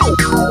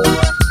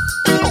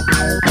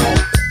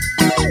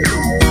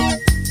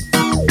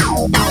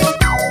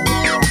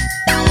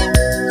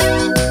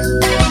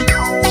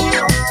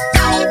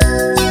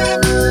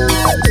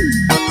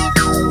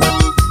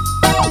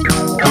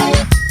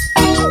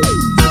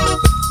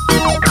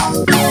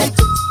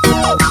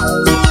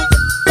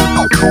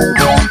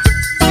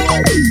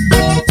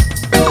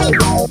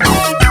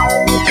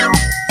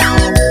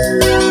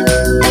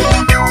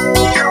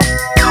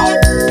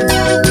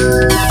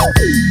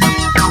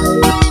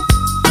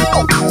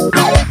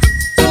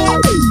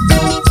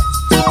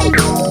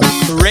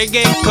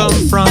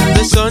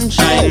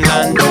 Sunshine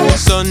land,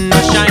 sun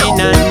no shine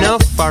and no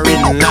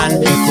foreign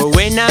land. But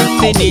when I'm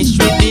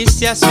finished with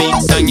this your sweet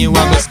song, you a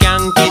go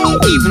skank it,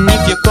 even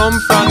if you come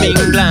from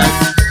England.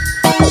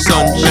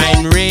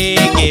 Sunshine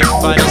reggae,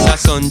 for this a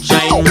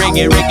sunshine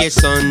reggae, reggae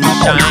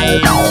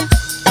sunshine.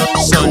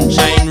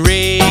 Sunshine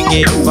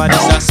reggae, for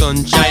this a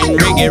sunshine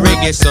reggae,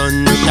 reggae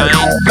sunshine.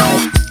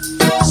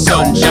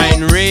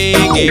 Sunshine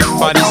reggae,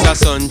 for this a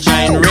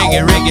sunshine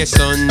reggae, reggae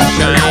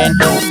sunshine.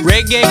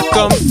 Reggae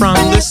come from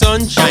the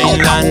sunshine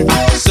land.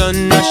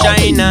 Sun no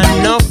shine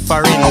and no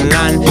foreign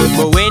land.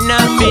 But when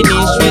I'm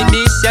finished with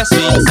this your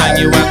sweet song,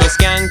 you a go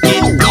skank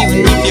it,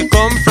 even if you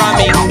come from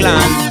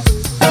England.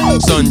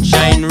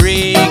 Sunshine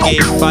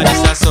reggae, for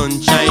this a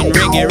sunshine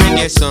reggae,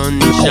 reggae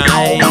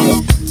sunshine.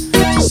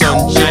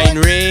 Sunshine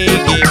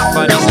reggae,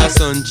 for this a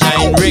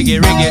sunshine reggae,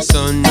 reggae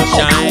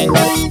sunshine.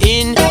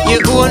 In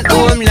your own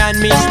homeland,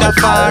 Mr.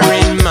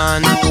 Foreign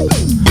Man.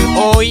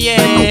 Oh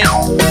yeah,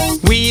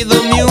 we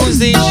the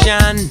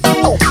musician,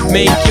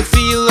 make you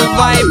feel the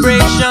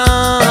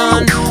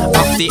vibration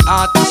of the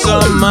hot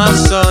summer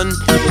sun.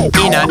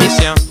 In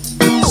addition,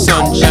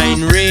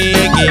 sunshine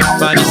reggae,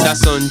 for this a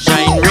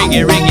sunshine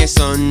reggae, reggae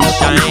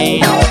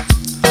sunshine.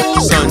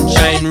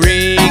 Sunshine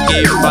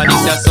reggae, for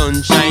this a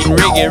sunshine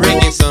reggae,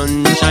 reggae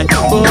sunshine.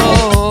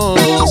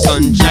 Oh,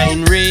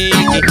 sunshine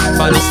reggae,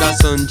 for this a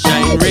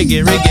sunshine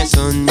reggae, reggae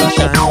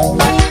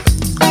sunshine.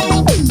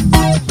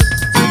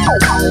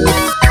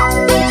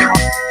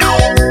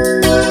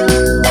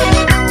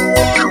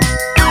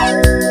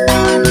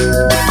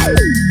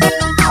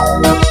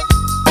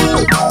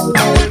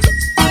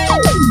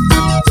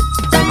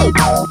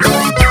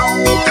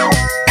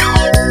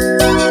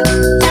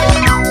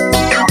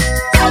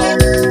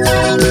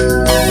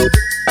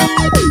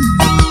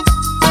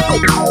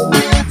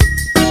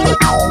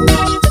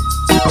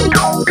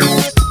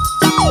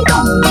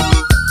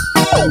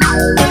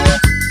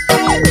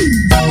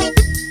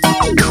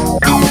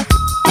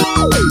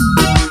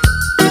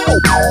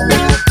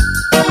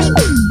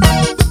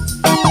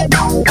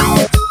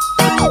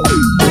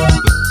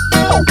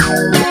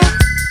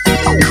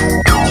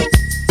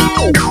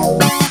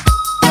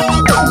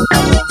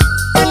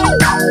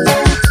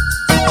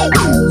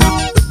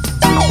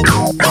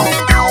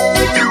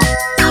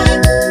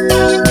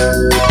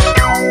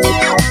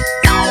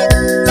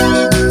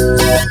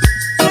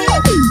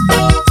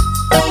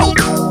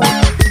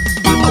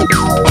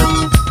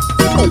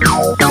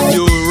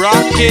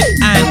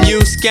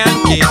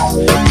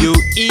 You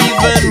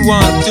even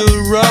want to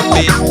rub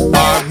it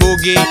or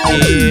boogie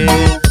it.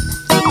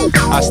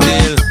 I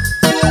still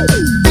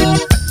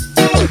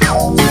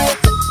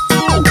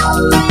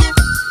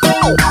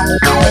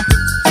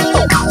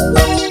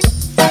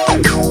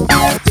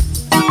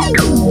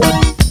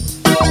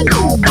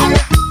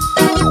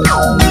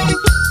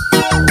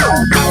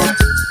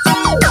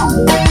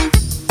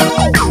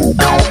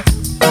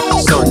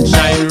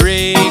sunshine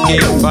reggae,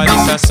 for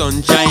this a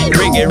sunshine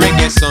reggae,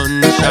 reggae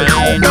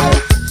sunshine.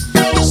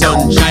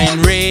 Sunshine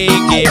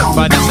reggae,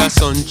 for this a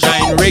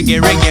sunshine reggae,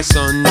 reggae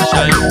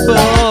sunshine.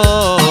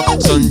 Oh,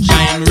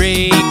 sunshine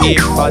reggae,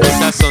 for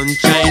this a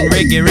sunshine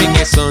reggae,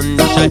 reggae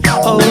sunshine.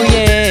 Oh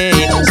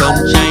yeah,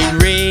 sunshine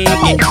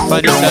reggae,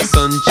 for this a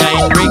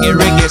sunshine reggae,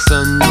 reggae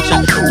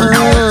sunshine.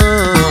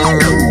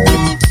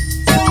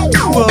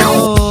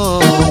 Whoa.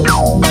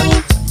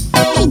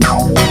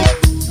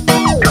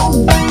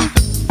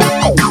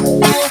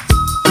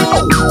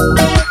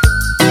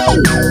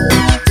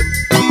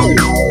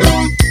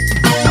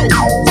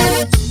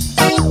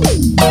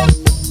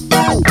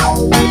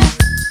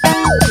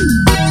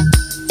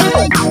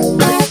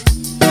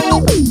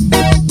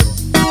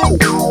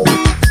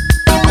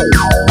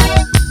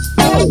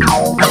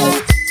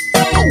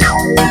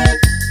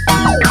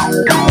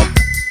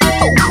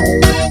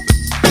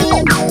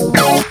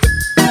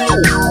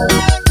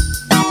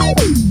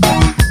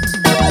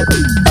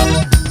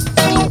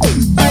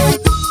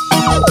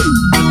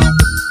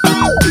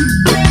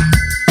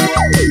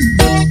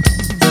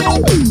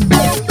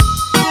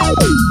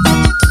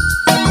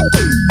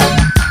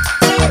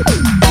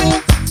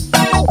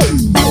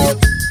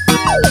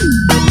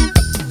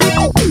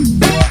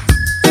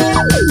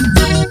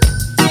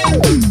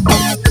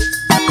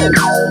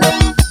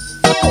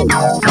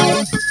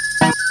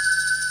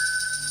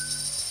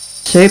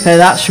 Super,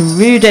 that's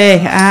Rudy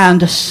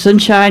and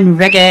Sunshine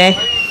Reggae.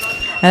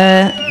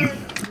 I'm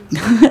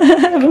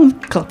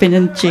clapping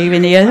and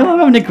cheering here. Oh, I'm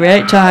having a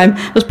great time.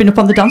 Just been up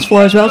on the dance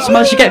floor as well, so I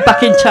managed to get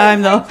back in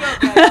time though.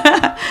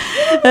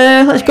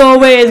 Let's go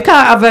away. We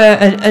can't have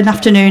an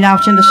afternoon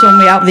out in the sun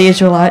without the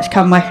Israelites,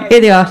 can we?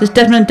 Here they are. There's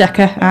Desmond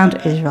Decker and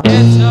Israel.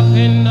 Get up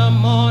in the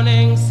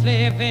morning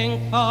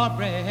slaving for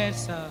bread,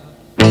 sir,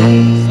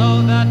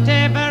 so that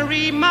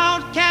every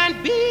mouth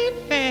can be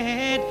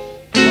fed.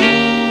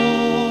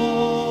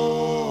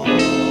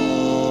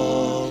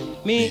 Oh,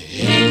 me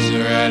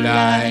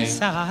Israelites,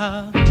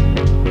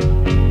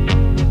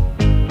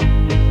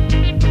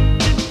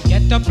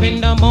 get up in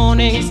the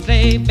morning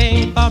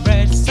slaving for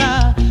bread,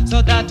 sir,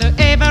 so that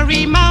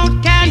every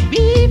mouth can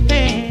be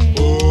fed.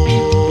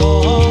 Oh,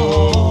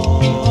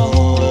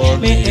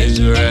 me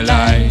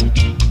Israelite.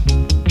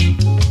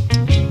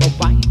 My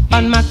wife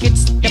and my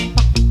kids, they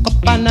pack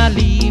up and I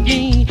leave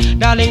me.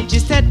 Darling, she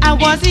said I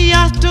was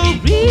yours to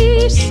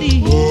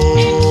receive. Oh,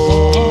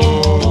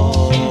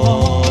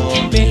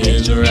 me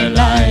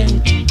Israelite.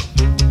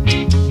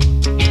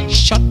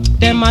 Shut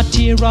them a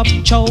tear up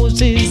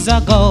choices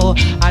ago.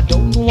 I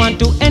don't want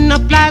to end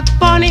up like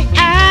Bonnie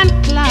and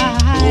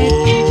Clyde.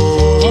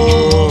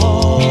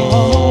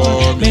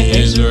 Oh, me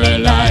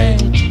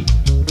Israelite.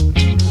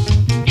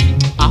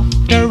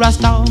 After a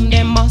storm,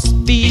 there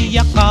must be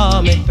a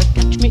calm. If you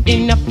catch me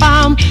in a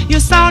farm, you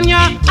sound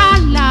your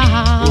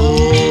alarm. Oh,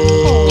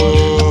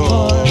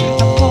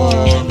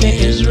 me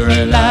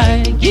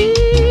Israelite.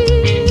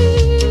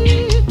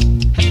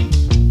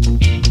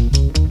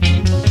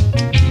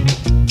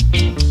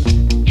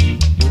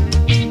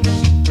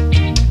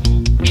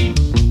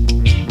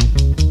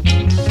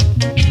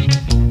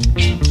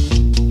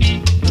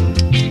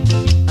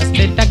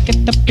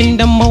 Get up in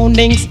the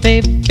morning,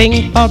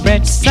 slaving for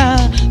bread, sir,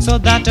 so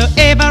that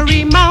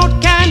every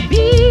mouth can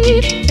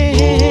be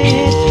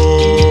fed.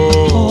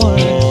 Oh,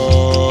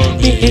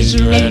 the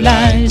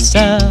Israelites,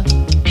 sir.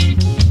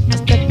 I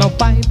said my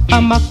wife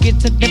and my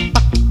kids, they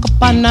pack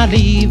up and I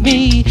leave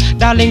me.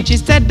 Darling, she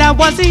said I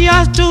was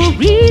yours to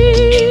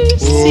receive.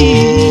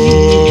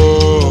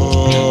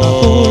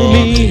 Oh,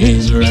 me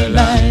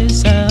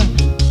Israelites, sir.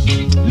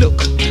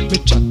 Look, me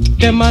chuck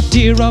them a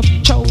tear up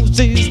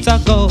choices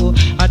ago.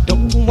 I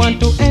don't want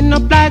to end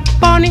up like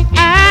Bonnie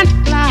and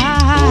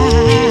Clyde.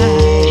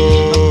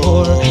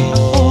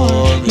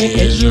 Me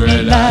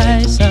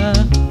Israelites.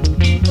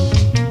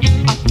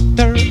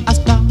 After a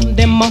storm,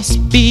 there must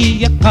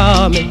be a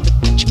calm. If you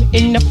catch me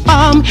in the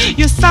palm,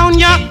 you sound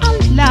your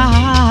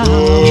alarm.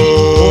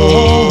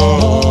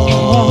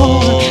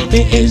 Oh,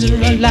 me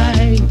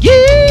Israelite.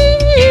 Yeah.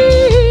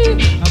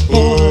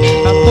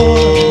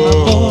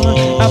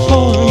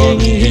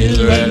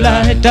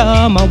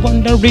 I'm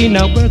wondering,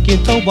 I'm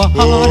working so hard.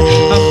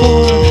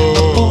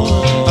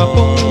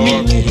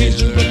 Me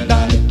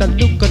Israelite,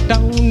 look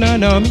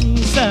down on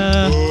me,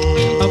 sir.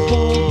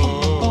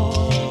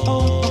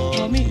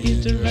 Me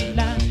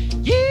Israelite,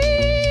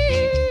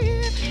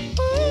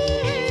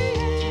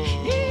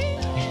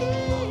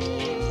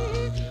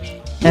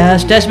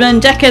 Yes,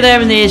 Desmond Decker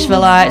there in the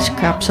Israelites.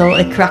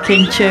 Absolutely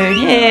cracking tune.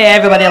 Yeah,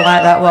 everybody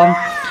liked that one.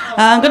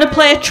 I'm going to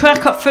play a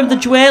track up from the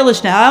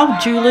Dwellers now,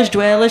 Jewelers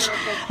Dwellers,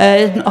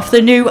 off the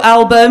new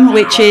album,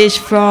 which is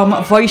from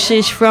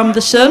Voices from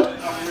the Sun,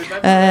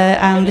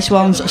 and this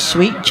one's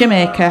Sweet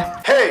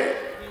Jamaica. Hey,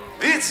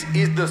 this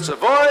is the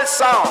Savoy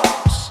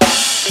Sounds,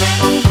 the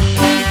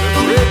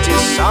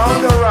greatest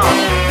sound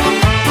around.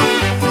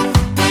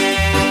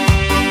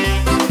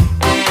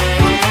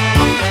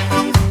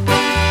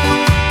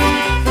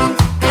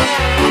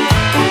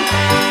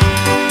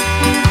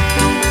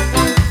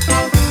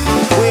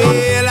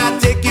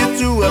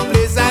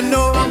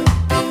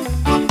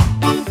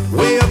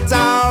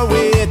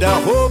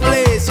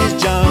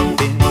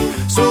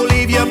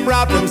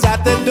 Problems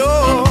at the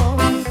door.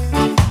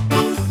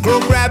 Go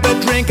grab a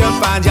drink and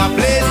find your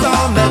place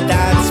on the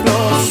dance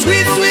floor.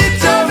 Sweet, sweet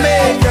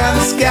Jamaican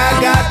ska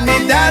got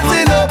me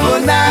dancing up all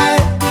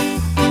night,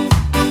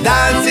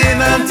 dancing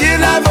until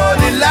the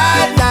morning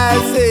light. I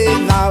say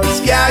now,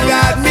 ska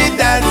got me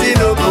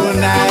dancing up all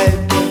night.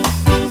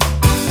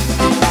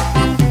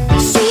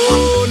 So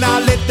now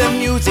let the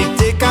music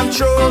take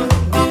control.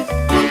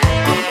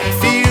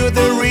 Feel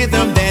the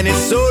rhythm, then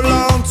it's so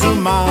long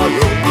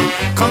tomorrow.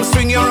 Come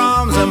swing your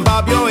arms and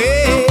bob your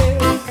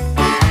head.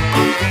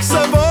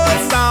 Savoy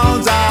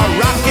sounds are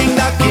rocking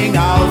the king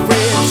of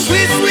red.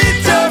 Sweet,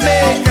 sweet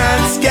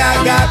Jamaican ska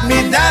got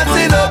me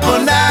dancing up all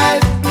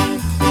night,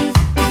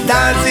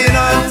 dancing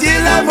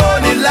until the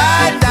morning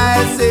light. I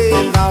say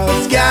now,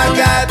 ska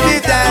got me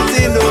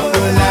dancing up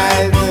all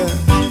night.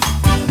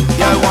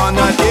 Yeah, I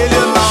wanna tell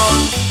you now.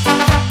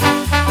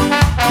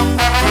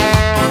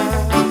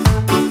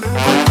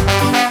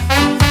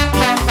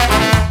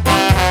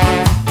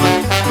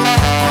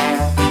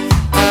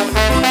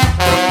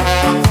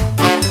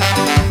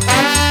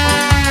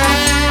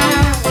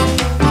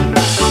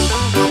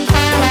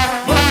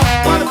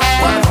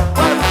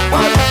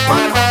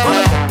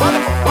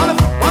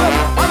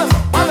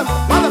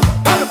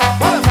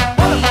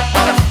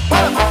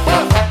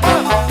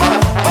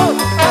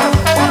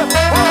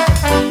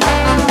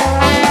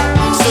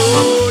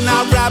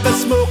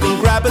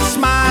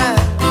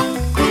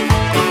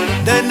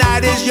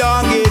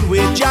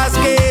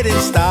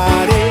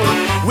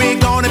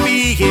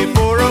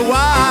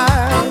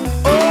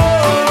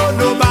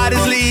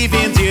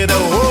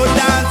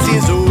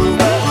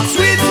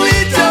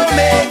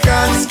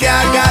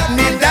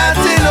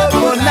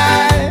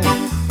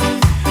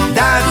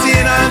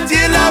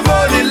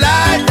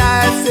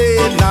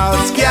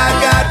 ska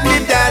got me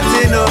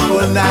dancing up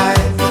all night.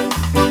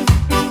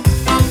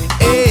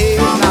 Hey,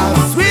 now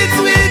sweet,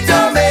 sweet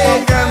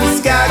Jamaican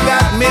ska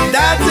got me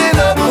dancing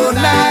up all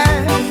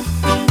night.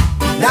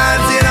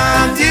 Dancing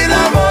until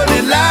the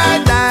morning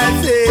light.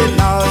 Dancing,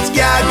 now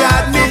ska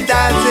got me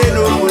dancing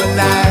up all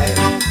night.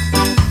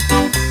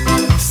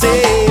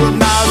 Say,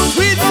 now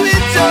sweet,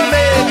 sweet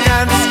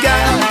Jamaican ska.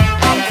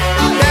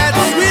 That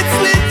sweet,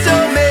 sweet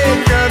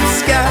Jamaican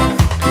ska.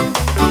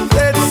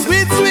 That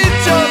sweet, sweet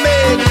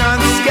Jamaican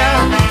ska.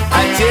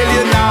 I tell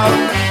you now,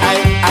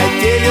 I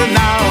tell you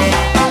now.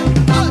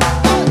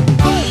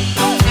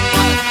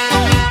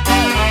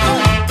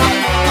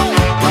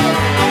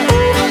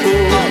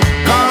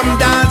 Come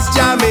dance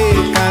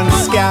Jamaican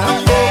ska.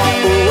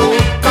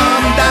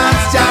 Come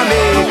dance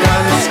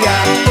Jamaican ska.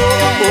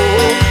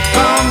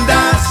 Come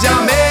dance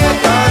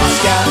Jamaican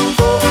ska.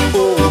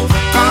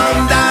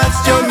 Come dance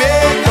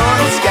Jamaican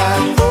ska.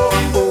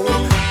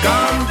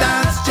 Come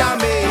dance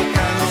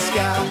Jamaican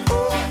ska.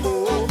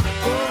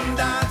 Come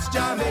dance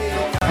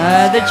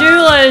Jamaican. The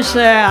Jewelers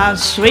and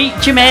Sweet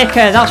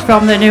Jamaica, that's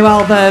from the new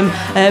album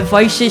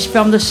Voices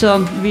from the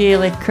Sun.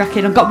 Really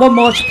cracking. I've got one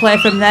more to play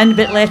from then a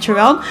bit later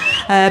on,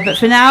 but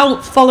for now,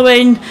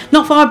 following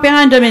not far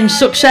behind them in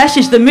success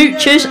is the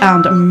Moochers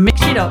and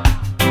Mix It Up.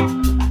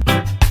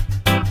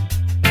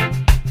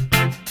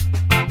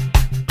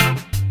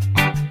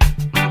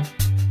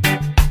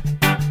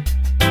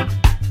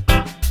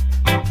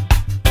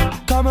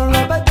 Come and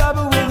rub a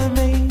double with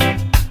me.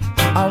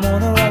 I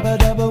wanna rub a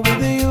double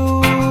with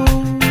you.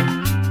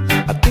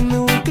 I think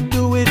that we could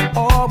do it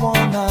all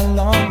night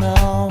long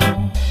now.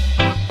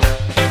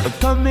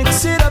 Come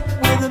mix it up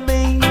with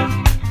me.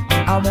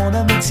 I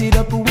wanna mix it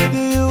up with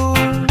you.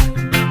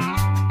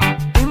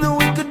 Think that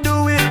we could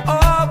do it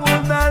all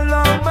night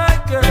long, my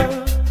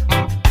girl.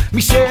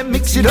 Me say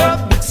mix it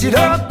up, mix it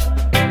up.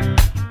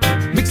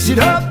 Mix it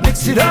up,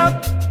 mix it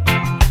up.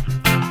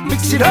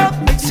 Mix it up,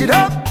 mix it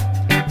up.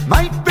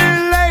 My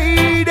fair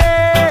lady,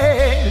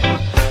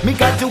 me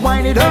got to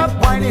wind it up,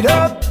 wind it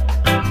up.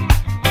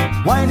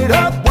 Wind it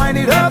up, wind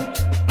it up.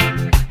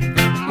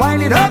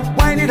 Wind it up,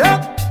 wind it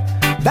up.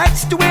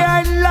 That's the way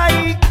I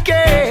like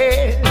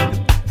it.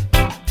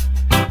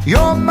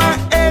 You're my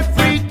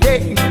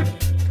everyday.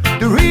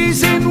 The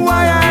reason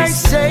why I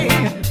say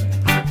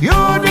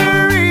you're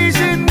the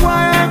reason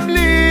why I'm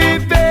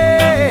living.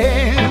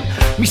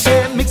 Me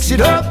say mix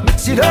it up,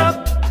 mix it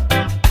up.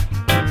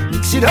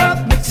 Mix it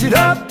up, mix it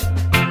up.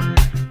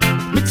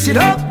 Mix it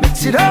up,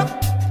 mix it up.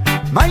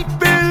 My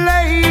fair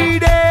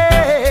lady,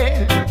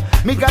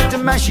 me got to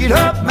mash it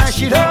up,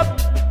 mash it up.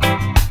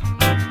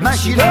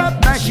 Mash it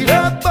up, mash it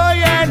up, oh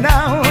yeah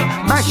now.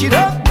 Mash it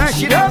up,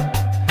 mash it up.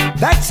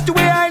 That's the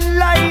way I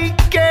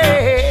like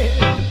it.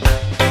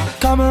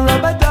 Come and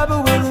rub a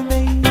double with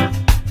me.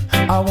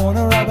 I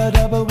wanna rub a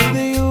double with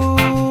you.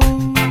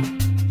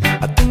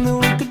 I think that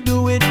we could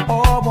do it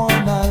all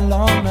night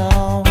long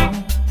now.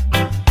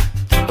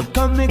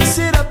 Come mix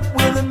it up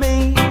with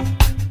me.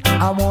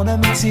 I wanna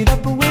mix it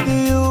up with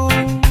you.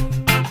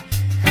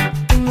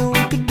 Think that we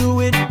could do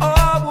it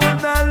all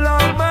night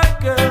long, my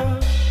girl.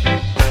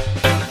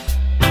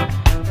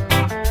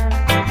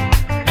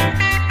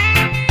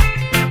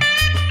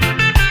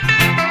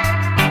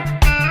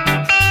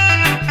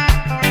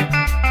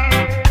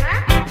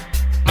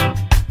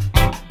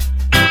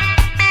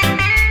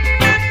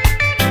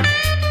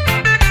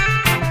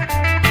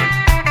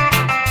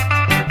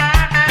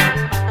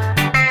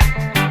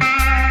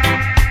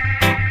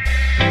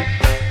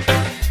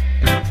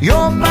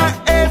 You're my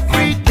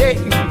everyday.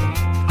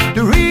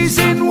 The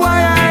reason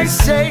why I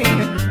say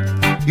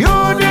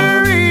you're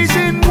the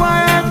reason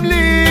why I'm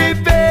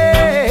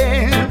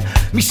living.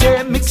 Me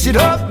say mix it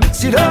up,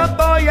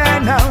 oh yeah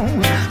now.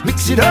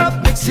 Mix it up,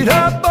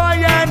 oh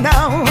yeah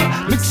now.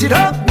 Mix it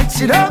up,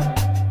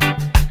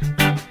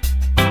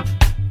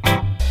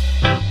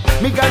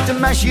 me got to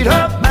mash it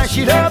up,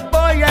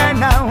 oh yeah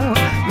now.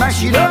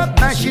 Mash it up,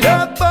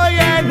 oh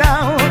yeah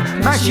now.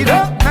 Mash it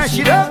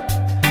up.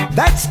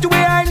 That's the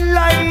way I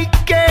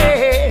like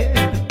it.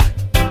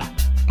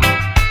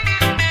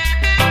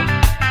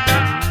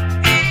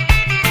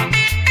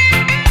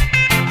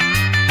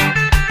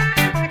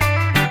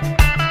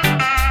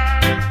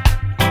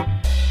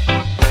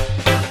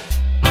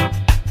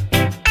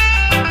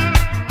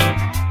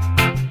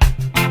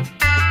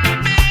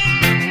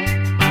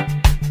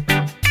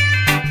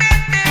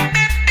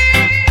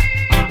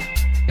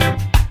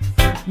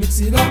 Mix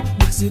it up,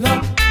 mix it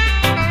up.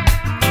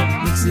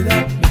 Mix it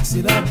up, mix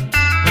it up.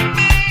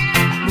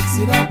 Mix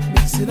it up,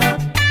 mix it up.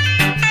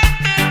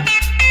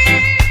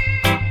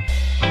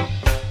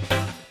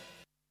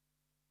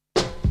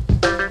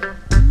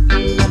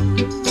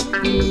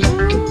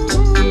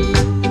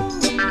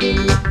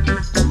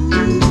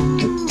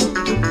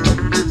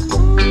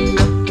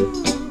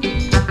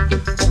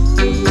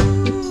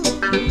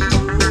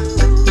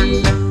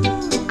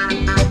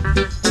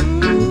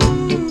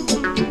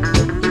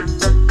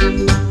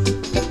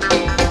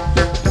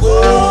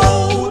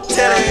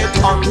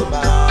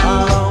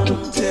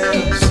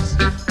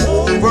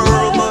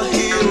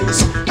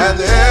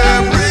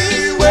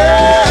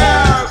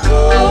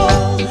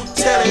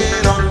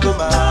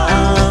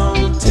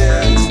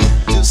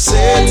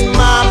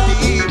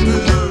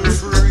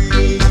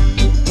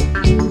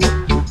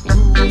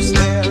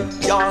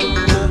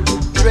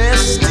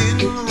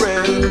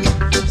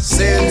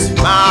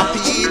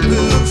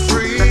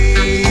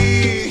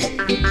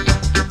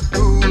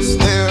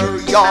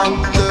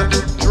 yonder,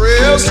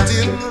 dressed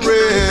in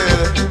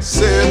red,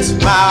 sets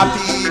my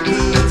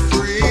people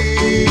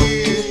free.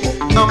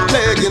 I'm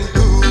begging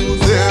who's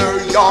there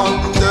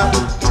yonder,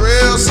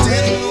 dressed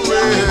in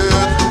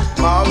red,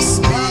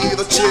 must be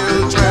the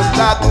children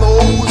that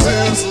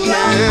Moses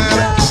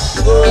led.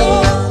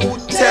 Oh,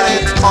 tell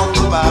it on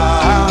the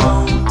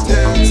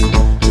mountains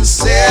to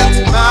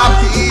set my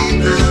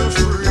people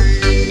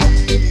free.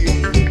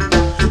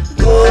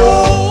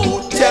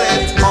 Oh, tell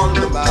it on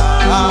the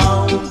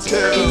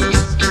mountains,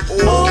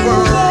 over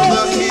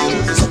the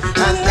hills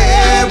and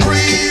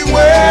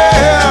everywhere.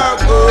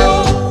 Go,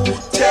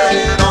 tell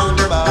it on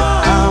the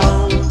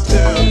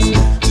mountains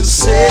to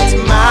set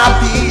my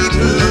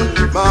people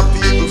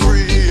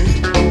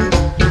free.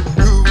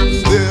 Who's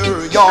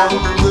there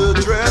yonder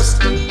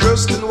dressed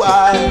in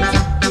white,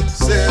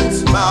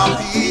 sets my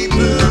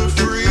people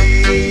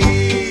free.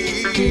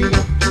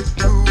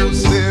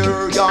 Who's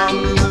there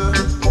yonder,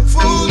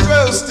 full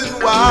dressed in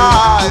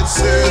white,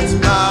 sets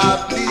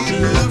my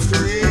people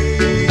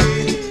free.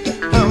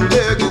 I'm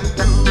begging,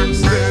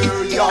 who's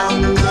there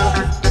yonder,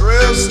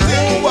 dressed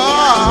in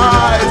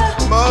white,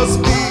 must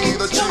be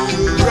the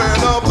children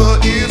of the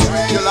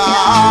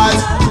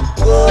Israelites.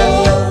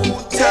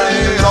 Oh, tell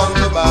it on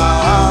the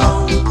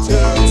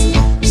mountains,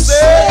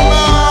 set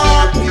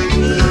my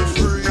people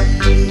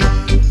free.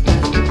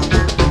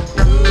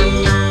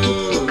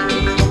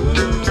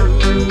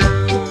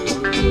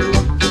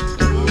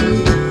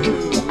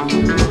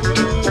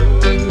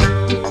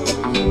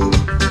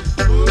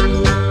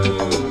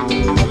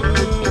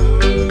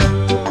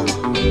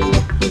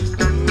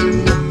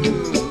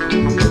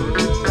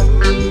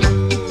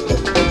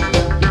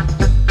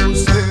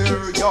 Who's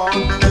there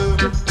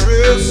yonder,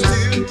 dressed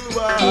in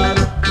white,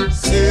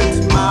 set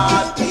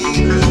my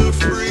people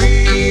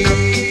free.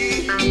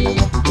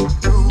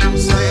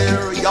 Who's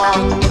there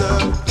yonder,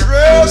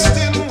 dressed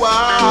in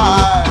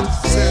white,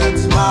 set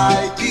my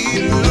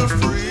people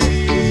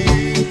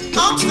free.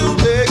 I'm still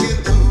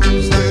begging,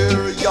 who's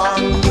there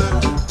yonder,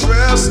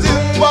 dressed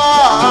in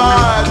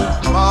white,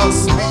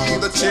 must be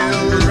the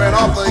children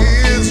of the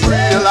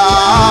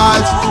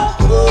Israelites.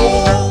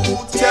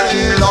 Oh, tell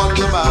it on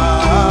the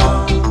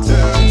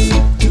mountains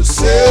to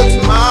set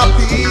my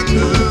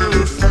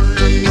people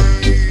free.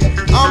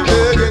 I'm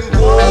begging,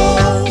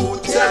 oh,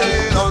 tell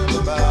it on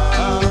the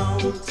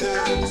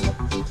mountains,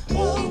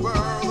 over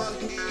the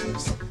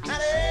hills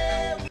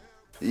and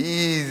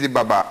Easy,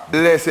 Baba.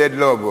 Blessed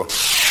love.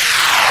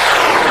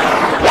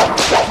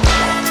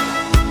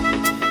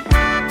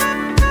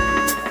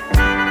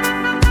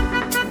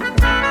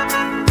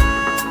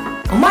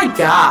 Oh my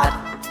god!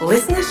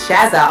 Listen to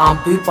Shazza on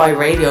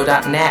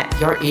bootboyradio.net.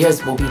 Your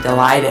ears will be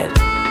delighted.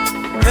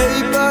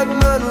 Hey bad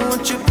man,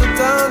 won't you put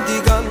down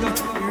the gun? You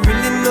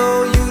really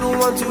know you don't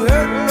want to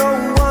hurt no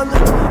one.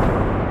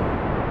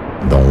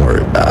 Don't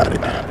worry about it.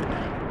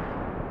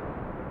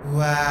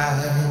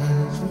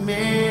 Wise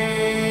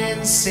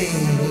men say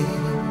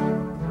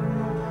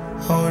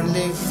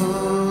only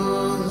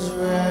fools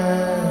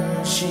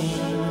rushing,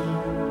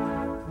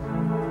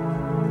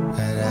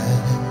 but I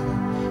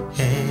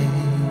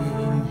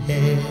am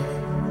here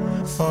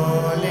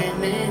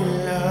falling in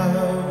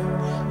love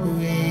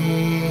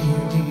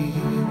with you.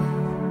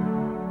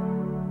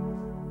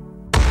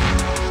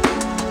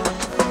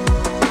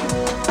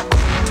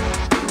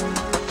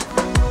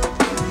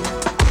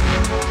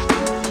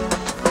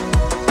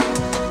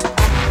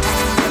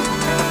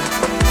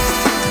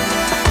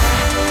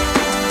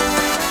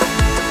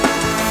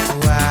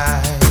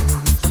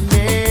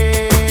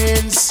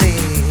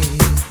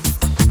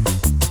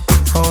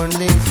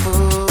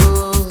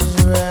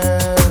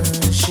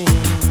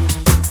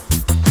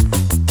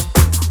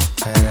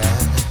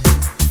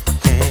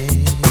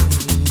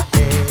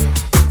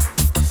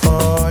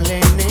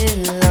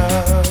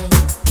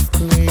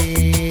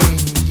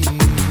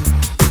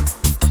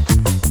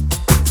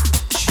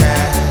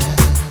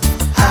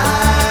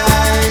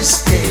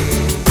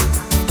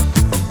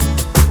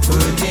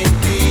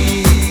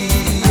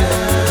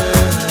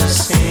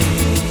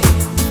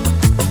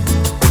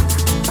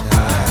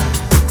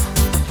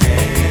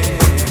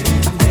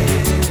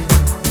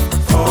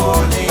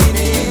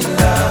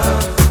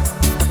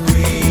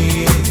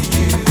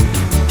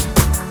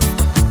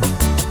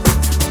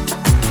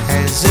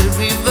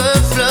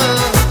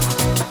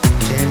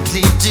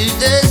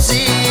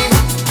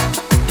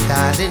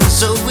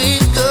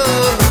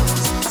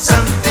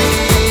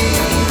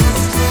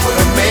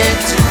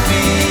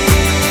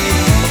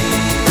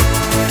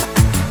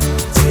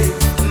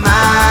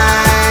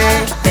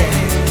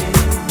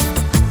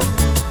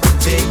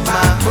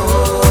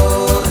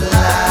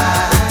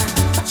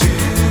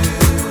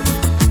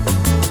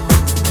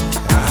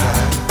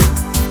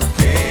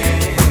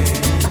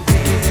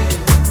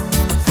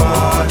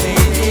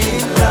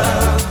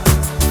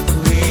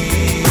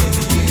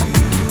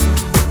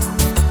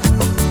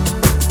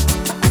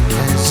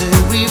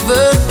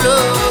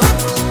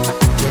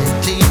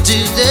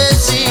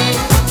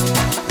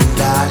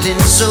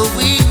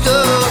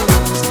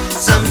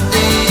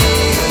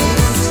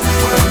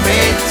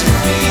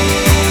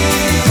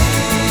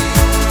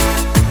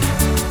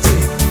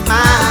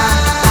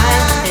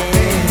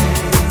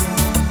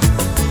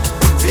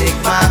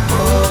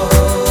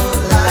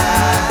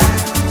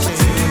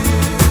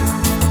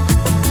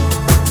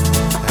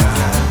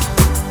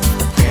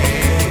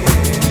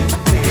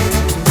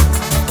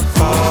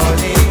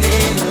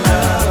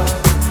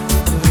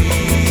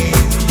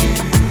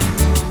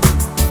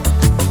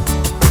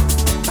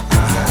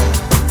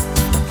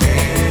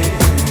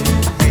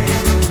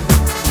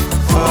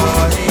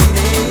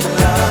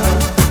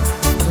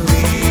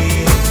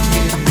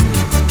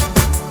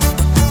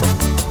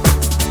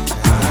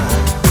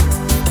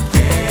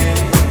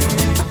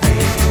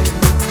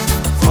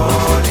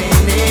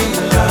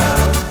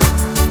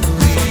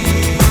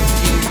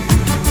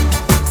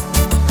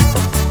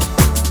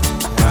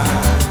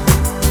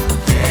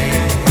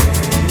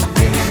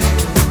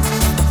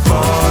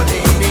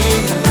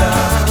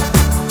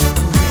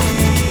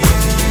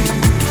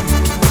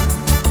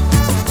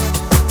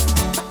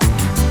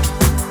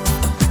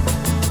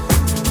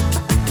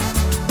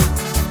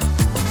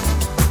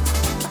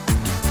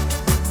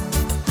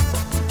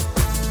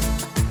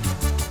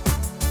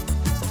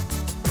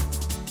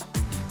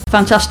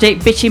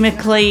 fantastic Bitty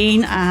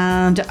McLean,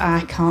 and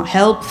I can't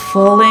help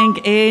falling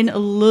in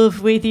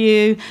love with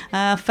you.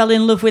 I fell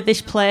in love with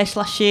this place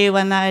last year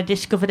when I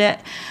discovered it.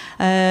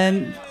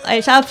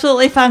 It's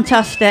absolutely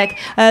fantastic.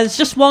 There's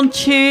just one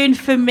tune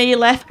for me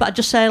left, but I'd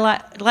just say,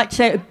 I'd like to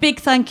say a big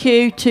thank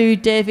you to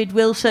David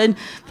Wilson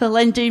for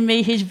lending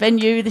me his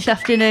venue this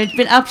afternoon. It's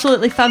been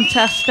absolutely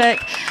fantastic.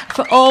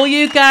 For all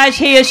you guys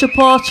here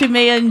supporting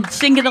me and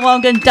singing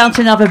along and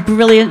dancing, have a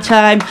brilliant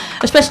time.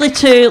 Especially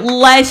to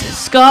Les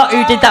Scott,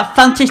 who did that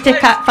fantastic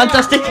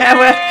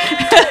hour.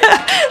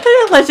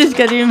 Les is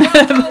getting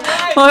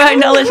more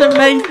acknowledged than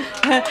me.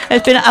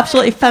 It's been an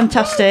absolutely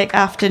fantastic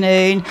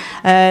afternoon.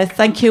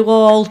 Thank you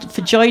all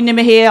for joining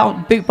me here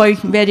on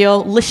Bootboy Radio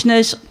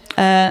listeners.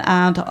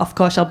 And of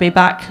course I'll be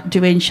back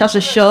doing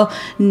Shazza's show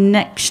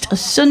next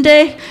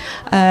Sunday,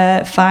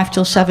 5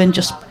 till 7,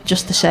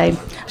 just the same.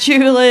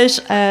 Jewelers,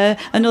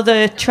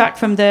 another track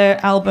from their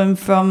album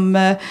from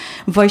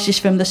Voices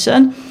from the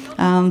Sun.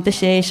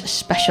 This is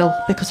special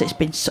because it's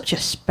been such a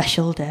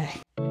special day.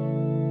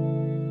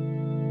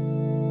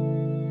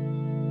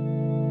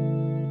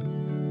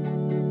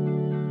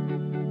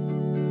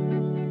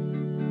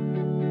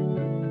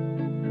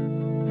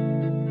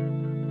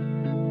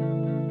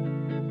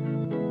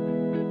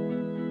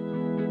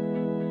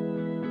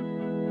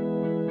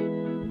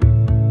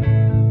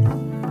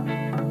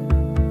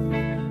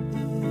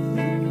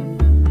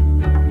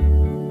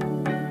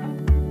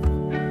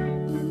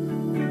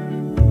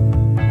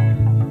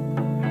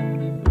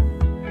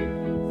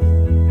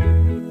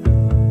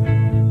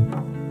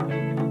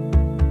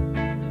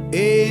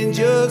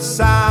 Angels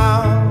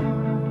sound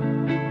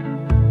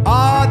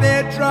all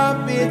their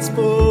trumpets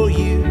for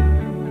you.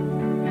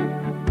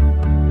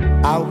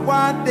 I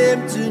want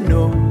them to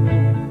know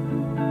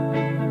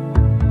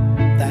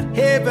that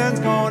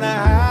heaven's gonna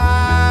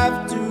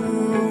have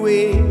to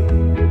wait.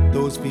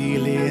 Those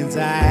feelings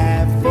I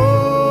have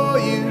for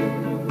you,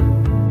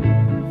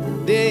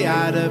 they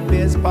are the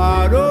best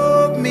part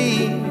of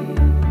me.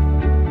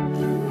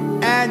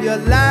 And your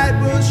light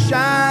will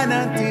shine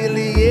until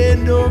the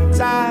end of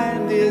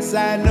time. This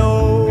I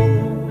know.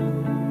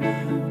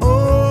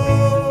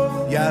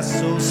 Oh, you're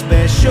so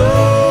special.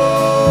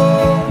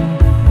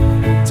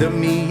 To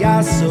me,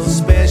 you're so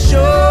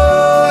special.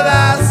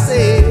 I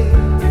say,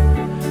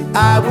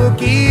 I will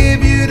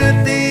give you the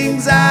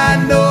things I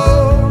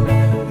know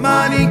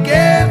money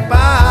can't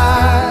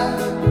buy.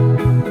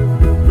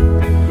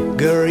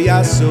 Girl,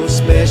 you're so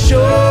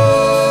special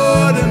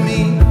to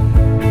me.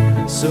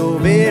 So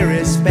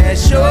very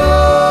special,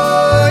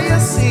 you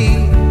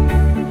see.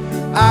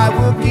 I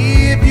will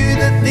give you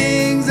the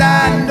things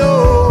I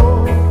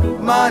know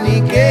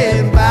money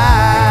can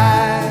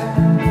buy.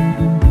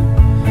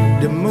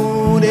 The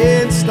moon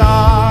and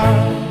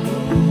stars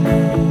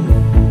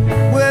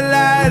will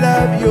light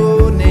up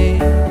your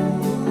name.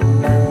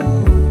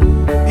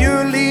 You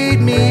lead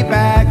me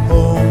back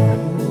home.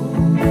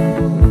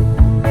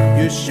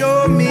 You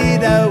show me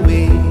the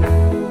way.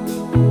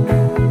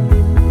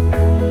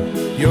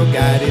 You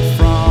got it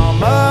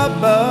from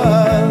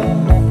above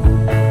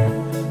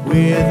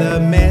with a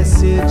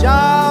message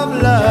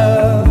of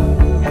love.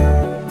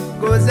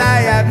 'Cause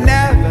I have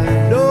never,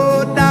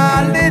 no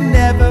darling,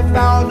 never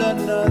found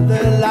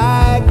another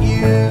like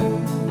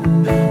you.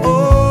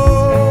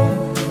 Oh,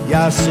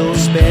 you're so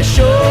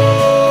special.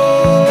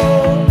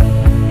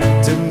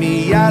 To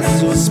me, you're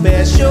so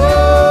special.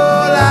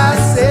 I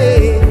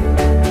say,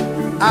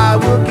 I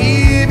will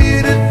give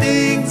you the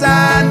things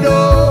I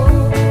know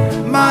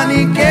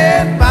money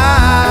can't buy.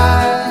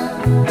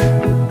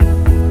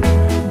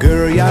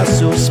 Girl, you're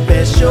so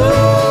special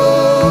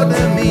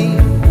to me.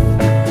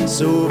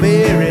 So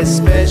very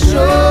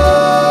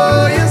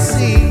special, you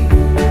see.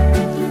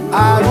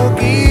 I will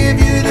give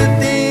you the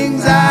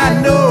things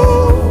I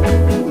know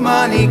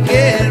money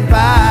can't buy.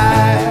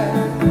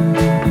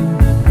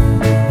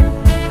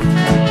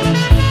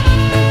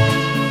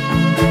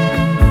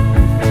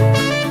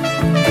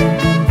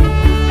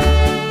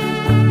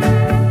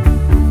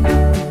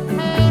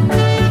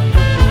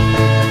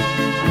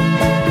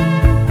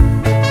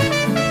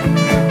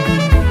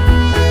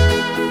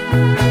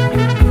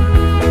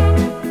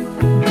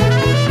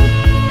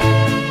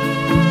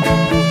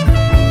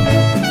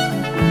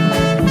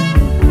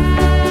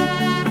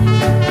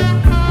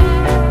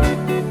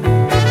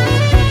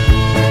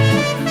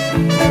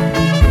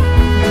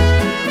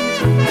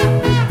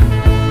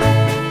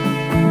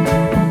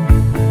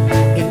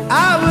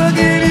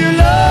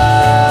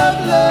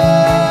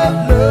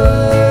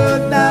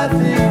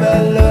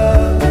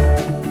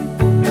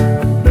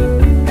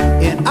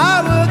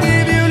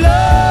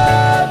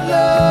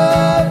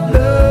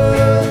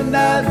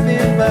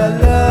 But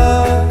love